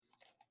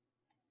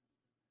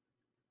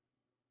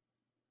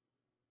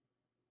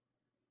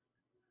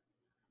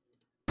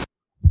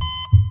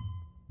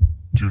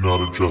Do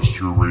not adjust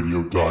your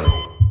radio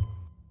dial.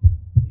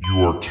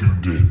 You are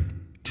tuned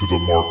in to the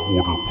Mark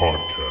Order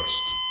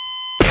Podcast.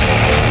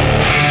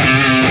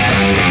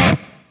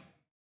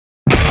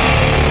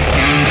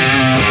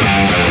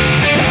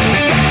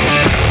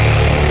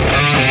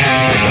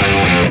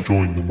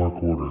 Join the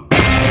Mark Order.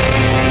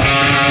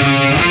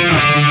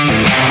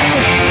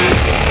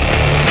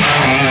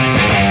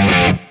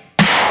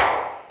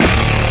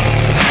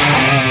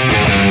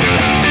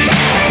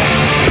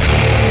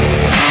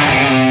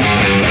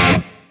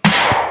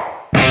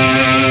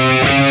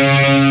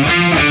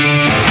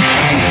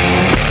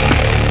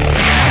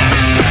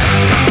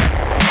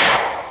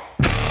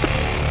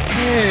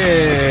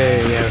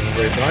 Hey,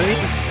 everybody.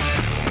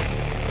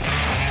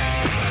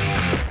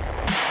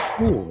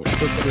 Ooh, we're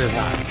still coming in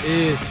hot.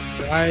 It's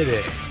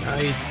Friday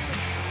night.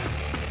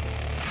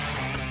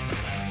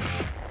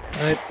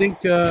 I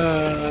think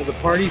the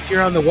party's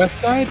here on the west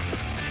side.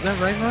 Is that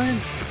right,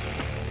 Ryan?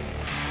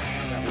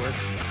 That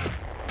works.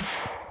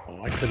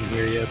 Oh, I couldn't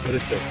hear you, but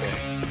it's okay.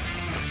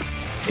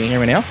 Can you hear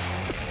me now?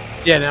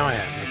 Yeah, now I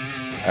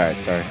have All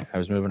right, sorry. I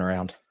was moving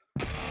around.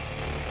 you.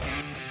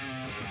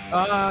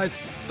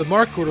 It's the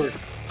Mark Order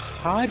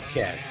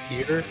Podcast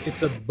here.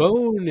 It's a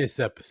bonus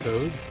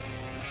episode.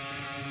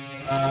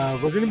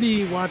 We're going to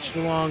be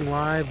watching along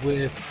live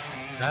with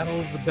Battle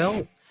of the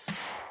Belts.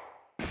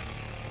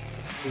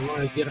 We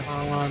want to get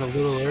on a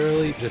little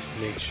early just to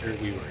make sure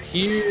we were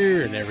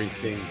here and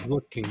everything's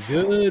looking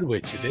good,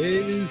 which it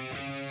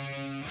is.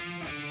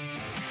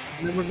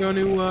 And then we're going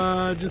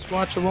to just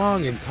watch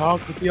along and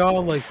talk with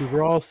y'all like we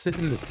were all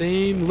sitting in the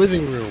same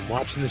living room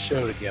watching the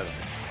show together.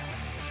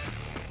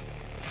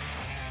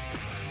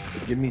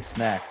 Give me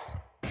snacks.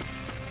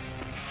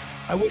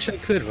 I wish I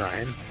could,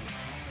 Ryan.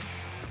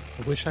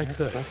 I wish I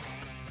could.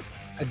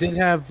 I did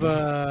have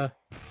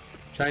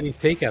Chinese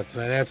takeout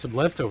tonight. I have some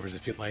leftovers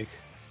if you'd like.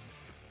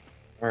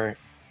 All right.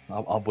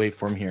 I'll wait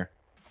for him here.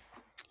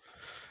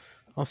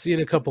 I'll see you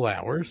in a couple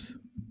hours.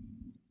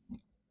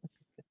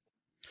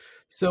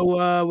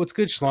 So, what's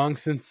good, Schlong,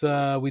 since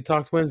we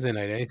talked Wednesday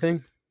night?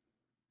 Anything?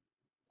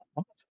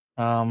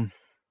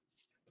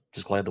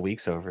 Just glad the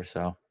week's over,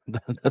 so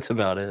that's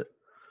about it.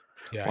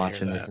 Yeah,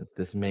 Watching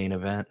this main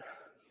event.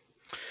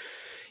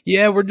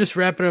 Yeah, we're just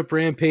wrapping up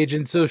Rampage,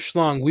 and so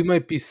Schlong, we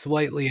might be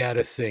slightly out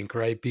of sync,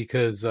 right?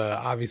 Because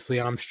obviously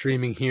I'm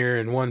streaming here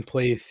in one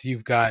place.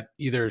 You've got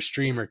either a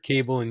stream or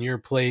cable in your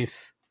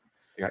place.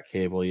 I got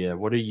cable, yeah.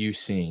 What are you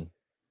seeing?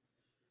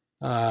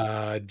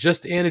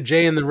 Just Anna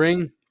Jay in the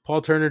ring.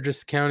 Paul Turner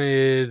just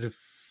counted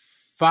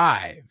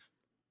 5.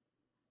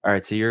 All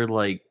right, so you're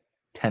like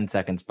 10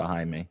 seconds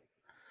behind me.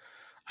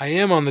 I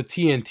am on the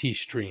TNT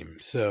stream,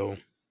 so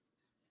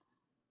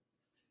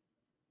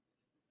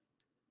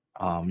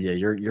yeah,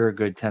 you're a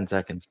good 10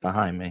 seconds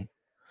behind me.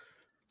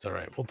 it's all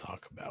right. We'll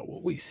talk about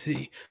what we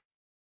see.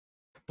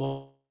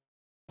 Black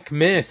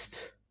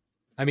Mist.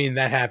 I mean,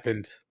 that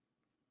happened.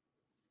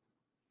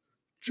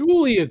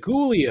 Julia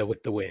Gulia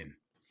with the win.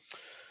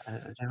 I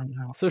don't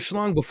know. So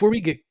Shalong, before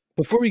we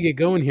get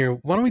going here,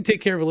 why don't we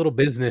take care of a little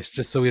business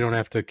just so we don't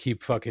have to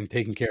keep fucking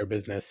taking care of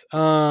business?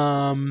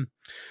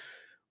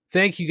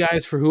 Thank you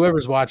guys for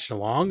whoever's watching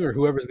along or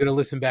whoever's going to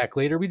listen back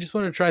later. We just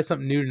want to try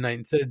something new tonight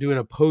instead of doing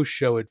a post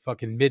show at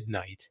fucking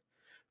midnight.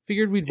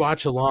 Figured we'd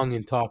watch along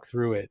and talk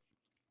through it.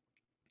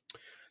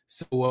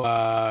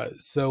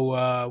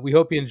 So we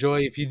hope you enjoy.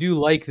 If you do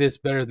like this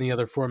better than the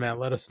other format,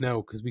 let us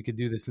know because we could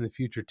do this in the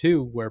future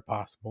too, where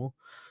possible.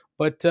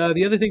 But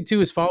the other thing too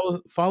is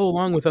follow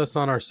along with us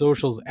on our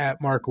socials at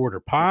Mark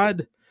Order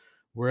Pod,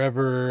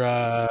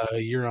 wherever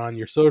you're on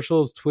your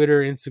socials,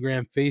 Twitter,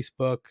 Instagram,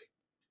 Facebook,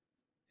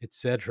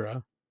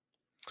 etc.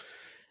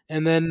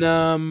 And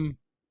then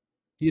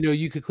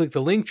you could click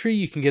the link tree.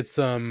 You can get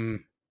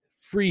some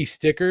free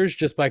stickers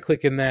just by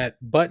clicking that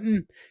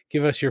button.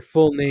 Give us your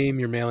full name,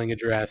 your mailing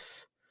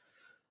address,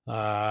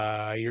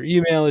 your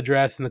email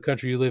address, and the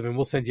country you live in.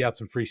 We'll send you out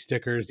some free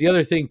stickers. The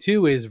other thing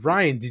too is,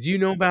 Ryan, did you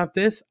know about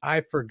this?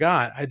 I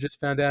forgot. I just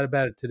found out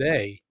about it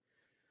today.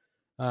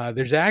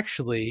 There's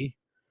actually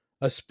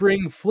a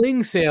spring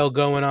fling sale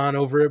going on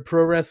over at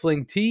Pro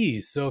Wrestling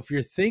Tees. So if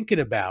you're thinking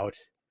about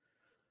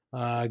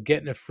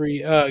getting a free,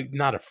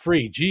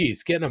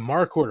 getting a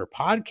Mark Order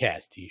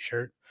Podcast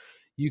t-shirt,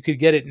 you could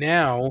get it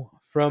now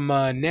from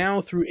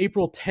now through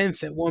April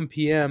 10th at 1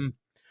 p.m.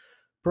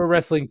 Pro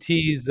Wrestling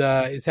Tees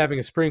is having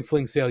a spring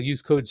fling sale.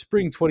 Use code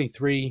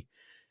SPRING23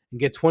 and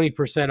get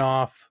 20%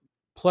 off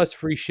plus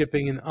free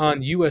shipping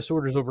on U.S.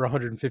 orders over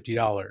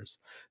 $150.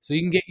 So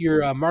you can get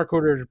your Mark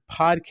Order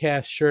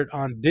Podcast shirt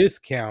on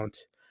discount.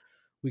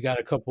 We got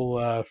a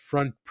couple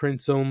front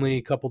prints only,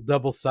 a couple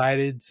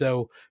double-sided.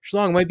 So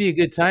Schlong, might be a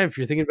good time if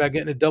you're thinking about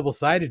getting a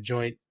double-sided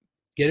joint.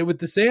 Get it with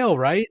the sale,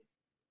 right?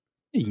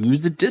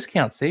 Use the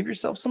discount. Save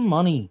yourself some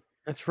money.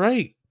 That's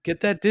right.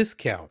 Get that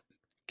discount.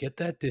 Get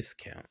that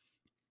discount.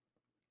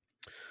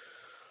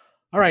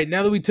 All right,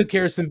 now that we took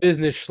care of some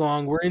business,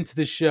 Schlong, we're into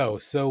the show.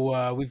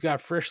 So we've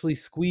got freshly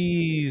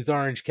squeezed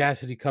Orange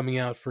Cassidy coming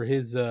out for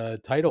his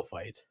title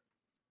fight.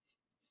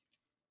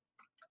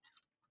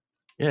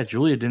 Yeah,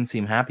 Julia didn't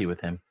seem happy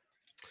with him.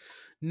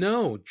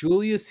 No,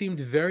 Julia seemed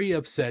very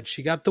upset.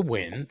 She got the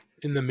win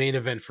in the main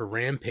event for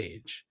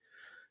Rampage.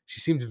 She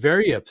seemed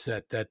very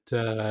upset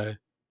that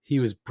he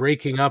was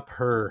breaking up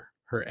her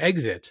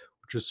exit,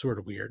 which was sort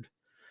of weird.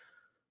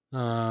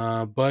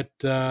 But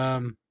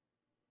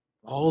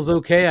all's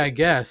okay, I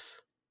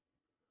guess.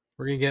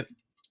 We're gonna get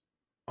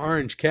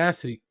Orange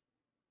Cassidy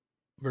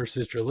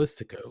versus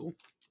Dralistico.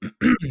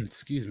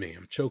 Excuse me,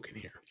 I'm choking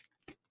here.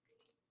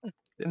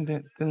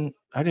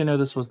 I didn't know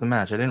this was the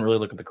match. I didn't really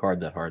look at the card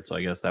that hard, so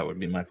I guess that would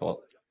be my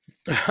fault.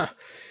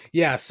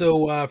 Yeah,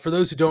 so for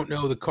those who don't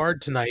know, the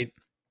card tonight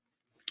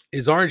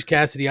is Orange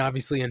Cassidy,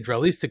 obviously, and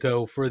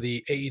Dralistico for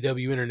the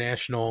AEW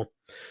International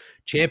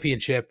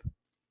Championship.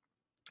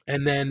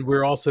 And then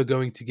we're also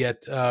going to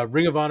get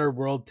Ring of Honor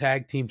World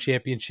Tag Team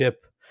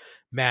Championship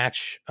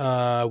match,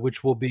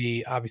 which will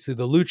be obviously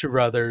the Lucha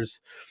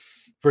Brothers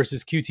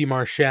versus QT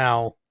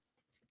Marshall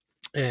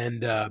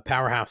and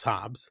Powerhouse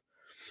Hobbs.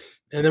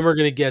 And then we're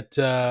going to get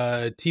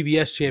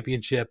TBS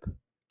Championship,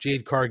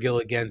 Jade Cargill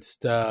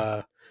against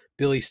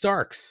Billy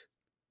Starks.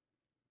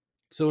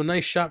 So a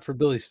nice shot for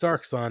Billy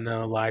Starks on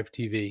live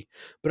TV.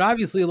 But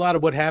obviously a lot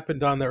of what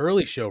happened on the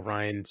early show,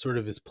 Ryan, sort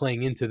of is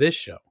playing into this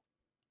show.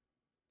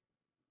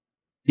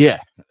 Yeah,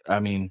 I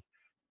mean,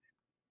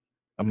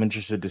 I'm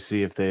interested to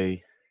see if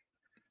they.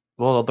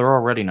 Well, they're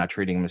already not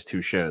treating them as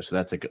two shows, so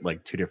that's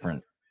like two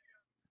different.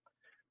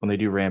 When they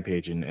do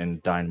Rampage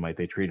and Dynamite,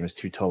 they treat them as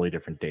two totally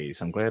different days.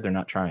 So I'm glad they're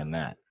not trying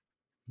that.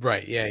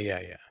 Right? Yeah.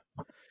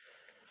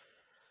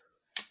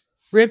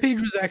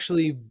 Rampage was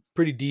actually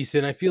pretty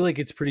decent. I feel like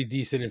it's pretty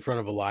decent in front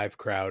of a live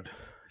crowd.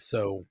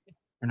 So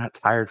They're not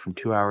tired from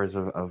 2 hours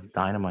of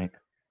Dynamite.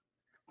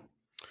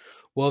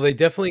 well, they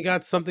definitely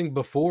got something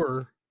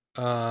before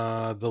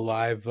the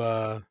live.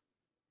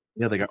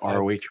 Yeah, they got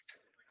ROH.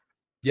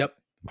 Yep,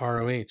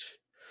 ROH.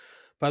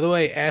 By the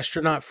way,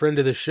 astronaut friend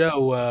of the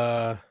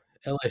show,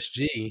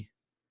 LSG,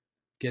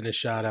 getting a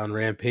shot on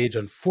Rampage.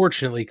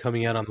 Unfortunately,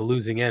 coming out on the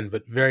losing end,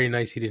 but very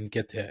nice he didn't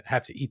get to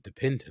have to eat the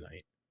pin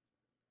tonight.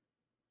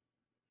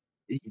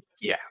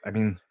 Yeah, I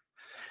mean,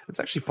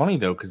 it's actually funny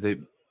though because they,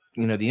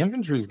 the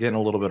infantry is getting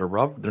a little bit of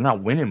rub. They're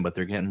not winning, but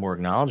they're getting more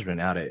acknowledgement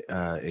out at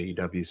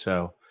AEW.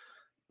 So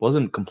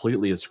wasn't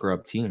completely a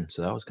scrub team,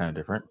 so that was kind of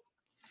different.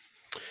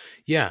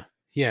 Yeah,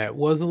 it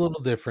was a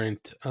little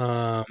different.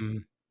 I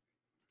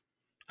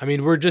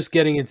mean, we're just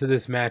getting into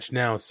this match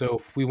now, so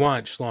if we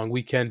want, Schlong,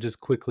 we can just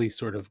quickly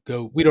sort of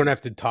go. We don't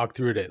have to talk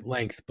through it at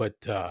length, but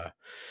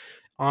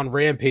on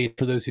Rampage,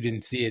 for those who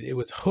didn't see it, it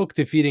was Hook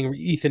defeating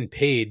Ethan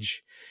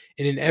Page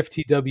in an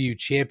FTW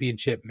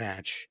championship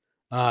match.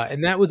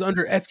 And that was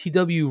under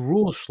FTW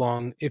rules,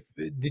 Schlong.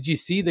 Did you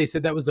see? They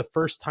said that was the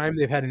first time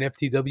they've had an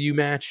FTW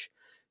match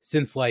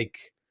since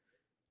like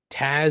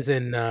Taz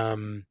and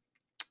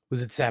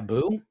was it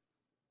Sabu?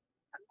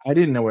 I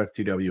didn't know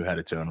FTW had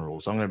its own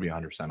rules. I'm going to be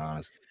 100%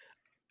 honest.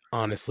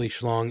 Honestly,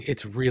 Schlong,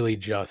 it's really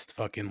just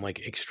fucking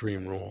like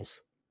Extreme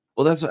Rules.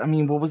 Well,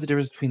 what was the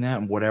difference between that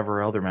and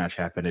whatever other match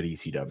happened at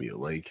ECW?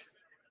 Like,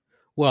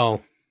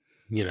 well,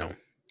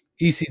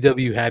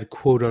 ECW had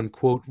quote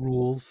unquote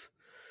rules.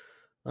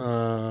 But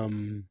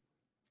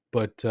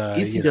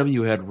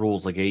ECW had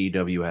rules like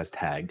AEW has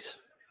tags.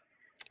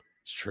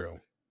 It's true.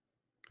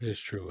 It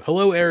is true.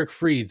 Hello, Eric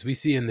Freeds. We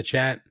see in the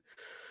chat.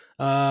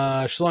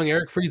 Schlong,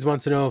 Eric Freeds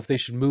wants to know if they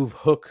should move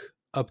Hook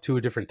up to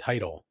a different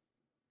title.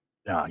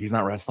 No, he's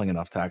not wrestling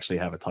enough to actually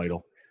have a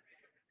title.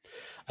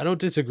 I don't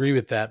disagree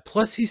with that.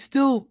 Plus, he's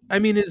still, I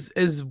mean,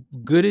 as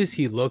good as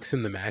he looks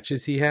in the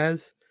matches he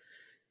has,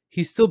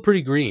 he's still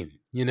pretty green.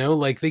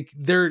 Like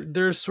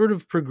they're sort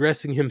of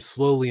progressing him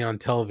slowly on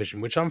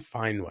television, which I'm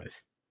fine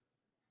with.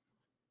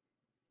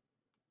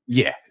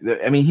 Yeah,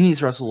 I mean, he needs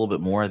to wrestle a little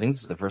bit more. I think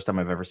this is the first time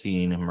I've ever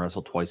seen him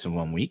wrestle twice in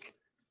 1 week.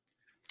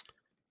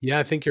 Yeah,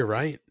 I think you're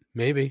right.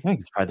 Maybe. I think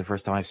it's probably the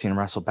first time I've seen him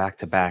wrestle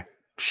back-to-back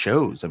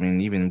shows. I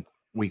mean, even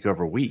week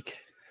over week.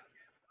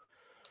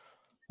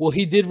 Well,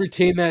 he did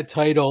retain that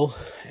title,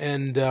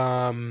 and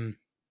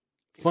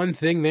fun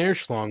thing there,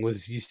 Schlong,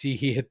 was you see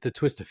he hit the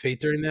Twist of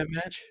Fate during that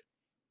match?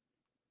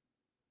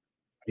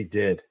 He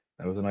did.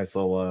 That was a nice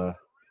little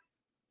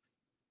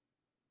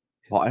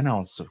well, I know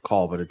it's a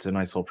call, but it's a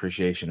nice little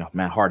appreciation of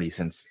Matt Hardy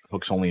since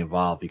Hook's only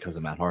involved because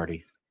of Matt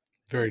Hardy.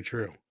 Very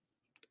true.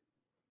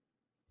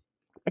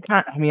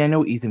 I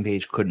know Ethan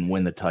Page couldn't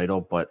win the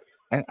title, but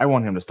I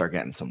want him to start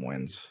getting some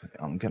wins.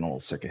 I'm getting a little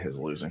sick of his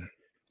losing.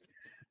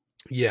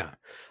 Yeah,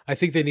 I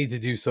think they need to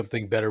do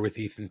something better with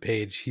Ethan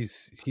Page.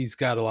 He's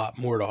got a lot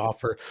more to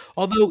offer.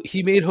 Although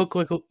he made Hook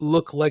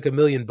look like $1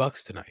 million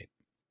tonight.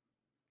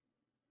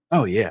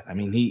 Oh yeah, I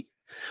mean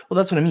well,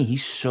 that's what I mean.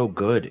 He's so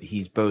good.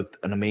 He's both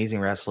an amazing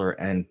wrestler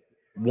and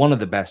one of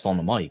the best on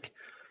the mic.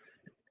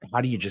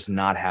 How do you just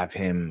not have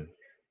him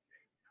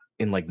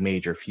in like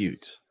major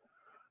feuds?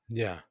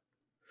 Yeah.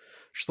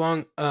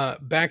 Schlong,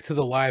 back to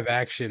the live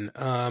action.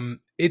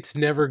 It's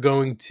never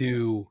going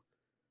to.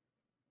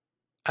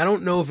 I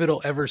don't know if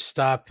it'll ever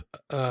stop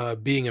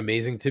being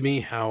amazing to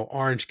me how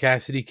Orange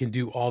Cassidy can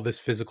do all this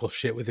physical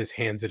shit with his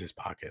hands in his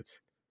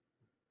pockets.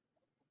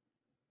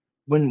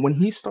 When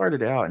he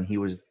started out and he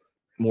was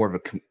more of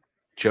a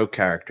joke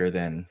character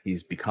than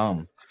he's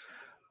become.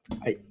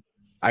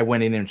 I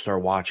went in and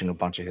started watching a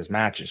bunch of his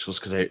matches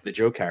just because the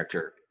joke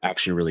character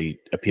actually really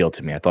appealed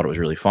to me. I thought it was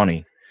really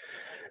funny.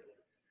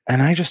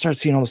 And I just started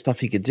seeing all the stuff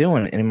he could do.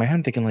 And in my head,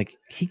 I'm thinking, like,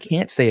 he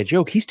can't stay a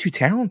joke. He's too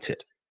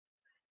talented.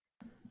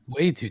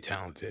 Way too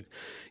talented.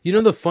 You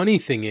know, the funny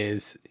thing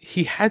is,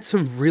 he had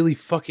some really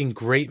fucking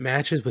great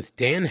matches with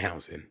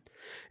Danhausen.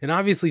 And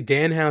obviously,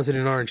 Danhausen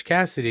and Orange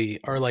Cassidy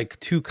are like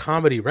two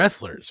comedy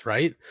wrestlers,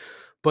 right?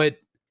 But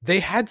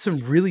they had some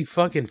really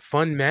fucking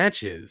fun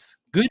matches.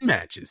 Good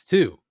matches,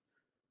 too.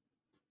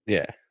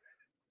 Yeah.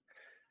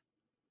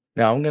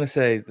 Now, I'm going to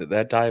say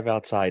that dive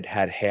outside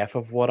had half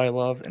of what I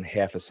love and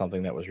half of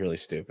something that was really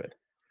stupid.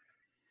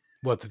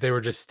 What, that they were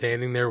just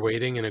standing there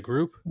waiting in a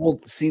group? Well,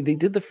 see, they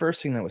did the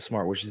first thing that was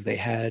smart, which is they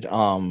had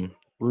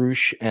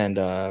Roosh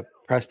and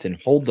Preston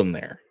hold them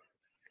there,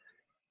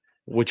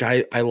 which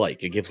I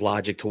like. It gives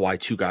logic to why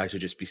two guys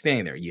would just be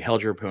standing there. You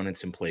held your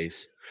opponents in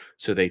place,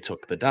 so they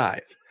took the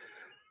dive.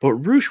 But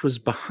Roosh was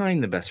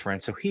behind the best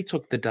friend, so he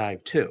took the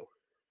dive too.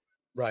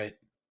 Right.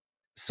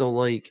 So,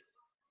 like,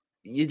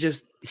 he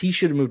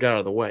should have moved out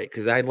of the way,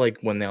 because I like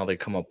when now they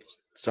come up,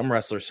 some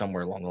wrestler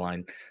somewhere along the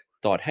line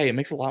thought, hey, it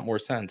makes a lot more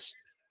sense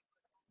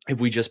if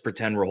we just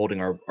pretend we're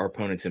holding our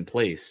opponents in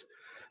place,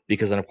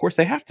 because then, of course,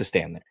 they have to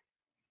stand there.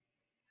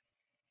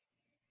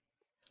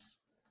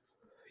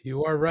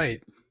 You are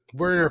right.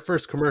 We're in our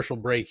first commercial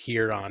break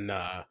here on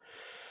on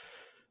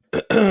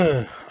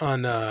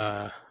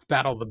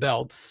Battle of the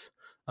Belts.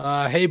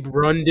 Hey,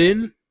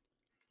 Brundon.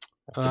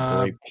 That's a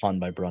great pun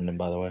by Brundon,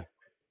 by the way.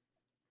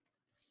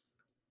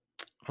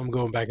 I'm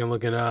going back and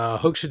looking.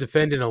 Hook should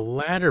defend in a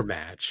ladder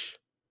match.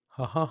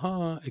 Ha ha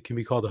ha. It can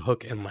be called a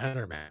hook and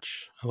ladder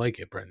match. I like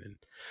it, Brendan.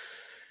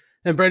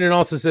 And Brendan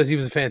also says he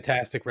was a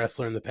fantastic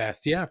wrestler in the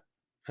past. Yeah.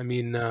 I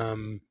mean,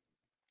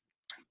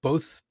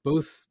 both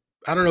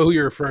I don't know who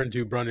you're referring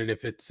to, Brendan,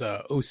 if it's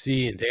OC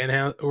and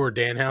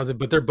Danhausen,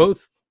 but they're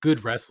both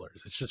good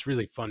wrestlers. It's just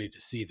really funny to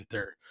see that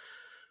they're,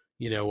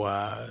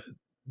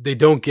 they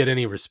don't get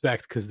any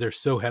respect because they're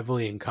so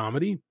heavily in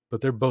comedy, but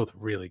they're both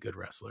really good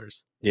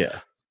wrestlers. Yeah.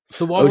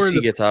 So while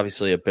OC gets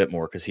obviously a bit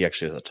more because he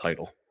actually has a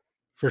title.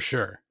 For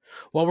sure.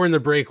 While we're in the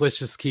break, let's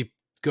just keep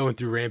going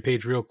through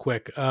Rampage real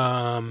quick.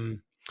 The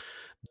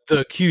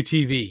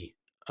QTV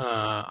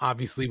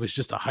obviously was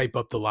just to hype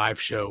up the live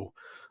show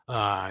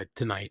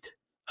tonight.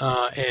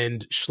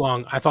 And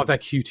Schlong, I thought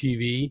that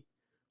QTV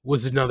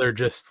was another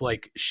just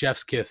like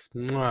chef's kiss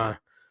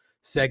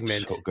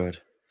segment. So good.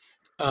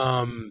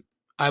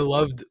 I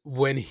loved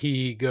when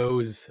he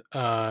goes,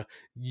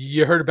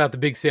 you heard about the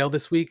big sale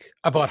this week?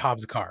 I bought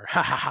Hobbs a car.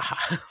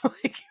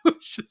 Like, it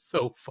was just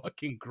so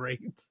fucking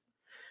great.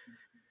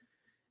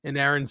 And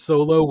Aaron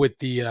Solo with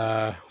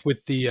the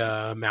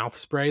mouth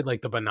spray,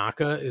 like the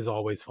Banaka, is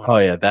always fun. Oh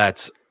yeah,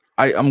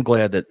 I'm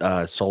glad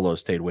that Solo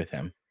stayed with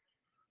him.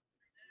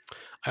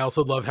 I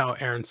also love how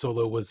Aaron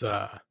Solo was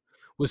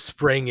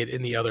spraying it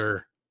in the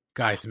other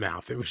guy's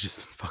mouth. It was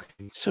just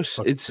fucking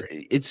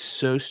it's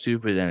so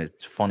stupid, and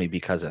it's funny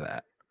because of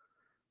that.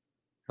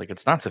 Like,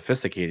 it's not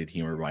sophisticated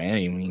humor by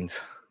any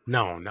means.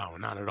 No,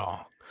 not at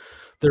all.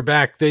 They're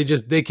back. They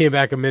came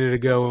back a minute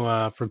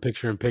ago from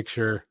Picture in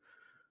Picture.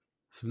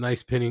 Some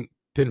nice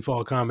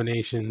pinfall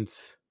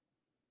combinations.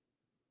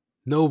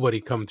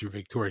 Nobody come through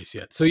victorious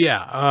yet. So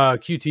yeah,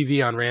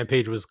 QTV on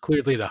Rampage was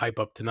clearly to hype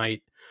up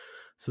tonight.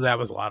 So that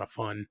was a lot of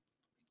fun.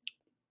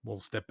 We'll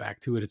step back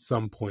to it at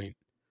some point.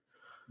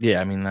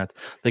 Yeah, I mean, that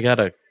they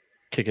gotta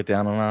kick it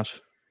down a notch.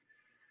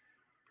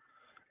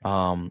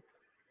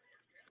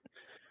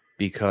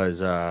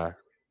 Because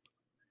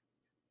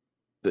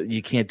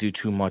you can't do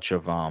too much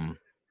of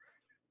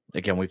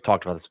again, we've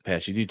talked about this in the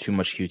past. You do too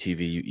much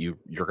QTV,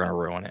 you're gonna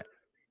ruin it.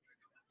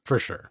 For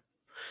sure.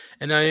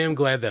 And I am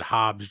glad that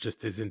Hobbs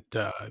just isn't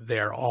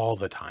there all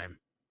the time.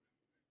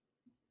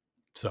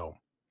 So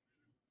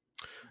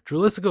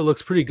Drilistico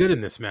looks pretty good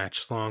in this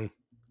match, Slong.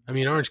 I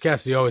mean, Orange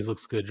Cassidy always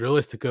looks good.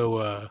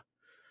 Drilistico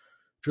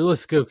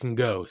can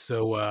go.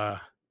 So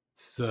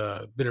it's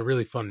been a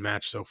really fun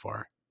match so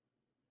far.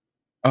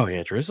 Oh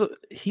yeah, Drilistico,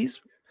 he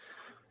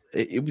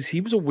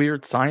was a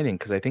weird signing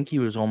because I think he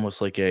was almost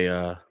like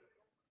a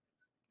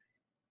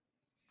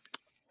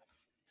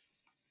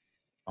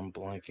I'm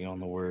blanking on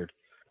the word,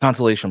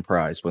 consolation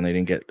prize when they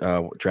didn't get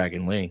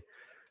Dragon Lee,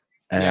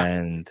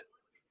 and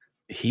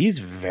he's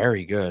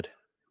very good.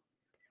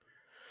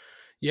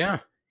 Yeah,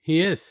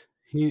 he is.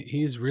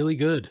 He's really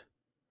good.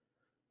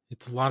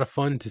 It's a lot of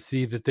fun to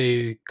see that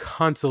the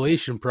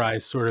consolation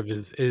prize sort of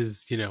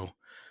is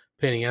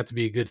panning out to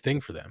be a good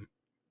thing for them.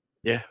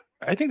 Yeah,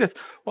 I think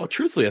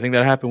truthfully, I think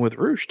that happened with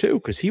Roosh too,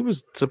 because he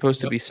was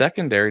supposed to be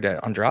secondary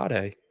to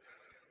Andrade,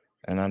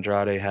 and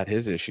Andrade had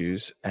his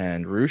issues,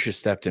 and Roosh has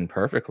stepped in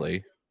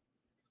perfectly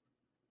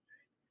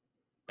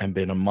and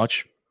been a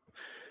much.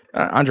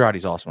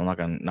 Andrade's awesome. I'm not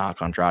going to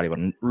knock Andrade, but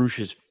Roosh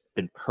has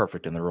been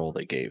perfect in the role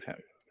they gave him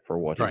for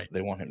what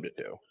they want him to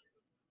do.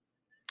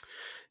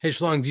 Hey,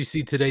 Schlong, do you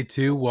see today,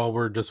 too, while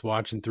we're just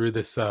watching through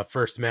this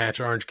first match,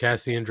 Orange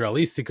Cassidy and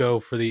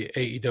Dralistico for the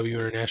AEW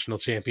International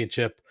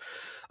Championship,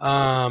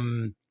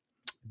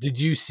 Did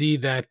you see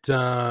that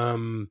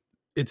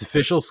it's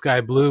official?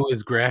 Sky Blue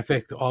is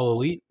graphic all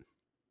elite.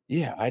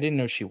 Yeah, I didn't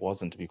know she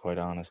wasn't, to be quite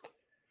honest.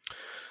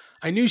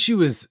 I knew she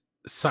was.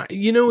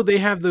 You know, they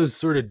have those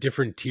sort of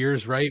different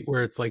tiers, right?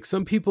 Where it's like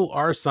some people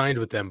are signed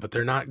with them, but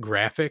they're not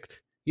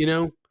graphic. You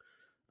know,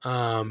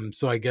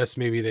 so I guess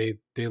maybe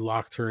they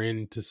locked her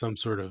into some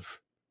sort of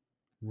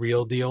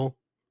real deal.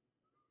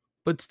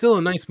 But still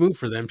a nice move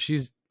for them.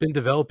 She's been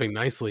developing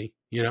nicely.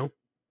 You know.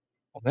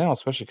 Well, now,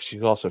 especially because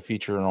she's also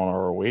featuring on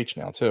ROH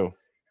now too.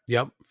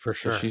 Yep, for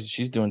So sure.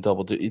 she's doing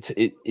double duty.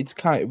 It's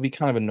kind of it'd be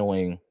kind of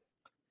annoying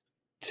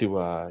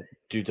to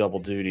do double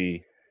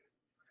duty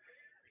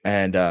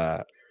and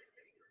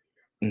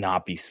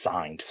not be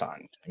signed.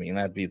 I mean,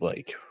 that'd be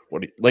like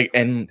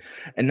and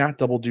not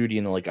double duty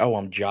and like, oh,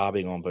 I'm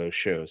jobbing on both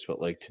shows,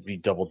 but like to be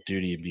double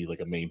duty and be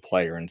like a main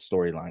player in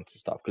storylines and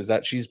stuff, because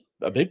that she's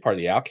a big part of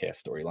the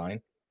Outcast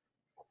storyline.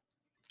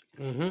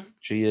 Mm-hmm.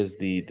 She is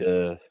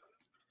the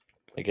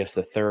I guess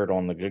the third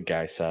on the good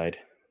guy side.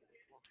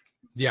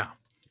 Yeah,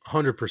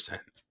 100%.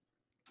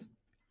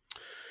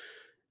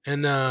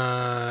 And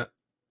I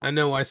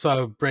know I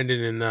saw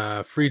Brendan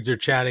and Freedzer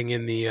chatting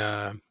in the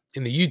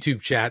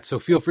YouTube chat, so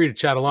feel free to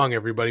chat along,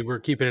 everybody. We're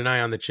keeping an eye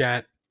on the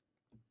chat.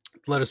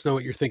 Let us know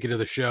what you're thinking of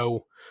the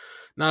show.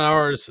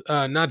 Not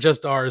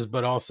just ours,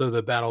 but also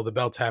the Battle of the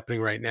Belts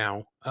happening right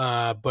now.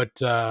 But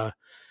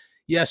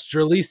yes,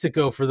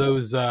 Dralistico, for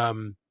those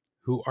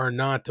who are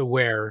not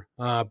aware,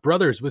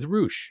 brothers with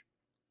Roosh.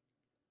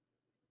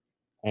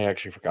 I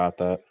actually forgot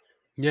that.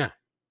 Yeah.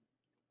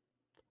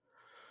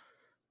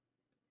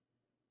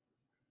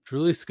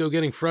 Dralistico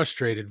getting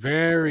frustrated.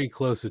 Very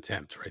close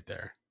attempt right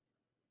there.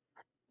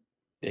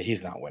 Yeah,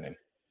 he's not winning.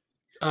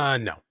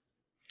 No.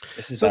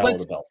 This is Battle of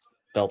the Belts.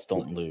 Belts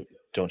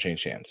don't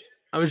change hands.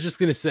 I was just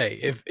gonna say,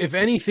 if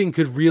anything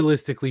could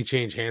realistically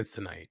change hands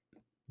tonight,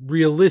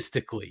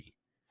 realistically,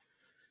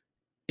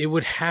 it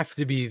would have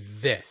to be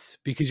this,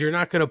 because you're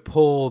not gonna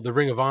pull the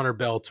Ring of Honor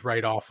belts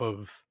right off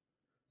of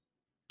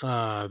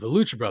the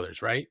Lucha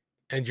Brothers, right?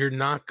 And you're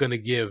not gonna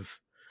give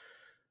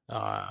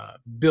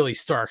Billy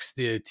Starks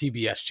the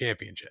TBS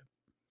championship.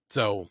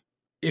 So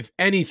if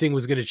anything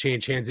was gonna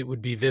change hands, it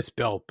would be this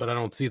belt, but I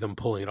don't see them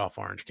pulling it off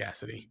Orange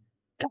Cassidy.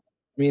 I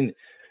mean,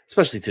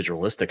 especially to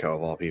Dralistico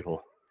of all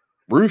people.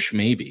 Roosh,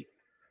 maybe.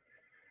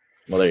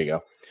 Well, there you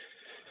go.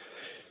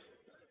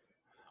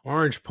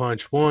 Orange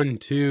Punch, 1,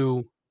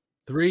 2,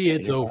 3,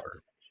 it's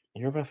over.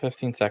 You're about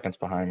 15 seconds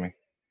behind me.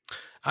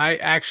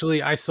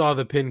 I saw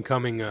the pin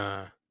coming.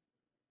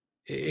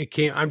 It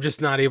came. I'm just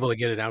not able to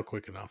get it out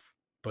quick enough.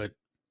 But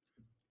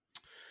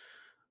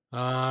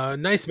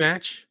nice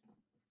match.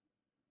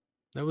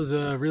 That was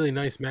a really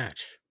nice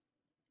match.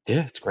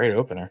 Yeah, it's a great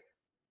opener.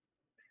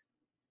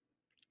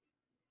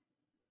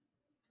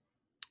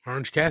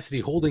 Orange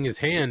Cassidy holding his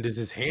hand. Is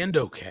his hand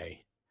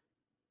okay?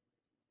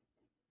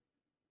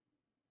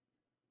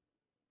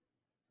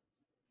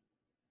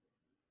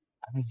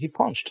 I mean, he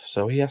punched,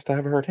 so he has to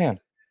have a hurt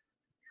hand.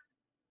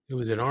 It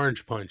was an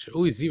orange punch.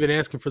 Oh, he's even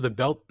asking for the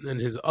belt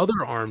and his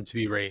other arm to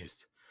be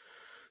raised.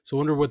 So I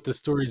wonder what the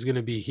story is going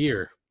to be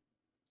here.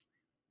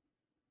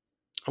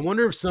 I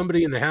wonder if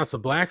somebody in the House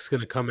of Black's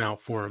going to come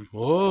out for him.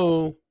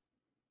 Whoa.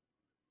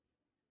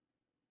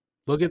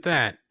 Look at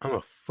that. I'm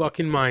a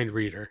fucking mind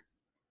reader.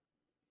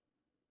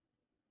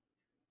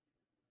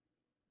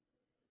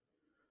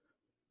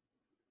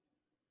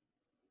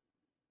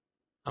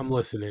 I'm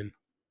listening.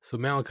 So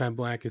Malachi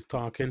Black is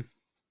talking.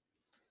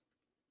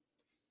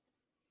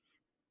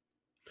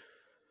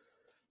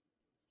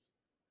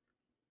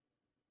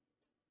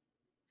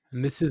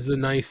 And this is a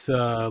nice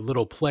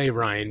little play,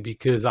 Ryan,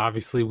 because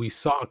obviously we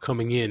saw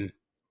coming in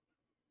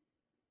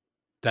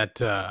that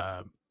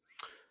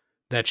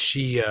that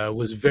she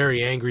was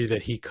very angry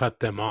that he cut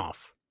them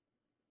off.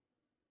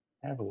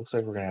 Yeah, but it looks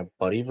like we're going to have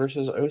Buddy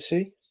versus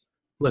OC.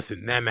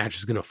 Listen, that match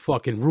is going to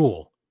fucking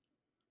rule.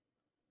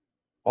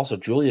 Also,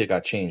 Julia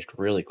got changed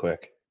really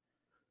quick.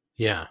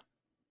 Yeah.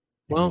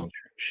 Well,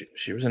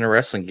 she was in her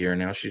wrestling gear,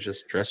 and now she's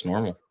just dressed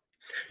normal,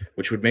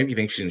 which would make me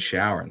think she's in the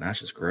shower, and that's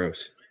just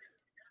gross.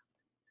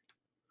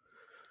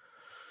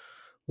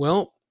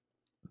 Well,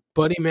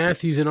 Buddy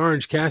Matthews and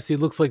Orange Cassidy,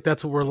 looks like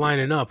that's what we're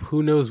lining up.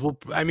 Who knows?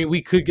 I mean,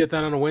 we could get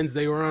that on a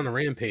Wednesday or on a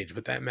Rampage,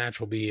 but that match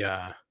will be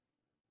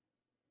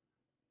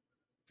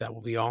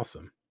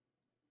awesome.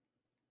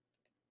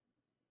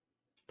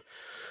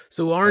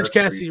 So Orange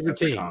Cassidy retains.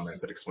 That's a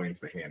comment that explains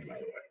the hand, by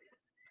the way.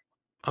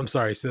 I'm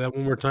sorry. Say that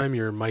one more time.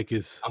 Your mic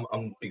is.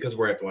 I'm because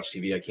we're at to watch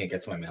TV. I can't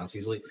get to my mouse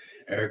easily.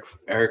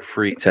 Eric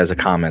Freaks has a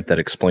comment that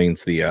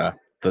explains the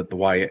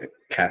why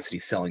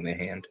Cassidy's selling the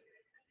hand.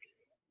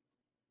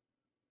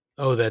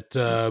 Oh, that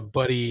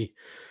Buddy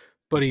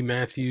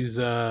Matthews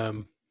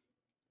or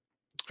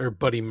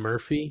Buddy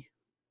Murphy.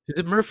 Is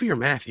it Murphy or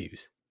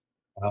Matthews?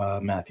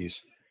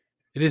 Matthews.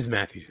 It is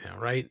Matthews now,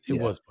 right? It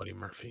was Buddy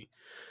Murphy.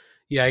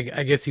 Yeah,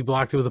 I guess he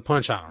blocked it with a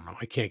punch. I don't know.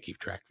 I can't keep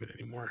track of it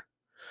anymore.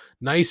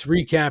 Nice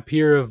recap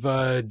here of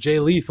Jay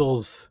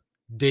Lethal's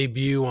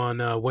debut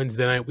on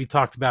Wednesday night. We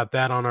talked about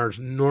that on our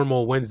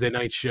normal Wednesday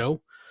night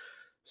show.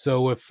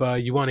 So if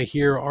you want to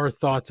hear our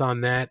thoughts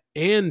on that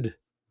and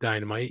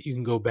Dynamite, you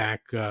can go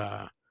back.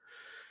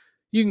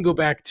 You can go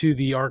back to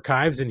the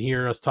archives and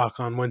hear us talk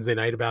on Wednesday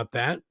night about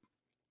that.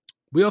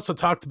 We also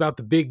talked about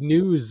the big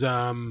news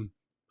of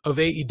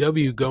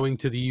AEW going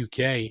to the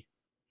UK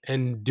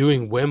and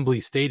doing Wembley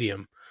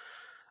Stadium.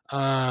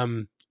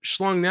 Schlong,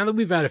 now that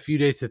we've had a few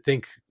days to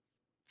think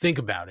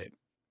about it,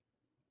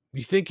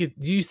 do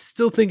you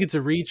still think it's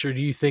a reach, or do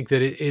you think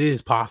that it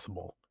is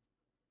possible?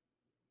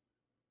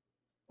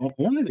 Well,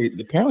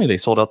 apparently they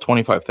sold out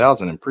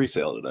 25,000 in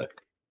pre-sale today.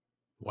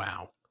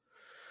 Wow.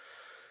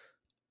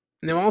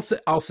 Now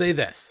I'll say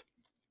this: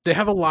 they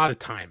have a lot of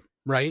time,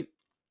 right?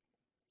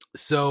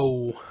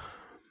 So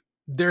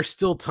there's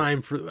still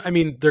time for. I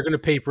mean, they're going to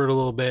paper it a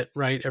little bit,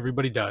 right?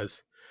 Everybody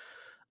does.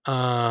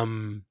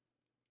 But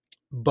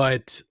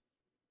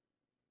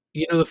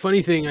the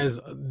funny thing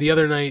is,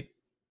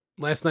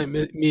 last night,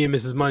 me and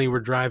Mrs. Money were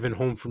driving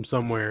home from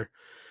somewhere,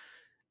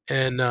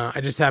 and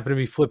I just happened to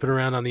be flipping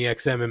around on the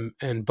XM,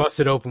 and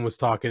Busted Open was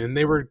talking, and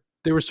they were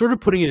sort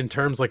of putting it in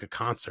terms like a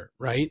concert,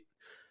 right?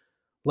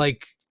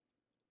 Like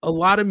a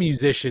lot of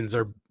musicians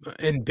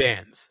and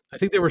bands. I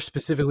think they were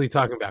specifically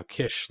talking about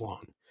Kiss,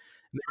 Schlong. And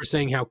they were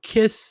saying how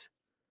Kiss,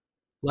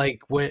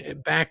 like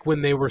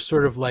when they were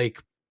sort of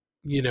like,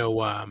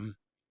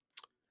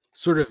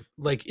 sort of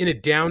like in a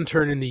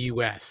downturn in the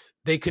US,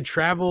 they could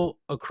travel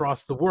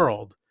across the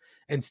world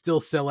and still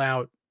sell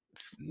out,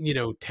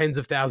 tens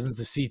of thousands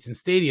of seats in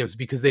stadiums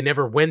because they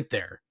never went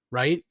there,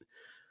 right?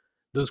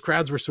 Those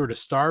crowds were sort of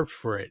starved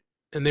for it.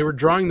 And they were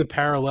drawing the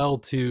parallel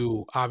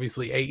to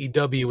obviously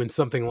AEW and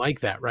something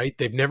like that, right?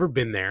 They've never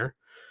been there.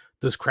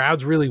 Those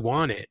crowds really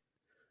want it.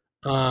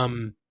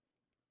 And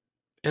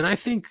I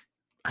think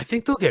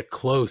they'll get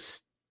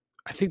close.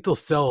 I think they'll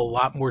sell a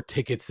lot more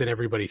tickets than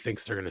everybody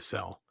thinks they're going to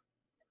sell.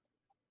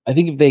 I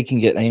think if they can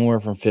get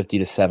anywhere from 50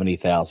 to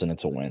 70,000,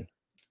 it's a win.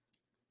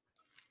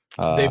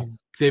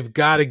 They've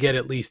got to get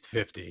at least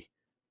 50.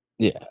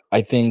 Yeah,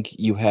 I think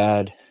you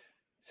had.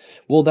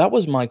 Well, that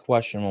was my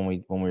question when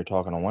we were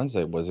talking on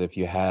Wednesday. Was if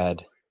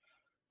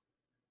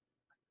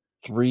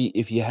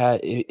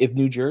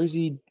New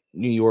Jersey,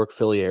 New York,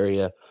 Philly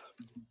area,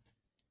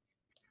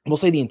 we'll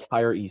say the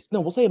entire East. No,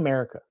 we'll say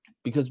America,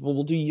 because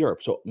we'll do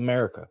Europe. So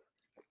America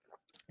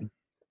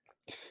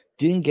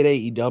didn't get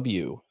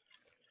AEW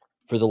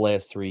for the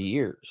last 3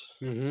 years,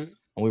 and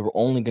we were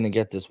only going to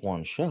get this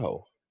one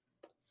show.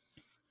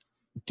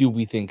 Do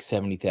we think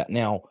 70,000?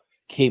 Now,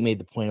 Kate made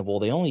the point of, well,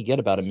 they only get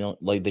about 1 million,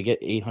 like they get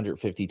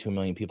 852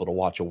 million people to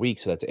watch a week,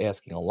 so that's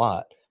asking a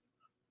lot,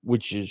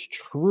 which is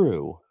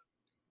true.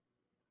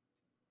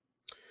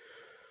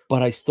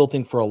 But I still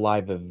think for a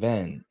live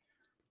event,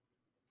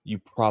 you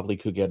probably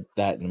could get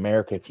that in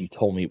America if you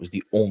told me it was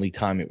the only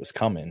time it was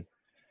coming.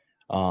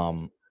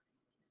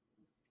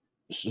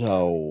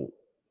 So,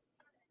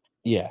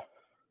 yeah.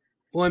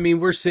 Well, I mean,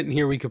 we're sitting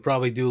here. We could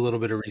probably do a little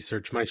bit of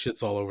research. My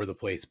shit's all over the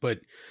place, but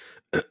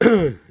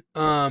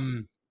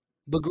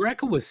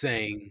LaGreca was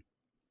saying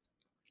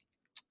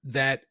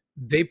that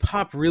they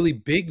pop really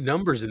big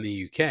numbers in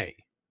the UK.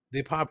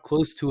 They pop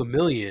close to 1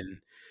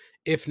 million,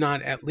 if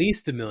not at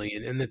least 1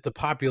 million, and that the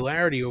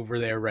popularity over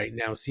there right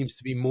now seems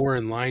to be more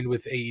in line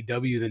with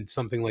AEW than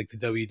something like the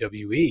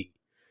WWE.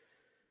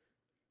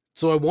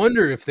 So I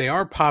wonder if they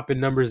are popping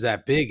numbers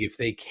that big, if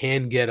they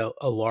can get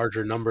a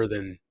larger number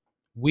than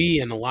we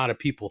and a lot of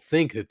people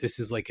think that this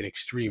is like an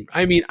extreme.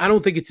 I mean, I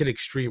don't think it's an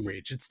extreme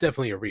reach. It's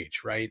definitely a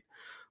reach, right?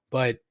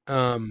 But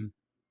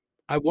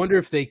I wonder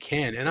if they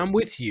can. And I'm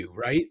with you,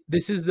 right?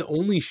 This is the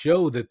only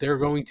show that they're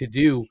going to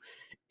do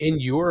in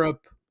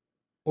Europe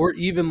or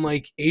even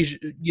like Asia,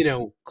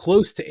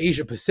 close to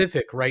Asia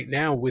Pacific right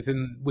now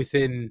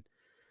within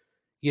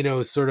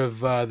sort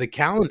of the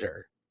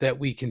calendar that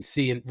we can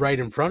see right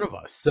in front of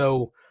us.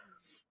 So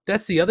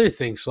that's the other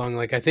thing, Schlong.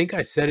 Like I think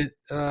I said it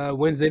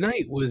Wednesday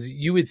night, was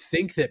you would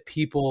think that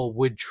people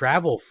would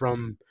travel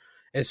from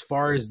as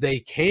far as they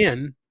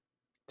can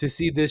to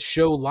see this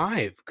show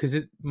live, because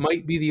it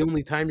might be the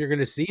only time you're going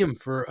to see them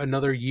for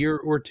another year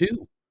or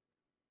two.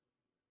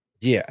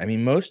 Yeah, I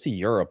mean, most of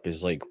Europe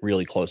is like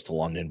really close to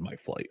London by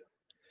flight.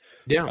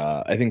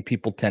 Yeah. I think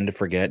people tend to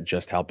forget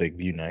just how big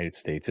the United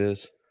States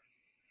is.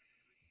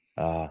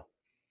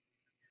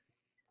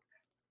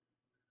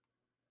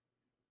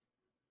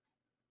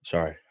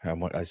 Sorry,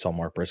 I saw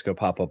Mark Briscoe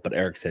pop up, but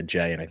Eric said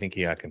Jay, and I think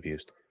he got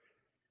confused.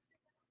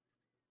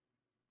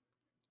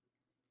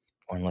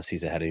 Or unless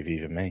he's ahead of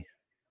even me.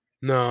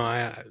 No,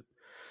 I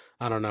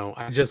don't know.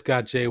 I just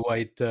got Jay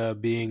White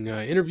being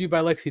interviewed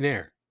by Lexi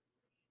Nair.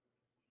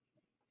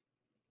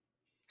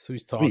 So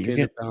he's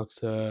talking about,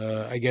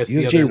 I guess, you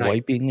the have other Jay night.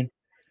 White being.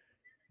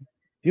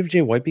 You have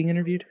Jay White being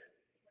interviewed?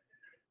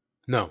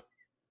 No,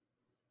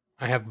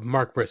 I have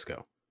Mark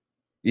Briscoe.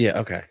 Yeah.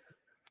 Okay,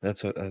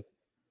 that's what.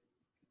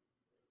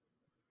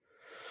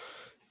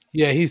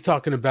 Yeah, he's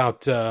talking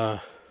about.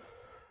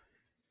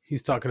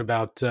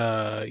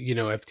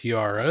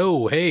 FTR.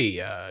 Oh,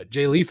 hey,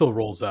 Jay Lethal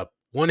rolls up.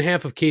 One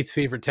half of Kate's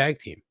favorite tag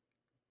team.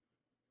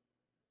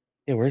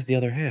 Yeah, where's the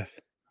other half?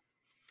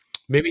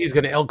 Maybe he's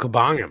going to El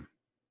Kabong him.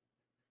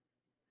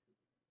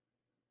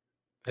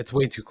 That's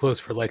way too close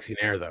for Lexi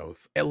Nair, though.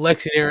 If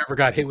Lexi Nair ever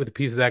got hit with a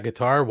piece of that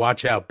guitar,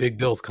 watch out. Big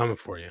Bill's coming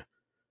for you.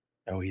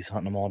 Oh, he's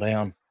hunting them all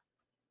down.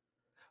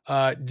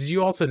 Did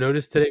you also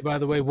notice today, by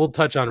the way, we'll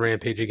touch on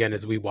Rampage again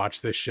as we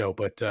watch this show,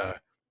 but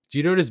do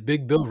you notice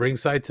Big Bill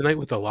ringside tonight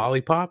with a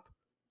lollipop?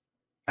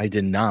 I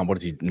did not. What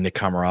is he, Nick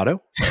Camarado?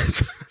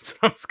 That's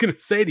what I was going to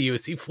say to you.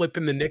 Is he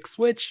flipping the Nick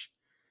switch?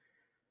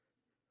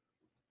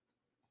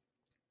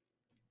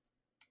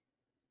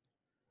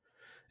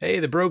 Hey,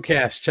 the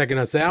broadcast checking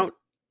us out.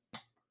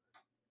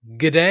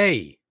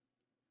 G'day.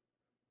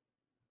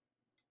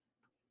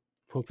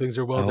 Hope things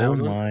are well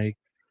down there.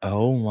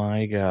 Oh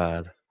my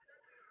God.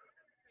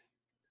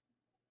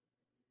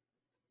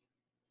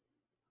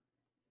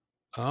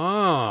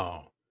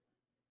 Oh.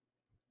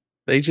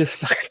 They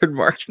just suckered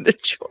Mark into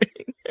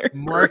joining there.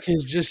 Mark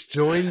has just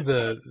joined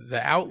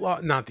the outlaw,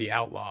 not the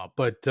outlaw,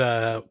 but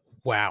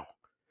wow.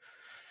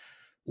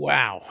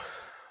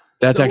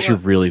 That's So,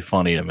 actually really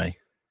funny to me.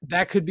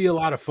 that could be a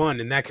lot of fun,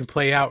 and that can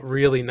play out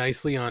really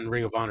nicely on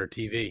Ring of Honor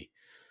TV.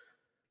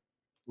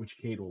 Which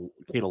Kate will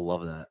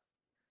love that.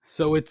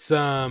 So it's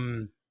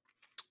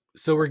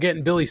so we're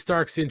getting Billy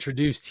Starks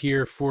introduced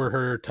here for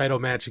her title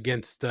match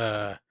against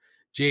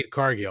Jade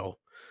Cargill.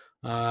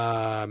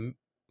 Grazzo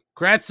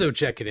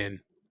checking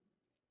in.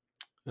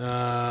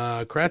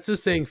 Grazzo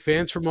saying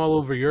fans from all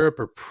over Europe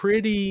are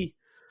pretty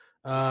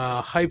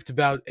hyped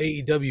about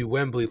AEW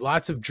Wembley.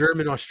 Lots of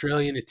German,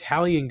 Australian,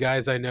 Italian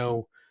guys I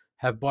know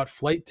have bought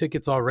flight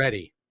tickets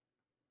already.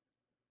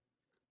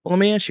 Well, let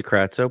me ask you,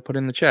 Kratzo, put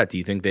in the chat. Do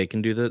you think they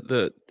can do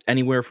the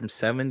anywhere from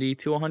 70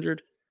 to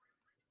 100?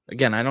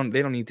 Again,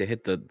 they don't need to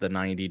hit the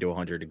 90 to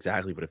 100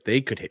 exactly, but if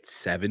they could hit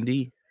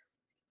 70,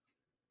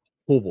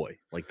 oh boy,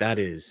 like that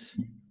is.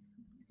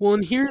 Well,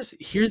 and here's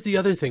the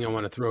other thing I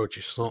want to throw at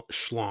you,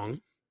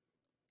 Schlong.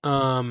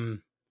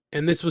 And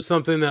this was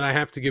something that I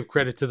have to give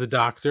credit to the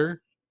doctor,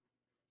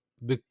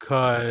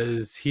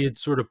 because he had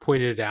sort of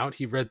pointed it out.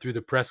 He read through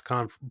the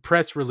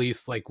press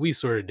release like we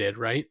sort of did,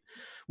 right?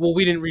 Well,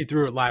 we didn't read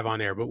through it live on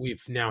air, but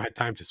we've now had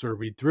time to sort of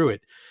read through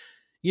it.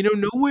 You know,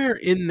 nowhere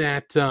in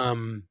that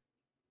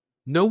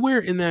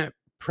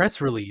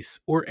press release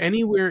or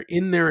anywhere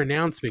in their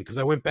announcement, because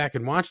I went back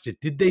and watched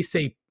it, did they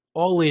say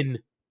All In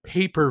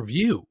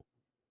pay-per-view.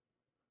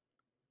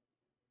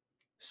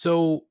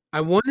 So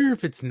I wonder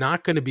if it's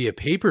not going to be a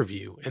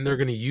pay-per-view and they're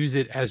going to use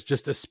it as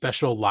just a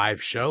special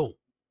live show.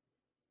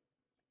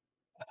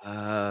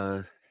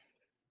 I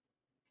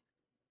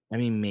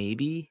mean,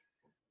 maybe.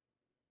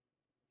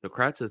 So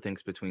Kratzo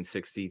thinks between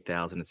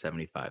 60,000 and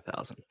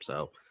 75,000.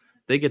 So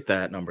they get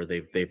that number,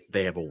 they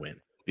have a win,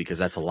 because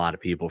that's a lot of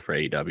people for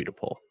AEW to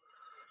pull.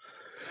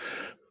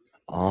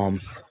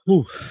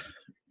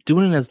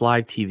 Doing it as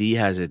live TV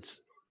has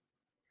it's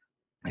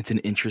an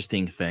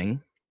interesting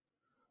thing.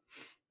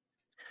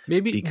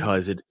 Maybe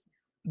because it's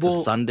a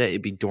Sunday,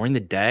 it'd be during the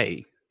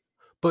day.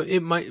 But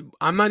it might,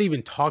 I'm not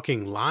even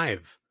talking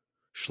live,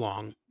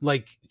 Schlong,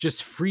 like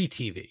just free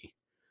TV.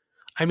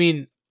 I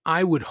mean,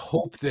 I would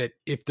hope that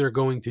if they're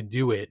going to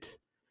do it,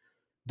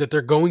 that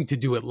they're going to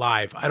do it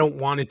live. I don't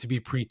want it to be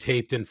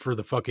pre-taped and for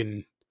the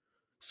fucking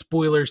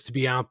spoilers to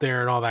be out there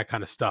and all that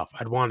kind of stuff.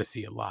 I'd want to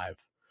see it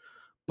live.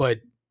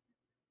 But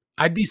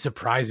I'd be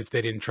surprised if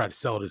they didn't try to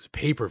sell it as a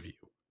pay-per-view.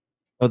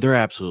 Oh, they're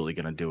absolutely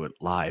going to do it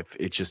live.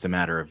 It's just a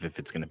matter of if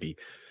it's going to be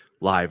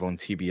live on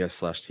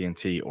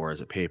TBS/TNT or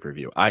as a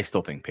pay-per-view. I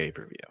still think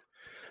pay-per-view.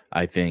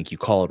 I think you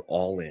call it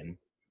All In,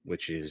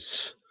 which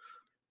is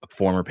a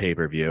former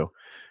pay-per-view.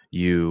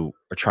 You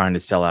are trying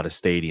to sell out a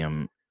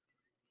stadium.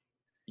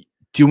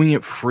 Doing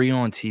it free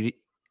on TV.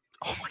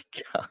 Oh my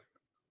God.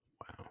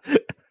 Wow.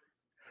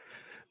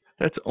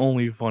 That's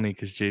only funny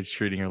because Jade's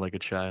treating her like a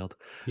child.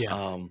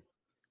 Yes.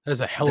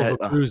 There's a hell of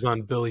a bruise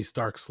on Billy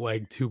Stark's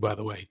leg too, by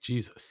the way.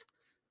 Jesus.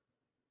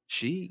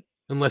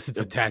 Unless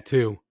it's a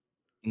tattoo.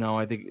 No,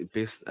 I think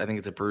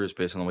it's a bruise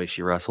based on the way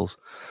she wrestles.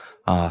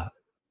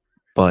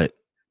 But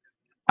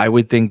I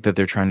would think that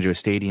they're trying to do a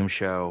stadium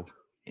show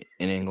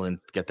in England,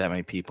 get that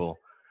many people.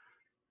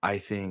 I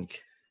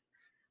think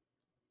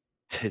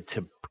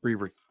to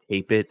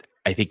pre-tape it,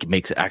 I think it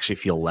makes it actually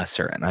feel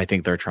lesser, and I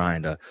think they're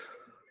trying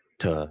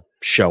to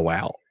show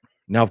out.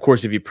 Now, of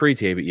course, if you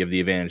pre-tape it, you have the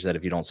advantage that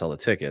if you don't sell the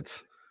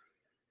tickets,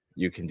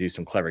 you can do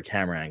some clever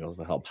camera angles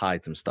to help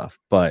hide some stuff.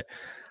 But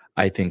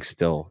I think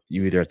still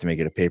you either have to make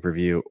it a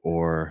pay-per-view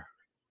or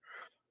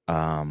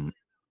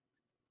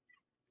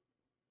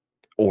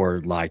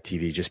live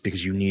TV, just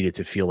because you need it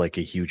to feel like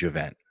a huge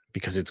event,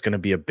 because it's going to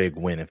be a big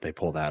win if they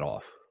pull that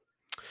off.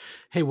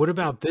 Hey, what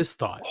about this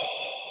thought?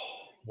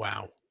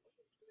 Wow.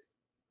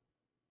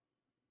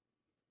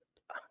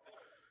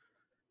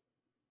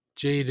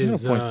 Jade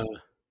is going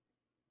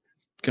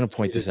to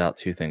point this out.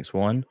 Two things.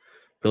 One,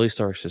 Billy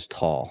Starks is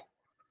tall.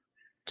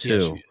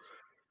 Two,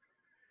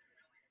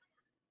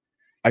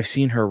 I've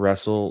seen her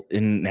wrestle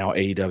in now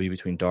AEW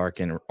between Dark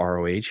and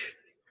ROH.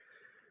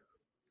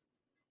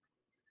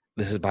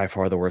 This is by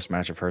far the worst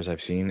match of hers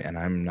I've seen, and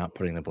I'm not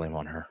putting the blame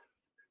on her.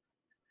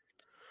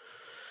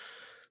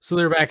 So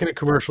they're back in a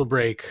commercial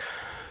break.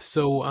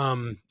 So,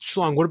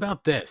 Schlong, what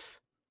about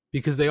this?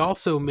 Because they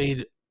also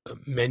made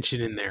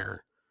mention in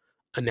their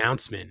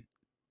announcement,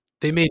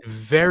 they made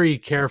very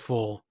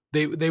careful.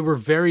 They were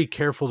very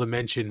careful to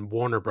mention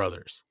Warner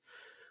Brothers.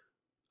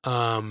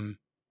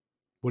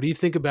 What do you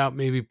think about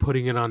maybe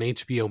putting it on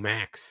HBO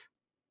Max?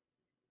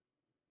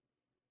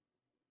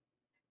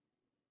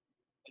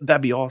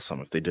 That'd be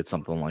awesome if they did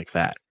something like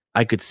that.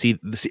 I could see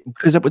this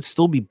because it would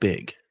still be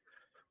big.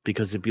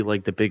 Because it'd be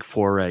like the big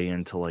foray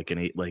into like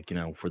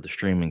for the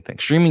streaming thing.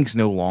 Streaming's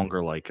no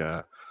longer like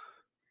a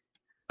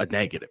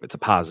negative; it's a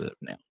positive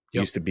now.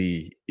 Yep.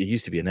 It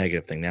used to be a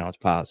negative thing. Now it's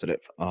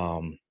positive.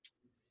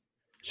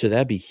 So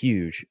that'd be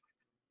huge.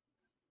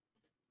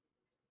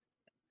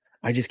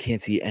 I just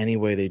can't see any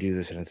way they do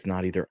this, and it's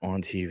not either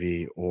on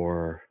TV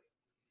or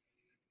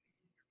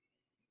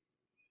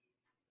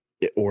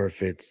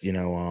if it's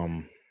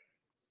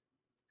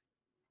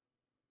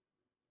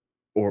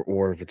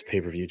or if it's pay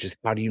per view. Just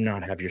how do you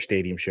not have your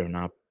stadium show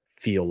not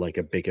feel like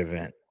a big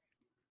event?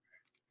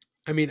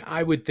 I mean,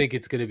 I would think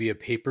it's going to be a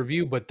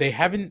pay-per-view, but they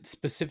haven't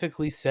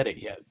specifically said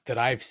it yet that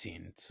I've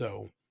seen.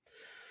 So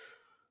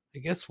I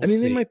guess we'll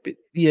see. They might be.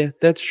 Yeah,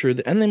 that's true.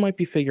 And they might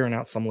be figuring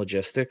out some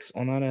logistics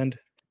on that end,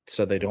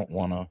 so they don't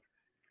want to.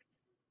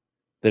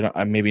 They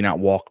don't maybe not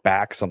walk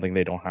back something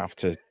they don't have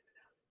to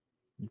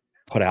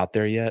put out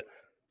there yet.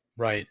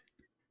 Right.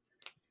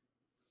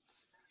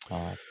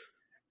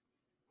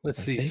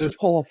 Let's see. They So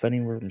pull off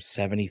anywhere from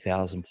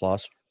 70,000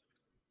 plus.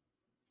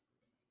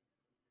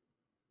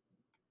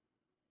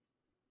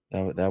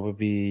 That'd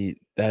be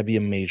a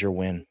major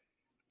win.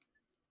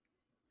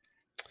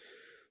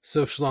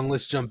 So Shlong,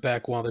 let's jump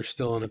back while they're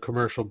still in a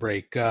commercial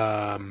break.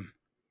 The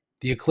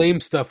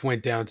Acclaim stuff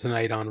went down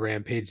tonight on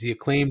Rampage. The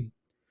Acclaim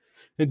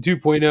in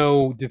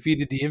 2.0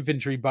 defeated the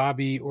Infantry,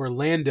 Bobby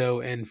Orlando,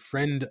 and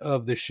friend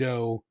of the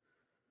show,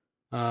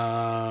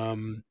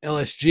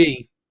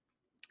 LSG,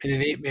 in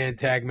an 8-man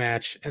tag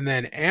match. And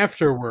then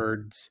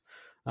afterwards,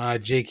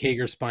 Jake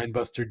Hager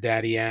spinebuster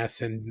Daddy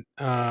Ass, and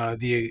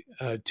the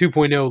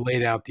 2.0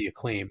 laid out the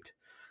Acclaimed.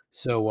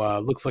 So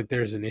looks like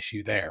there's an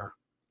issue there.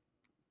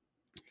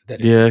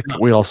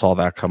 We all saw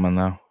that coming,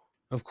 though.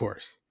 Of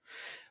course.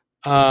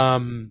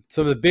 Some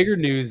of the bigger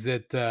news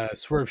that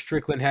Swerve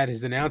Strickland had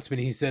his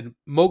announcement. He said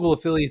Mogul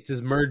Affiliates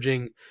is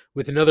merging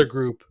with another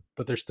group,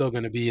 but they're still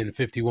going to be in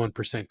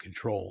 51%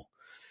 control.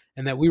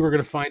 And that we were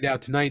going to find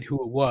out tonight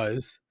who it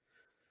was.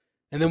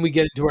 And then we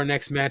get into our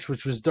next match,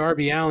 which was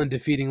Darby Allin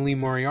defeating Lee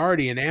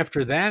Moriarty. And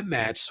after that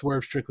match,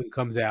 Swerve Strickland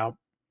comes out,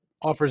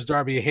 offers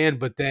Darby a hand,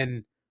 but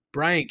then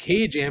Brian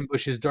Cage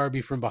ambushes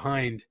Darby from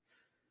behind.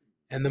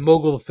 And the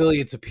Mogul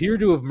Affiliates appear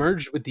to have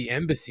merged with the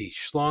Embassy.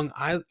 Schlong,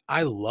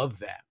 I love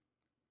that.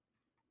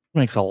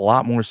 Makes a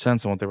lot more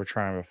sense than what they were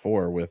trying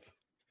before with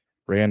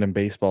Random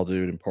Baseball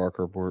Dude and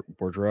Parker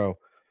Boudreaux.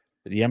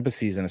 The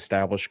Embassy is an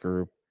established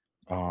group.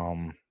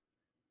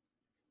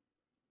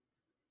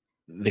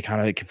 They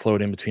kind of can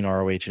float in between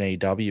ROH and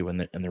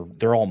AEW, and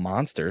they're all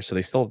monsters, so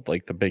they still have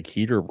like the big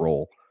heater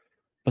role,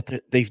 but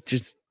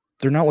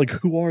they're not like,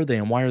 who are they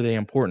and why are they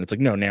important? It's like,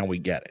 no, now we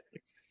get it,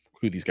 like,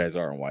 who these guys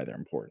are and why they're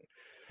important.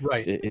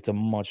 Right. It's a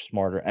much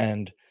smarter,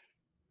 and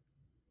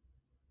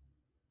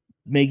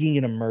making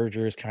it a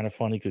merger is kind of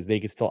funny because they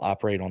could still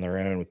operate on their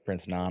own with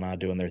Prince Nana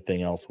doing their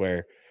thing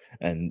elsewhere,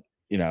 and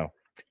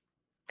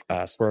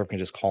Swerve can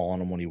just call on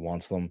them when he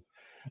wants them.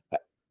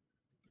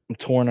 I'm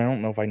torn. I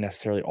don't know if I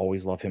necessarily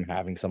always love him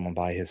having someone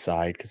by his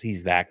side because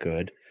he's that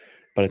good.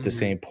 But at the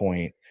same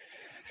point,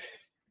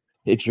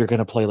 if you're going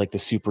to play like the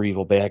super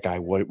evil bad guy,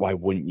 why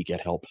wouldn't you get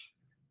help?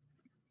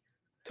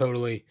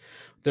 Totally.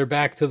 They're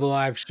back to the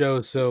live show.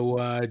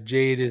 So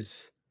Jade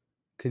is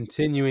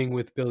continuing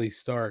with Billy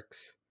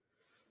Starks.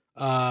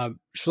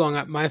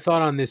 Schlong, my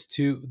thought on this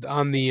too,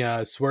 on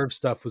the Swerve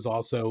stuff was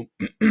also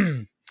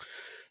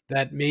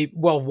that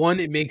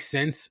it makes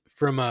sense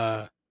from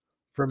a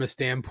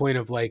standpoint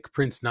of like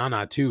Prince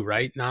Nana too,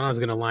 right? Nana's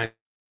going to line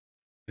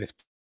his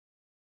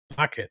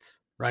pockets,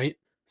 right?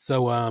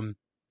 So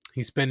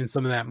he's spending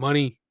some of that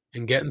money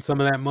and getting some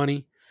of that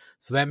money.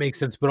 So that makes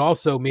sense. But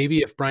also maybe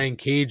if Brian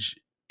Cage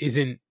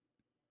isn't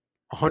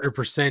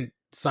 100%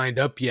 signed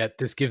up yet,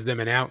 this gives them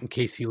an out in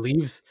case he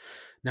leaves.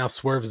 Now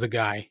Swerve's a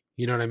guy.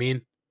 You know what I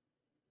mean?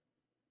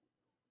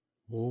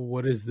 Well,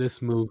 what is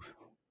this move?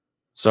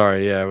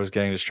 Sorry, yeah, I was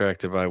getting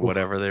distracted by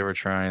whatever they were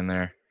trying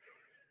there.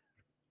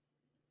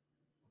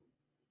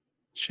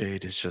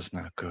 Jade is just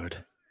not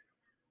good.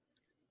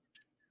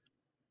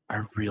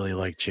 I really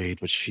like Jade,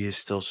 but she is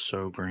still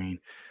so green.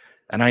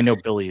 And I know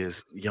Billy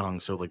is young,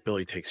 so like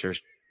Billy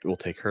will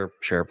take her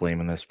share of blame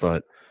in this,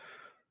 but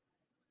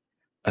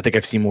I think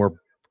I've seen more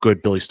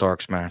good Billy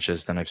Starks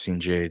matches than I've seen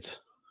Jade's.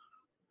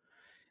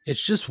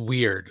 It's just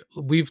weird.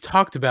 We've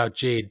talked about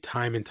Jade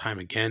time and time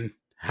again,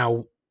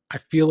 how I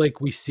feel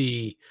like we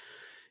see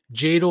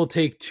Jade will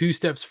take 2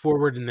 steps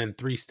forward and then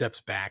 3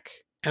 steps back.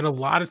 And a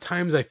lot of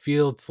times I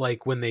feel it's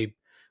like when they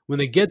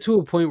get to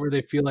a point where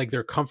they feel like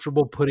they're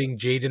comfortable putting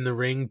Jade in the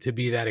ring to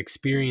be that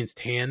experienced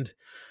hand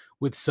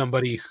with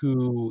somebody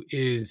who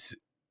is,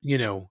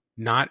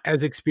 not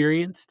as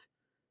experienced,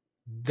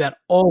 that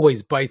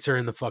always bites her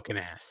in the fucking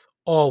ass.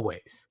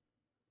 Always.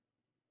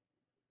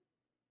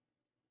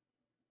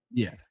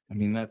 Yeah, I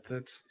mean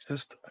that's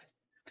just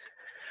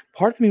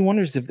part of me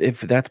wonders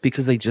if that's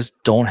because they just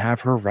don't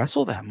have her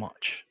wrestle that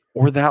much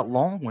or that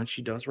long when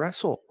she does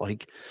wrestle.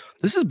 Like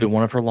this has been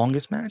one of her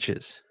longest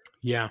matches.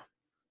 Yeah.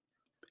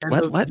 And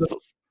Let let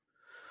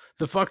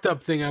the fucked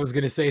up thing I was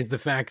going to say is the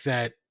fact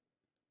that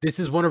this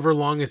is one of her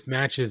longest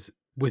matches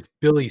with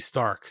Billy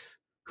Starks,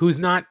 who's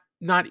not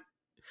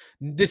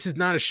this is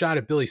not a shot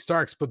at Billy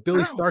Starks, but Billy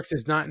No. Starks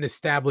is not an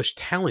established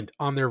talent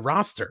on their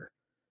roster.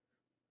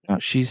 No,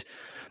 she's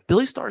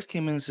Billy Starks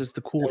came in as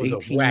the cool That was a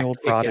 18-year-old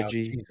whack kick out.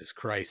 prodigy. Jesus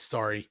Christ,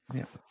 sorry.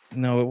 Yeah.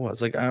 No, it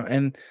was like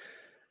and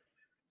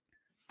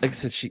like I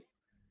said, she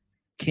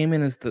came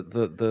in as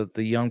the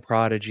young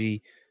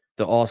prodigy,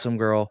 the awesome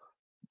girl.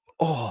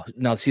 Oh,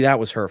 now see that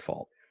was her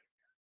fault.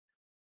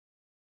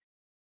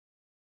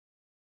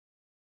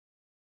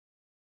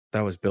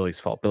 That was Billy's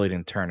fault. Billy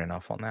didn't turn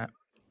enough on that.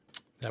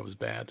 That was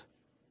bad.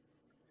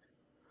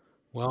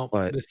 Well,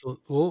 But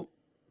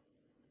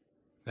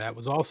that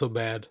was also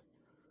bad.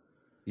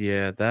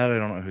 yeah, that I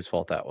don't know whose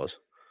fault that was.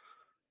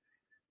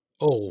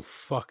 Oh,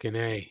 fucking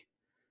A.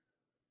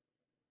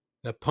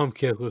 That pump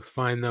kick looks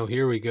fine, though.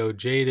 Here we go.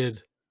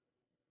 Jaded.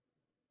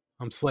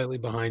 I'm slightly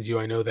behind you.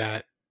 I know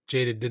that.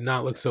 Jaded did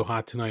not look so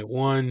hot tonight.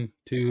 1,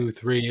 2,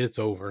 3. It's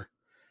over.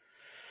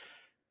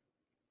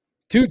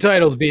 2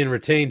 titles being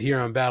retained here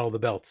on Battle of the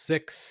Belt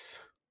 6.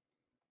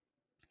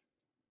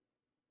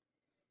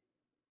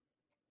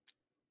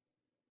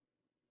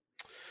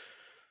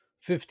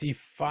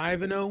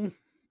 $55-0.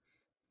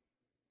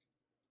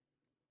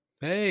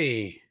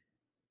 Hey.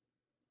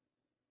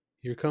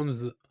 Here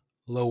comes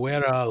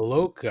Loera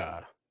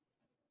Loca.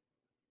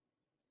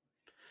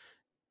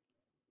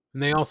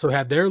 And they also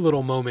had their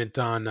little moment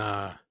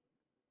on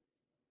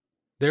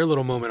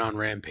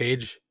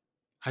Rampage.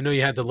 I know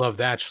you had to love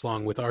that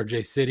schlong with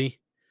RJ City.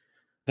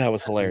 That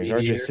was hilarious. RJ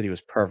mediator. City was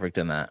perfect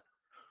in that.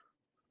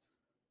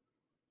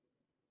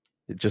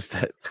 It just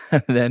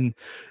and then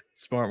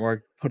Smart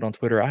Mark put on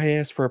Twitter, I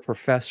asked for a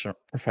professional.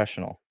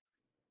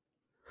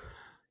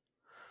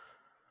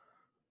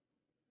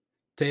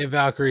 Taya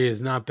Valkyrie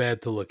is not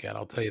bad to look at.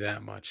 I'll tell you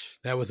that much.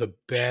 That was a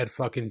bad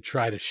fucking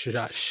try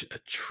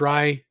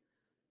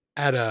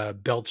at a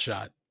belt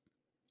shot.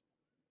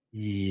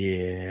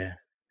 Yeah.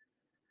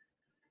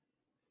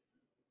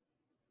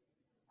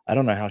 I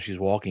don't know how she's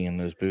walking in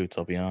those boots,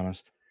 I'll be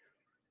honest.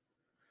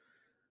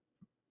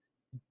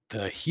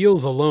 The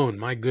heels alone,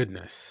 my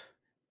goodness.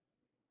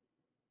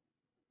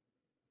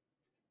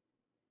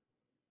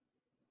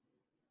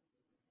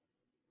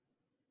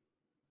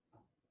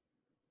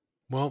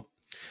 Well,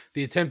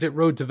 the attempt at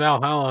Road to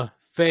Valhalla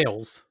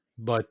fails,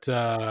 but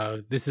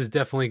this is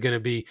definitely going to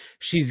be.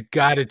 She's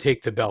got to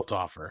take the belt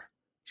off her.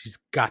 She's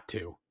got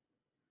to.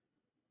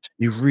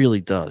 She really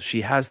does.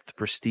 She has the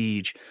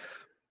prestige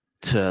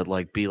to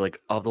like be like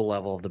of the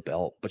level of the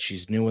belt, but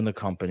she's new in the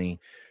company,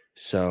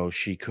 so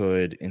she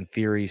could, in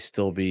theory,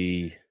 still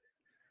be.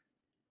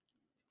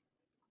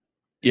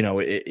 You know,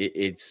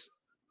 it's.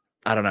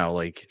 I don't know.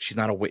 Like she's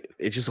not a.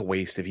 It's just a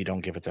waste if you don't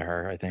give it to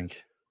her. I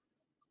think.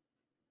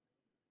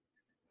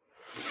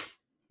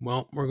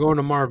 Well, we're going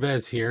to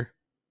Marvez here.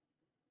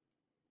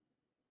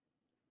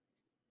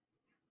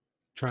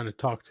 Trying to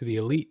talk to the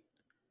Elite.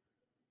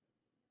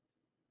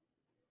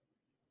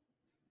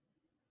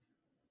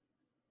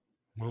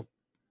 Well,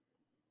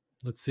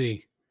 let's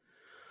see.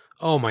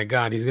 Oh my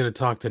God, he's going to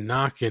talk to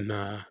Knock and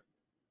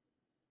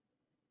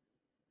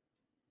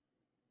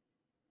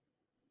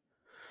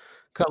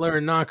Cutler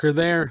and Knock are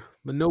there,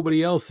 but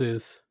nobody else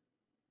is.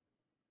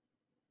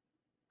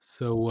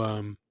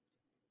 So,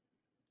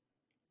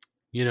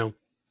 you know,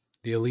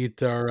 the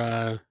Elite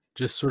are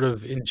just sort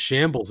of in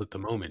shambles at the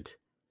moment.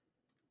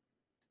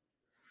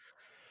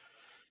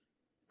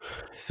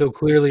 So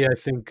clearly, I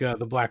think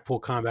the Blackpool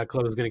Combat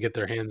Club is going to get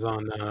their hands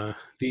on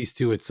these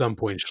two at some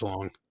point,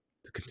 Schlong,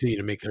 to continue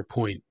to make their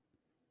point.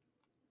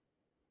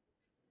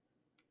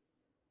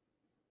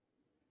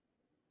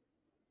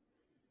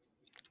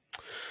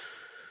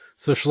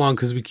 So Schlong,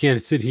 because we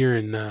can't sit here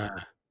and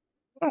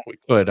We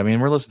could. I mean,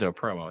 we're listening to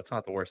a promo. It's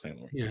not the worst thing in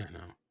the world. yeah,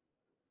 no.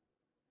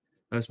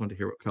 I just wanted to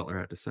hear what Cutler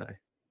had to say.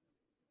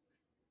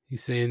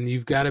 He's saying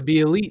you've got to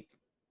be elite.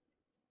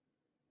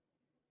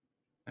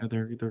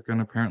 They're going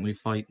to apparently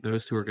fight.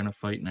 Those two are going to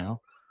fight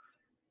now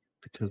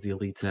because the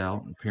Elite's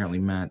out. Apparently,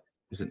 Matt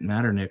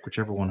or Nick,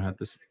 whichever one had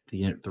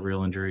the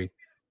real injury,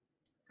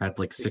 had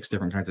like 6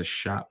 different kinds of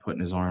shot put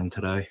in his arm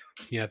today.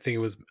 Yeah, I think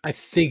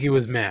it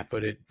was Matt,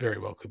 but it very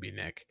well could be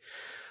Nick.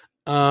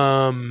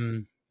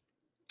 Schlong,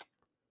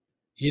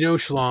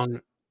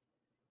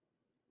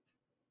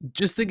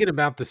 just thinking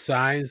about the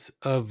size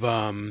of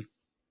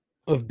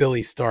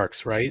Billy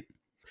Starks, right?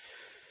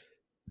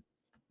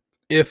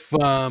 If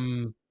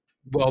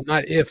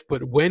not if,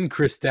 but when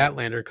Chris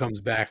Statlander comes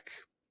back,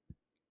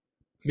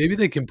 maybe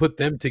they can put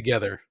them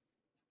together.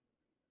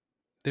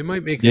 They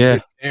might make a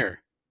good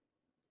pair.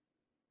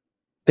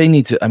 They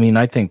need to. I mean,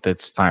 I think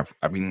that's time.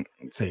 I'd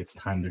say it's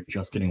time. They're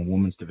just getting a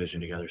women's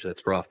division together, so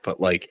that's rough. But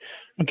like, I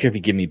don't care if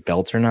you give me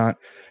belts or not.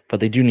 But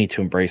they do need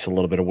to embrace a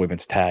little bit of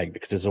women's tag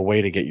because it's a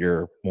way to get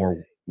your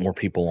more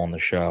people on the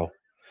show.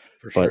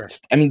 For But sure.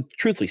 I mean,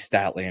 truthfully,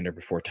 Statlander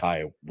before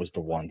Taya was the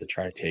one to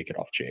try to take it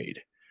off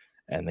Jade,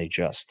 and they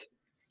just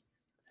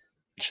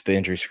the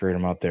injury screwed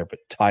him up there. But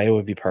Taya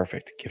would be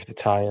perfect. Give it to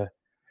Taya.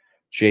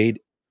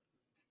 Jade.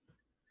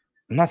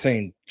 I'm not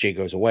saying Jade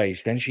goes away.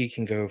 Then she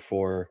can go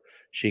for.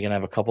 She can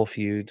have a couple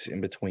feuds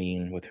in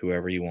between with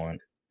whoever you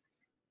want,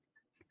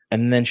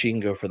 and then she can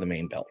go for the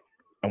main belt.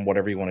 And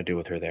whatever you want to do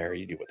with her there,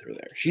 you do with her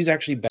there. She's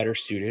actually better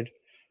suited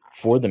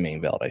for the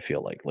main belt. I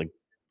feel like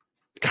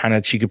kind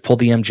of she could pull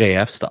the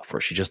MJF stuff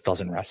where she just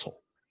doesn't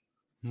wrestle.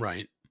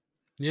 Right.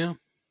 Yeah.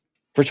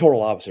 For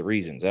total opposite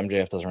reasons.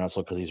 MJF doesn't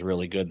wrestle because he's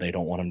really good. They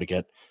don't want him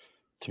to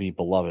be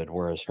beloved,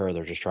 whereas her,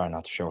 they're just trying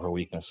not to show her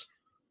weakness.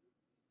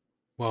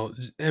 Well,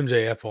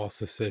 MJF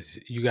also says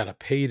you got to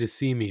pay to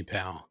see me,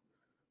 pal,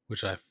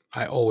 which I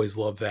always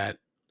love that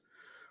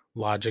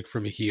logic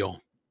from a heel.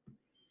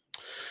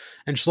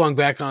 And Schlong,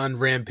 back on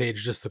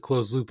Rampage, just to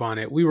close loop on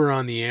it. We were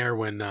on the air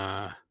when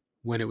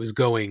it was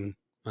going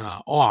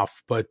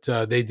off, but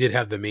they did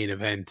have the main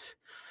event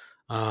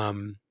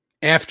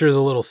after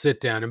the little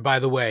sit down. And by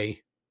the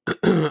way,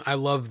 I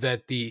love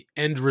that the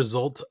end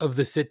result of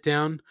the sit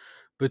down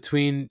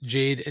between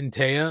Jade and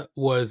Taya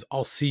was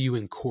 "I'll see you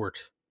in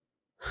court."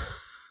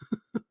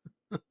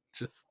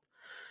 Just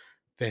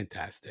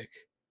fantastic.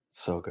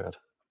 So good.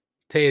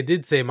 Taya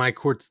did say my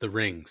court's the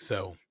ring,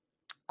 so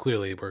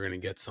clearly we're going to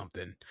get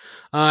something.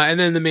 And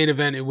then the main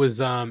event, it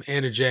was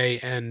Anna Jay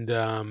and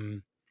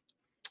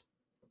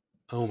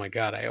oh my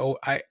God,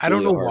 I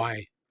don't know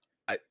why.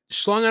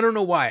 Schlong, I don't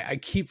know why. I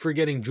keep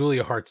forgetting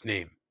Julia Hart's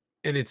name.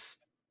 And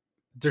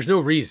there's no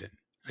reason.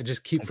 I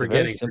just keep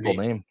forgetting. It's a very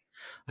simple name.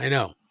 I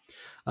know.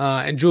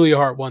 And Julia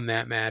Hart won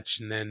that match,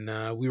 and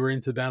then we were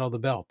into the Battle of the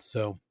Belts.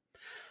 So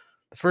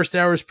the first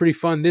hour is pretty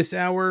fun. This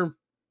hour,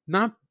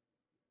 not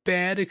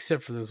bad,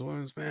 except for this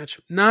women's match.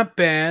 Not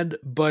bad,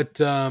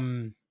 but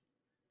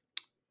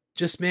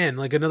just, man,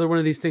 like another one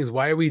of these things.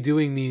 Why are we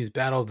doing these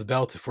Battle of the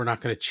Belts if we're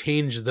not going to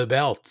change the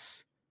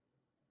belts?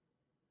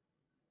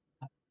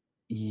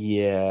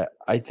 Yeah,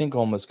 I think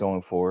almost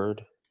going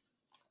forward.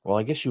 Well,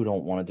 I guess you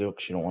don't want to do it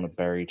because you don't want to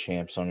bury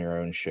champs on your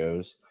own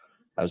shows.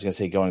 I was going to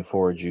say going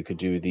forward, you could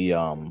do the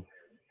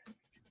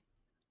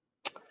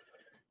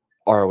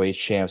ROH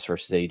champs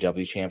versus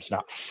AEW champs,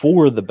 not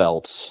for the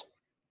belts.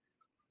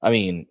 I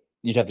mean,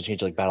 you'd have to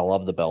change like Battle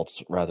of the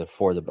Belts rather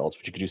for the belts,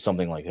 but you could do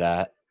something like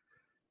that.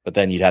 But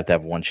then you'd have to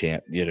have one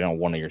champ,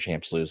 one of your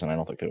champs lose, and I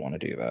don't think they want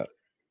to do that.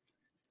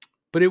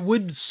 But it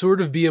would sort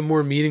of be a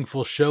more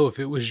meaningful show if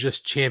it was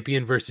just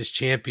champion versus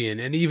champion,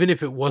 and even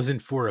if it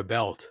wasn't for a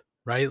belt,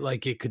 right?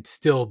 Like it could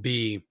still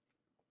be,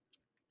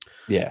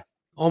 yeah,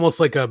 almost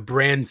like a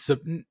brand,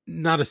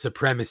 not a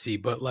supremacy,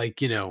 but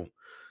like,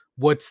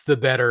 what's the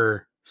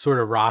better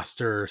sort of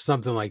roster or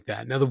something like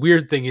that. Now, the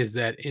weird thing is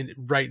that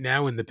right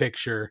now in the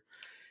picture,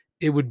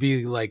 it would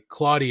be like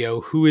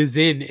Claudio, who is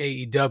in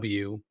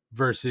AEW,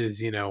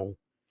 versus, MJF,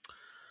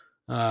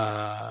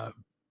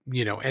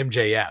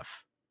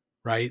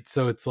 right?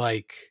 So it's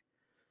like,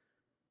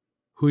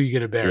 who are you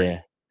going to bury?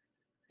 Yeah.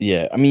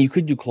 Yeah. I mean, you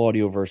could do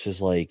Claudio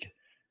versus like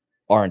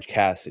Orange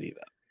Cassidy,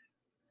 though,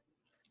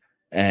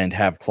 and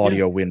have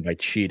Claudio win by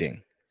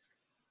cheating.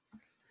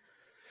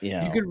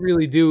 You could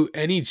really do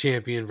any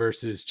champion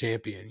versus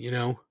champion,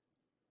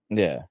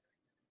 Yeah.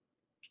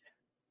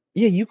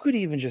 Yeah, you could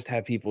even just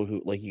have people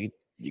who like you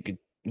could.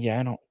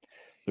 Yeah,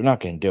 they're not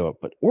going to do it,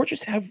 or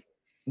just have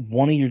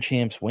one of your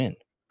champs win.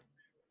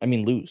 I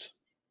mean, lose.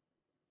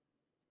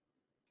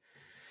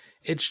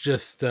 It's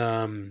just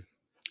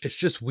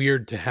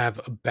weird to have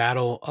a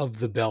battle of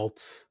the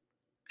belts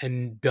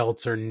and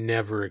belts are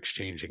never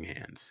exchanging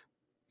hands.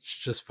 It's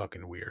just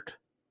fucking weird.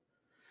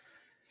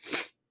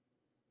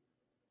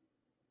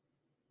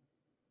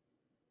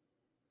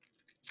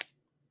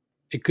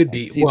 It could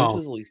be. See, this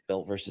is at least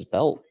belt versus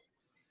belt.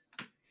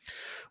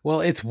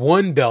 Well, it's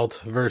one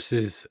belt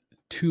versus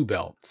two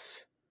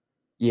belts.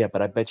 Yeah,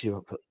 but I bet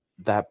you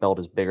that belt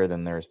is bigger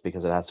than theirs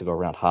because it has to go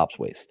around Hop's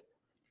waist.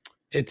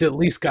 It's at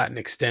least got an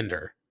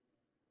extender.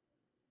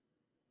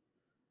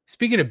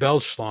 Speaking of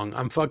belt, Schlong,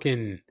 I'm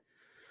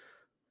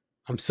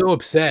so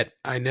upset.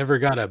 I never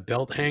got a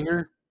belt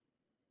hanger,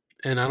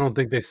 and I don't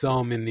think they sell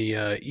them in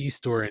the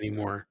e-store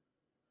anymore.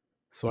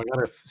 So I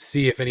gotta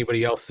see if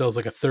anybody else sells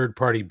like a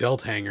third-party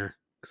belt hanger,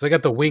 because I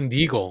got the Winged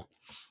Eagle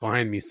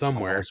behind me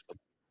somewhere.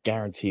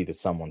 Guaranteed that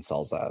someone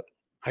sells that.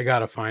 I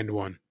gotta find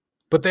one,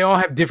 but they all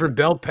have different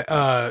belt,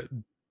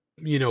 button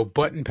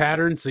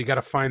patterns. So you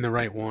gotta find the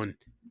right one.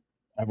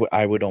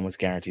 I would almost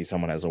guarantee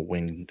someone has a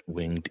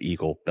winged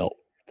eagle belt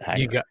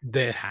hanger.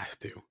 That has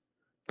to.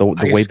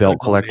 The way belt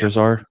collectors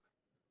are.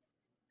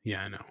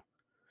 Yeah, I know.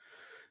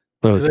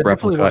 Both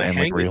replica and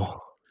like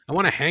real. I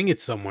want to hang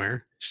it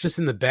somewhere. It's just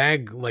in the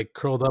bag, like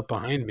curled up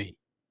behind me.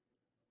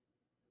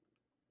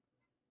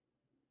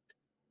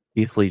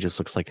 Keith Lee just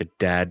looks like a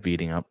dad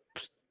beating up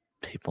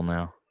people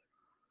now.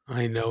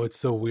 I know, it's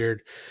so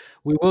weird.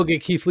 We will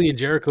get Keith Lee and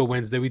Jericho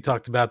Wednesday. We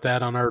talked about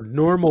that on our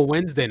normal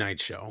Wednesday night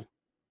show.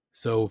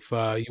 So if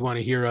you want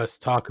to hear us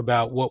talk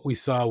about what we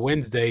saw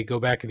Wednesday, go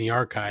back in the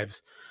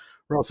archives.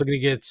 We're also going to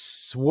get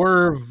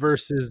Swerve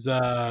versus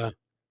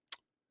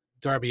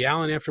Darby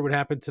Allin after what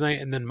happened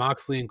tonight, and then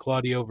Moxley and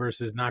Claudio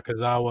versus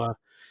Nakazawa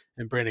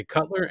and Brandon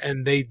Cutler.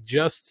 And they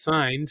just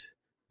signed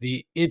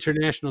the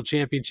International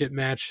Championship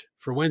match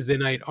for Wednesday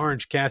night,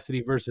 Orange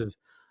Cassidy versus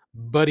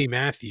Buddy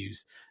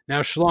Matthews.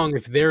 Now, Schlong,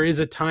 if there is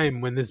a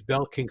time when this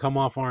belt can come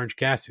off Orange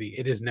Cassidy,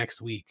 it is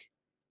next week.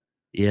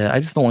 Yeah, I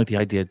just don't like the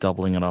idea of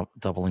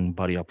doubling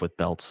Buddy up with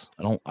belts.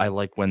 I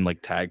like when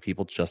like tag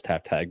people just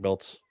have tag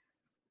belts.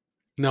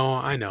 No,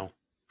 I know.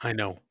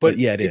 But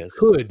yeah, it is.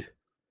 Could.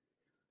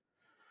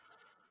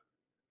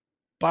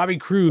 Bobby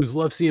Cruz,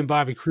 love seeing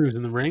Bobby Cruz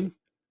in the ring.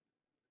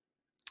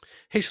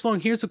 Hey,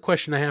 Schlong, here's a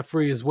question I have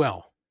for you as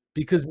well,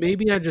 because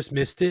maybe I just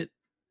missed it.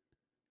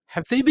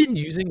 Have they been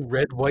using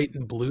red, white,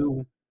 and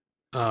blue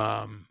for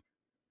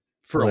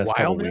a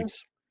while now?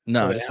 Weeks.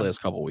 No, just the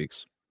last couple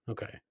weeks.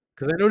 Okay.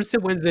 Because I noticed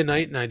it Wednesday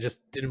night, and I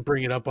just didn't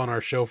bring it up on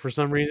our show for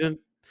some reason.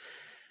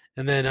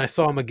 And then I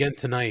saw him again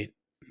tonight.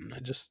 And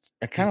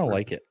I kind of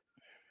like it.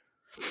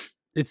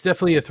 It's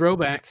definitely a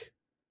throwback.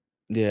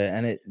 Yeah,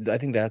 and I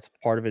think that's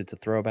part of it. It's a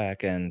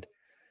throwback, and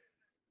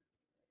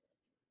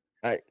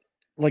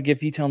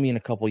if you tell me in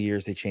a couple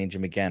years they change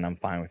him again, I'm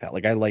fine with that.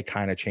 Like I like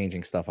kind of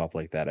changing stuff up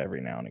like that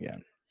every now and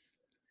again.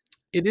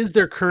 It is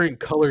their current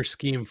color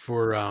scheme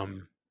for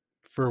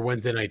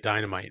Wednesday Night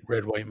Dynamite,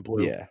 red, white, and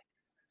blue. Yeah.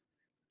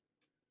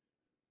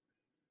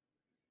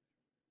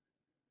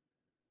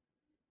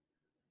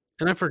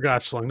 And I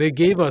forgot, Schlong. They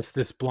gave us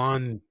this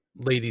blonde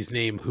lady's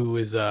name who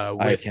is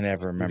I can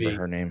never remember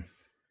her name.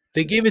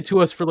 They gave it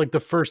to us for like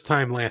the first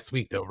time last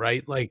week, though,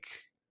 right? Like,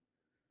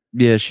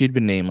 yeah, she'd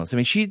been nameless. I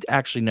mean, she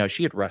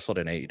had wrestled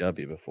in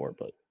AEW before,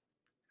 but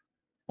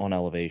on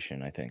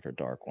Elevation, I think, or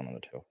Dark, one of the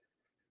two.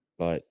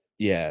 But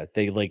yeah,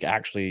 they like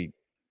actually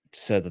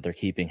said that they're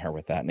keeping her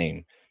with that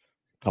name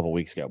a couple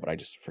weeks ago, but I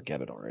just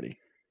forget it already.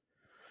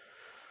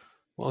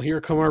 Well, here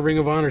come our Ring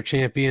of Honor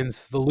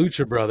champions, the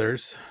Lucha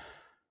Brothers.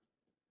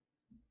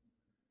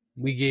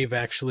 We gave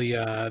actually,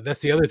 that's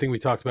the other thing we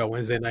talked about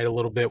Wednesday night a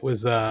little bit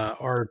was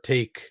our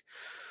take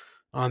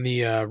on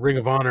the Ring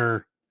of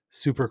Honor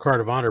Super Card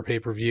of Honor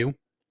pay-per-view.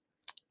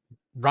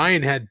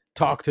 Ryan had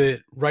talked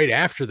it right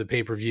after the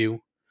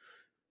pay-per-view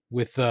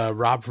with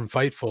Rob from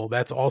Fightful.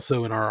 That's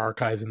also in our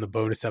archives in the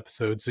bonus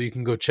episode, so you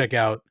can go check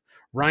out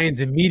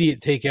Ryan's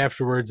immediate take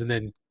afterwards, and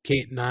then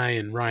Kate and I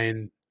and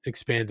Ryan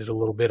expanded a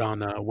little bit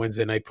on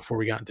Wednesday night before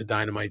we got into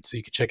Dynamite, so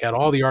you can check out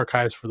all the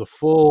archives for the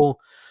full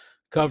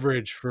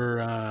coverage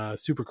for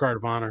Super Card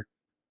of Honor.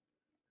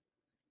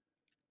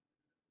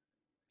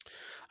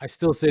 I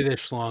still say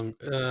this, Schlong.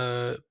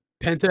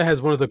 Penta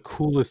has one of the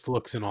coolest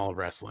looks in all of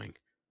wrestling.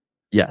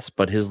 Yes,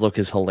 but his look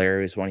is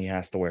hilarious when he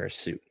has to wear a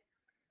suit.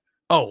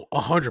 Oh,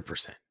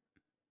 100%.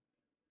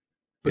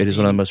 It is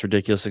one of the most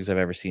ridiculous things I've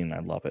ever seen. I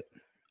love it.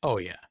 Oh,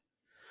 yeah.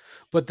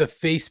 But the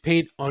face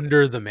paint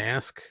under the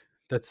mask,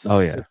 that's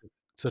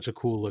such a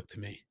cool look to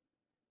me.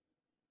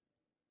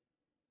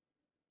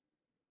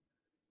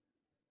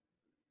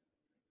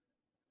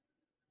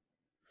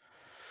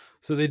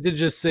 So they did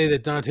just say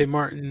that Dante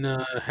Martin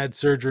had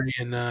surgery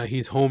and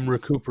he's home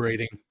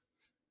recuperating,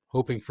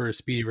 hoping for a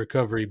speedy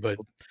recovery, but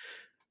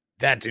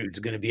that dude's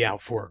going to be out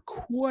for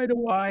quite a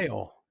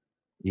while.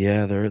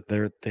 Yeah,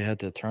 they had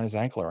to turn his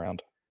ankle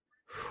around.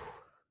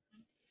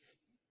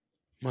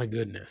 My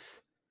goodness.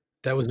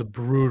 That was a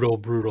brutal,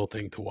 brutal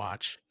thing to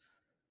watch.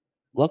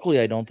 Luckily,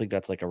 I don't think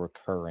that's like a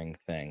recurring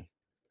thing.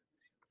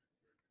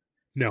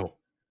 No.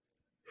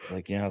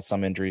 Like,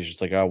 some injuries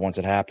just like, once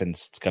it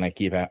happens, it's going to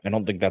keep happening. I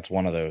don't think that's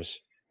one of those.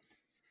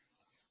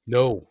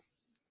 No.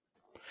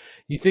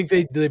 You think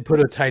they put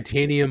a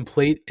titanium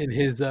plate in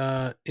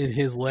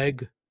his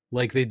leg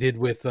like they did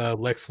with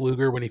Lex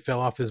Luger when he fell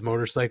off his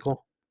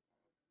motorcycle?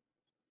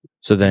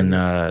 So then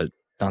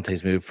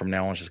Dante's move from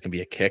now on is just going to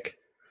be a kick?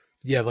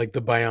 Yeah, like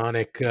the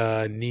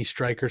bionic knee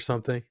strike or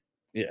something.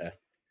 Yeah.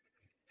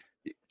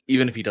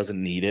 Even if he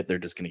doesn't need it, they're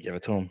just going to give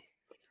it to him.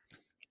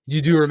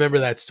 You do remember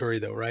that story,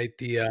 though, right?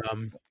 The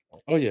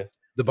oh yeah,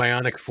 the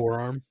bionic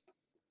forearm.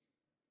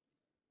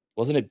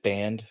 Wasn't it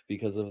banned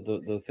because of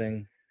the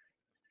thing?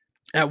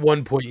 At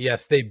one point,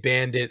 yes, they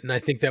banned it, and I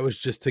think that was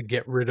just to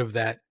get rid of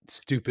that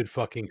stupid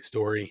fucking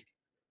story.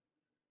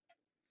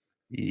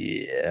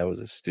 Yeah, that was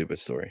a stupid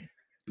story.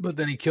 But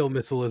then he killed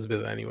Miss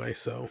Elizabeth anyway,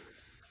 so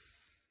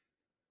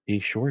he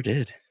sure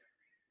did.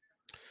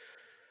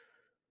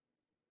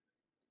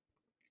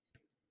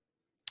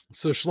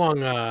 So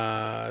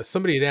Schlong,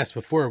 somebody had asked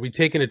before, are we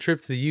taking a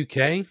trip to the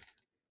UK?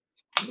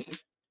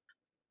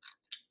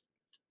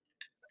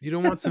 You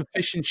don't want some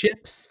fish and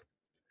chips?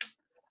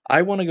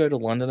 I want to go to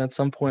London at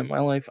some point in my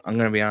life. I'm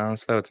going to be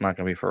honest, though. It's not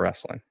going to be for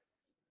wrestling.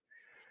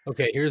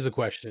 Okay, here's a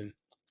question.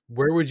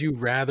 Where would you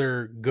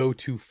rather go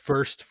to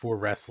first for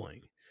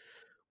wrestling?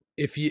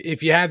 If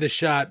you had the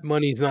shot,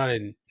 money's not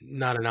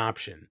an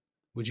option.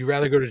 Would you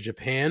rather go to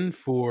Japan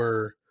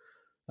for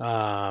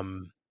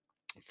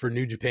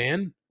New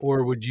Japan,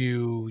 or would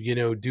you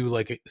do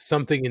like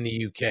something in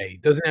the UK?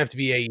 It doesn't have to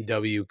be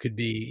AEW. Could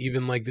be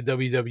even like the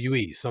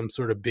WWE, some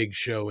sort of big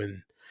show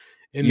in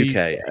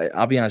UK.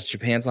 I'll be honest,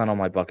 Japan's not on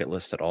my bucket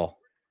list at all.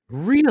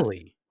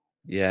 Really?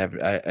 Yeah,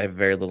 I have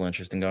very little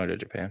interest in going to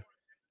Japan.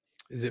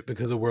 Is it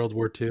because of World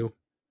War II?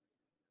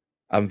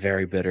 I'm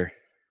very bitter.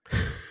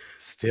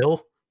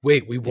 Still?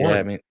 Wait, we won. Yeah,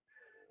 I mean,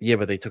 yeah,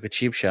 but they took a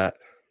cheap shot.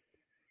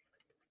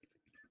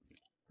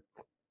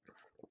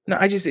 No,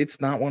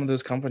 it's not one of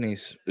those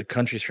countries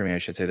for me, I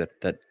should say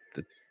that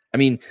I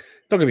mean,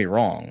 don't get me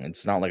wrong.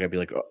 It's not like I'd be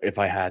like, oh, if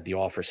I had the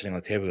offer sitting on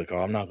the table, like, oh,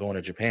 I'm not going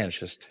to Japan. It's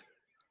just,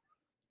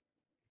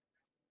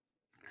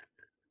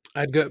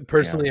 I'd go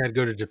personally. I'd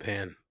go to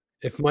Japan.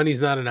 If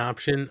money's not an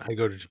option, I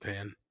go to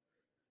Japan.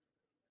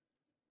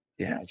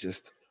 yeah, I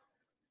just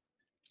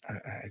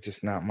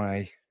not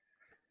my.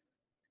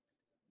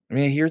 I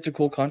mean, I hear it's a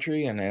cool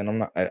country, and I'm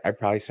not. I'm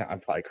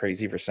probably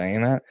crazy for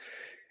saying that,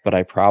 but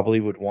I probably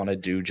would want to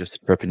do just a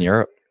trip in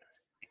Europe.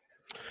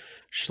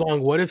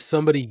 Schlong, what if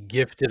somebody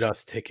gifted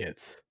us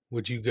tickets?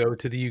 Would you go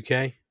to the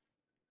UK?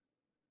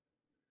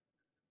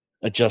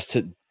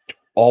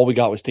 All we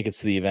got was tickets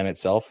to the event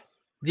itself.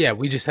 Yeah,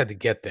 we just had to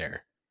get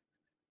there.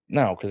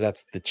 No, because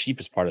that's the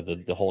cheapest part of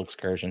the whole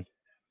excursion.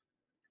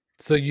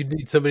 So you'd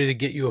need somebody to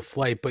get you a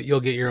flight, but you'll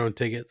get your own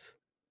tickets.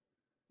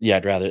 Yeah,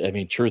 I'd rather. I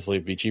mean, truthfully,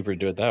 it'd be cheaper to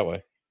do it that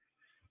way.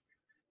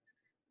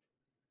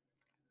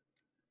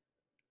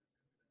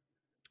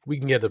 We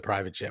can get the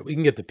private jet. We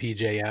can get the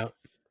PJ out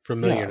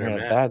from Millionaire Yeah, I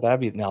mean, Matt. that'd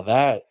be now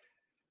that.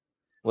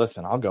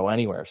 Listen, I'll go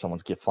anywhere if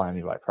someone's flying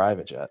me by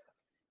private jet.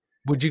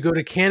 Would you go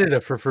to Canada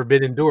for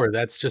Forbidden Door?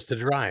 That's just a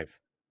drive.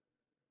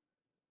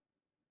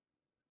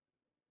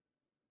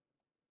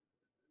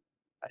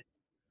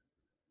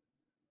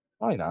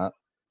 Probably not.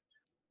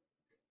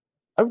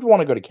 I would want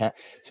to go to Canada.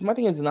 See, my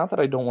thing is not that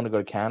I don't want to go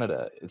to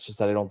Canada. It's just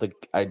that I don't think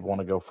I'd want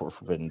to go for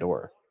Forbidden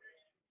Door.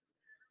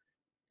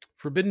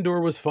 Forbidden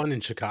Door was fun in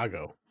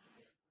Chicago.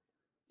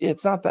 Yeah,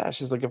 it's not that. It's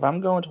just like if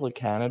I'm going to like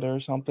Canada or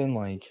something,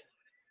 like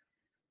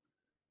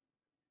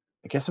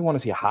I guess I want to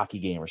see a hockey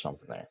game or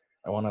something there.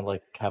 I want to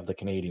like have the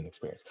Canadian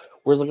experience.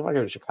 Whereas like if I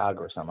go to Chicago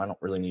or something, I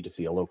don't really need to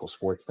see a local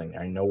sports thing.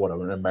 I know what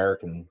an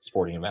American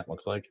sporting event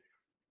looks like.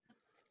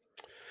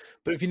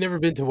 But if you've never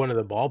been to one of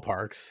the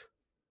ballparks,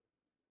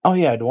 oh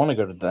yeah, I'd want to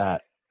go to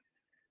that.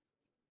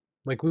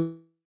 Like we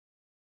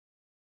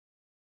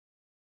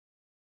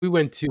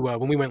went to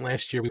when we went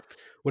last year.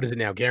 What is it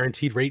now?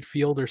 Guaranteed Rate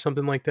Field or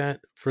something like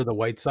that for the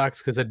White Sox?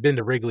 Because I'd been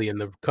to Wrigley and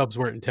the Cubs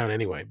weren't in town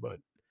anyway. But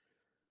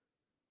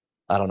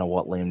I don't know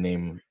what lame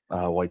name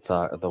the White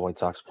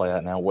Sox play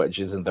at now, which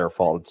isn't their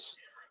fault. It's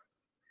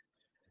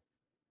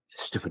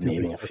stupid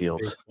naming of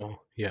fields.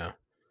 Baseball. Yeah.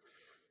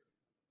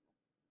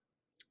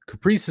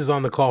 Caprice is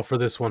on the call for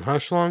this one, huh,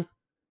 Schlong?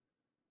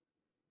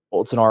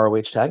 Well, it's an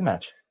ROH tag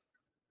match.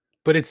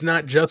 But it's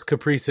not just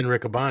Caprice and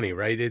Riccaboni,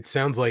 right? It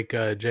sounds like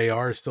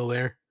JR is still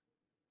there.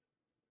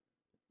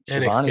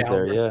 Shivani's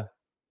there, yeah.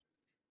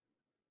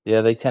 Yeah,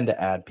 they tend to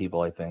add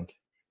people, I think,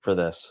 for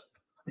this.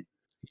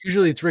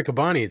 Usually it's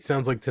Riccaboni. It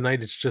sounds like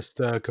tonight it's just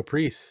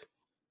Caprice.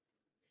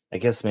 I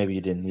guess maybe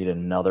you didn't need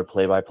another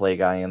play-by-play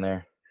guy in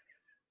there.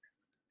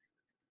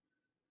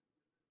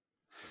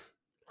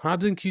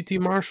 Hobbs and QT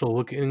Marshall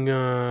looking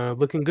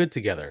good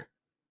together.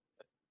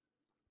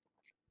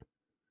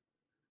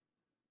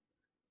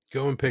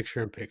 Going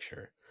picture in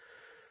picture.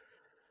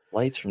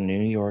 Flights from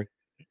New York,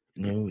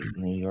 New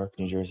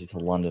Jersey to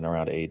London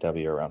around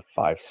AEW around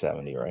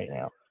 $570 right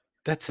now.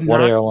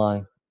 What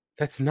airline?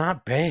 That's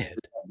not bad.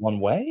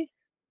 One way?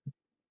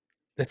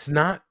 That's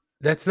not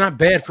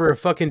bad for a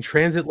fucking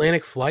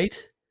transatlantic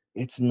flight.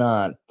 It's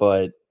not,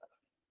 but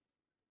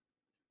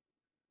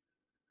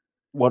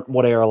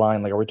what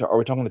airline? Like, are we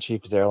talking the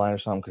cheapest airline or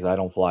something? Because I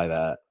don't fly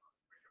that.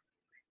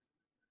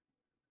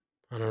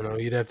 I don't know.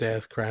 You'd have to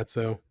ask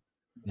Kratzo.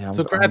 Yeah,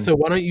 so Kratzo,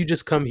 why don't you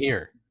just come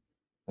here?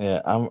 Yeah,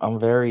 I'm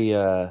very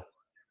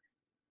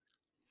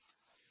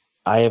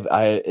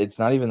it's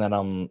not even that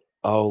I'm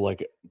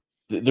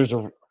there's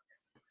a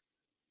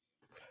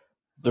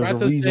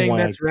Kratzo's saying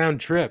that's round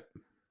trip.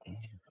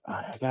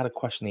 I gotta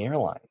question the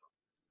airline.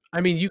 I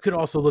mean, you could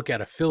also look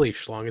at a Philly,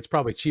 Schlong. It's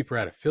probably cheaper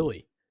at a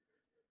Philly.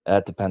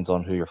 That depends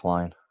on who you're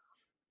flying.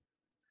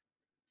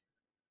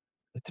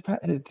 It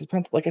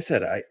depends. Like I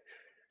said,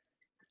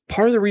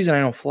 part of the reason I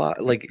don't fly,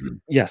 like,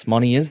 yes,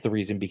 money is the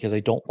reason, because I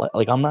don't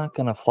like I'm not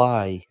gonna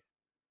fly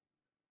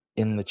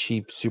in the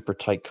cheap, super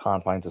tight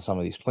confines of some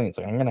of these planes.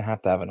 Like, I'm gonna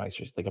have to have a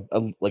nicer,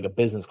 like a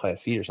business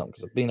class seat or something.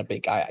 Because being a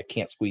big guy, I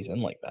can't squeeze in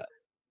like that.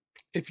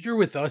 If you're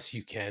with us,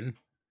 you can.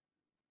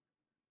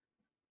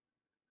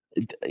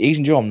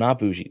 Asian Joe, I'm not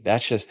bougie.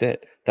 That's just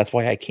it. That's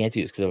why I can't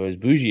do this. Because if I was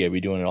bougie, I'd be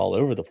doing it all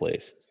over the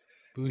place.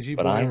 Bougie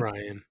but boy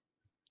Ryan.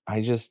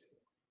 I just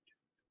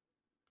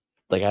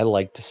like I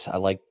like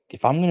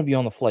if I'm gonna be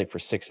on the flight for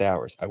 6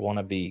 hours, I want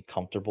to be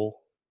comfortable.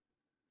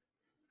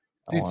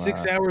 Dude,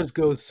 6 hours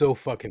goes so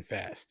fucking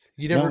fast.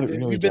 You never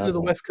you been to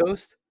the West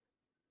Coast?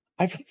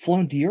 I've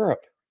flown to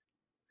Europe.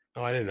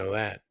 Oh, I didn't know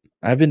that.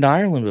 I've been to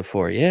Ireland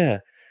before. Yeah,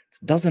 it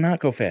does not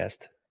go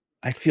fast.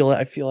 I feel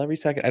every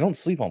second. I don't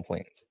sleep on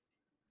planes.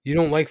 You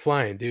don't like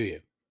flying, do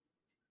you?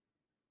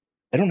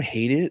 I don't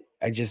hate it.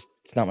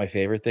 It's not my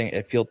favorite thing.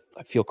 I feel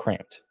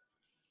cramped.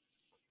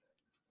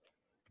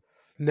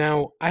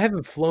 Now, I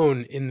haven't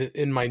flown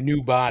in my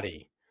new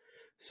body.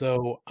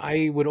 So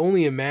I would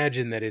only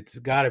imagine that it's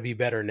got to be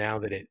better now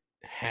that it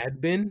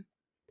had been.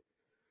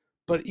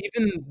 But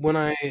even when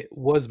I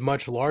was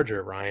much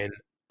larger, Ryan,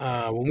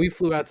 when we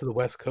flew out to the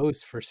West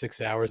Coast for 6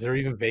 hours, or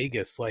even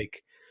Vegas,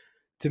 like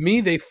to me,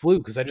 they flew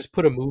because I just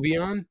put a movie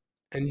on,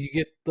 and you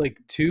get like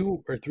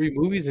 2 or 3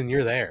 movies, and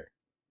you're there.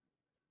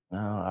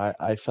 No,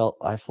 I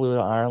flew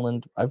to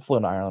Ireland. I've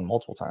flown to Ireland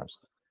multiple times.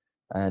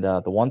 And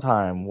the one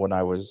time when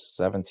I was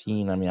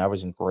 17, I mean, I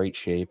was in great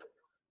shape.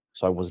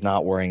 So I was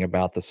not worrying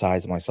about the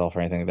size of myself or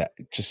anything like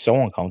that. Just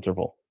so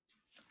uncomfortable.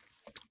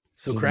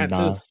 So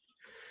Just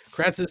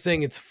Kratz is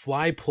saying it's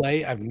fly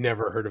play. I've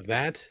never heard of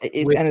that.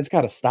 and it's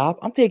got to stop.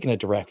 I'm taking a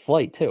direct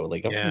flight too.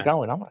 Like if Yeah. I'm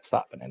going, I'm not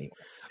stopping anywhere.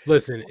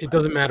 Listen, it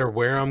doesn't matter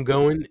where I'm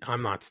going.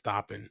 I'm not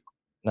stopping.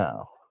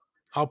 No.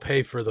 I'll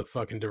pay for the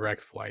fucking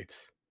direct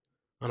flights.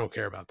 I don't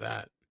care about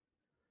that.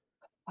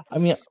 I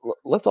mean,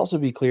 let's also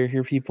be clear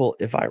here, people.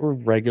 If I were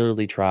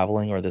regularly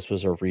traveling or this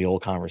was a real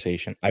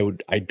conversation,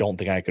 I don't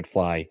think I could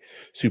fly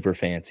super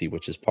fancy,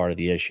 which is part of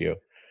the issue.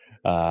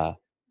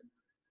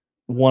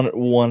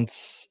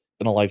 Once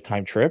in a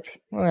lifetime trip,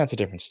 well, that's a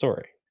different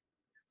story.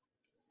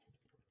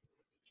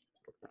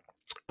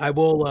 I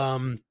will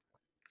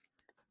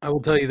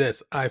tell you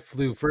this. I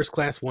flew first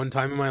class one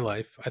time in my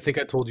life. I think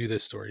I told you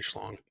this story,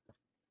 Schlong.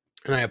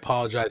 And I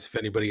apologize if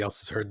anybody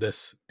else has heard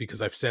this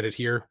because I've said it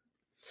here.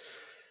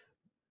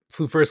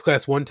 Flew first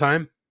class one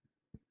time.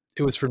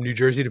 It was from New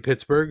Jersey to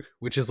Pittsburgh,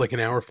 which is like an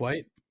hour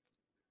flight.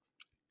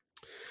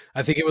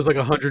 I think it was like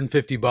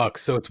 $150,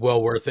 so it's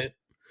well worth it.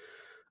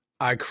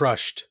 I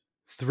crushed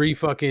 3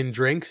 fucking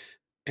drinks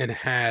and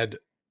had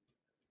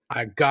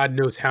God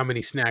knows how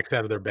many snacks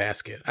out of their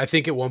basket. I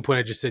think at one point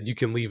I just said, you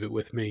can leave it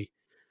with me.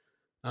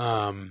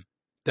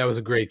 That was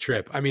a great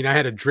trip. I mean, I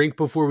had a drink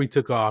before we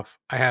took off.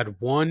 I had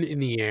one in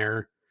the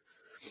air.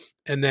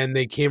 And then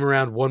they came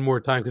around one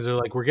more time because they're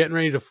like, we're getting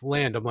ready to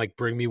land. I'm like,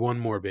 bring me one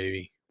more,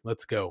 baby.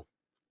 Let's go.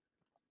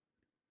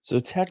 So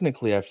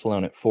technically I've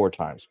flown it 4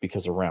 times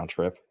because of round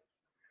trip.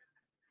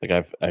 Like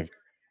I've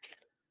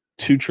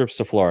 2 trips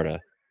to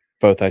Florida.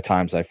 Both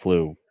times I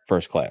flew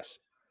first class.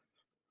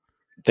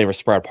 They were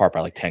spread apart by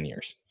like 10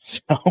 years.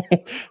 So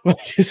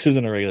this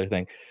isn't a regular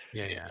thing.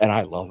 Yeah. And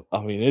I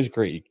mean, it's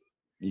great.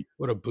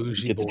 What a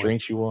bougie you get boy. The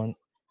drinks you want.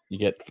 You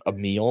get a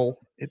meal.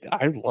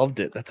 I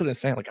loved it. That's what I'm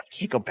saying. Like, I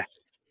can't go back.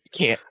 I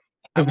can't.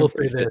 I will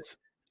say this.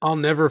 I'll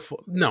never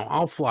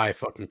I'll fly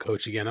fucking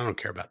coach again. I don't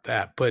care about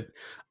that. But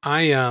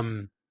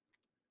I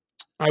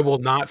will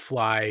not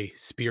fly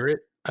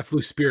Spirit. I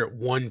flew Spirit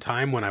one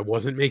time when I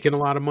wasn't making a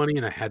lot of money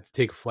and I had to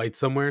take a flight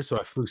somewhere, so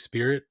I flew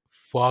Spirit.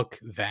 Fuck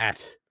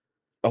that.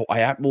 Oh,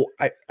 I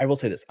will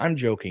say this. I'm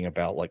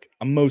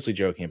mostly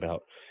joking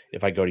about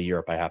if I go to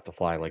Europe, I have to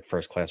fly like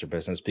first class or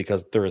business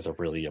because there is a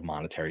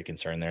monetary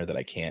concern there that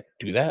I can't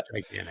do that.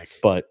 Gigantic.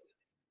 But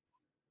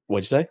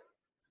what'd you say?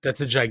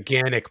 That's a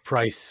gigantic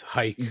price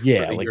hike.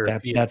 Yeah, like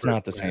that's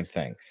not the same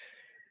thing.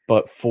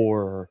 But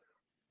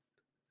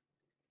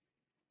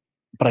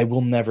I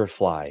will never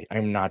fly.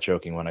 I'm not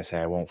joking when I say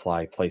I won't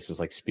fly places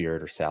like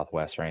Spirit or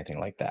Southwest or anything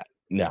like that.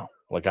 No,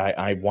 like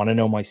I want to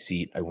know my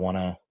seat. I want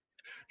to.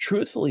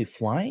 Truthfully,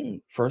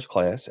 flying first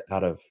class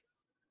out of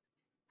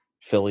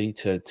Philly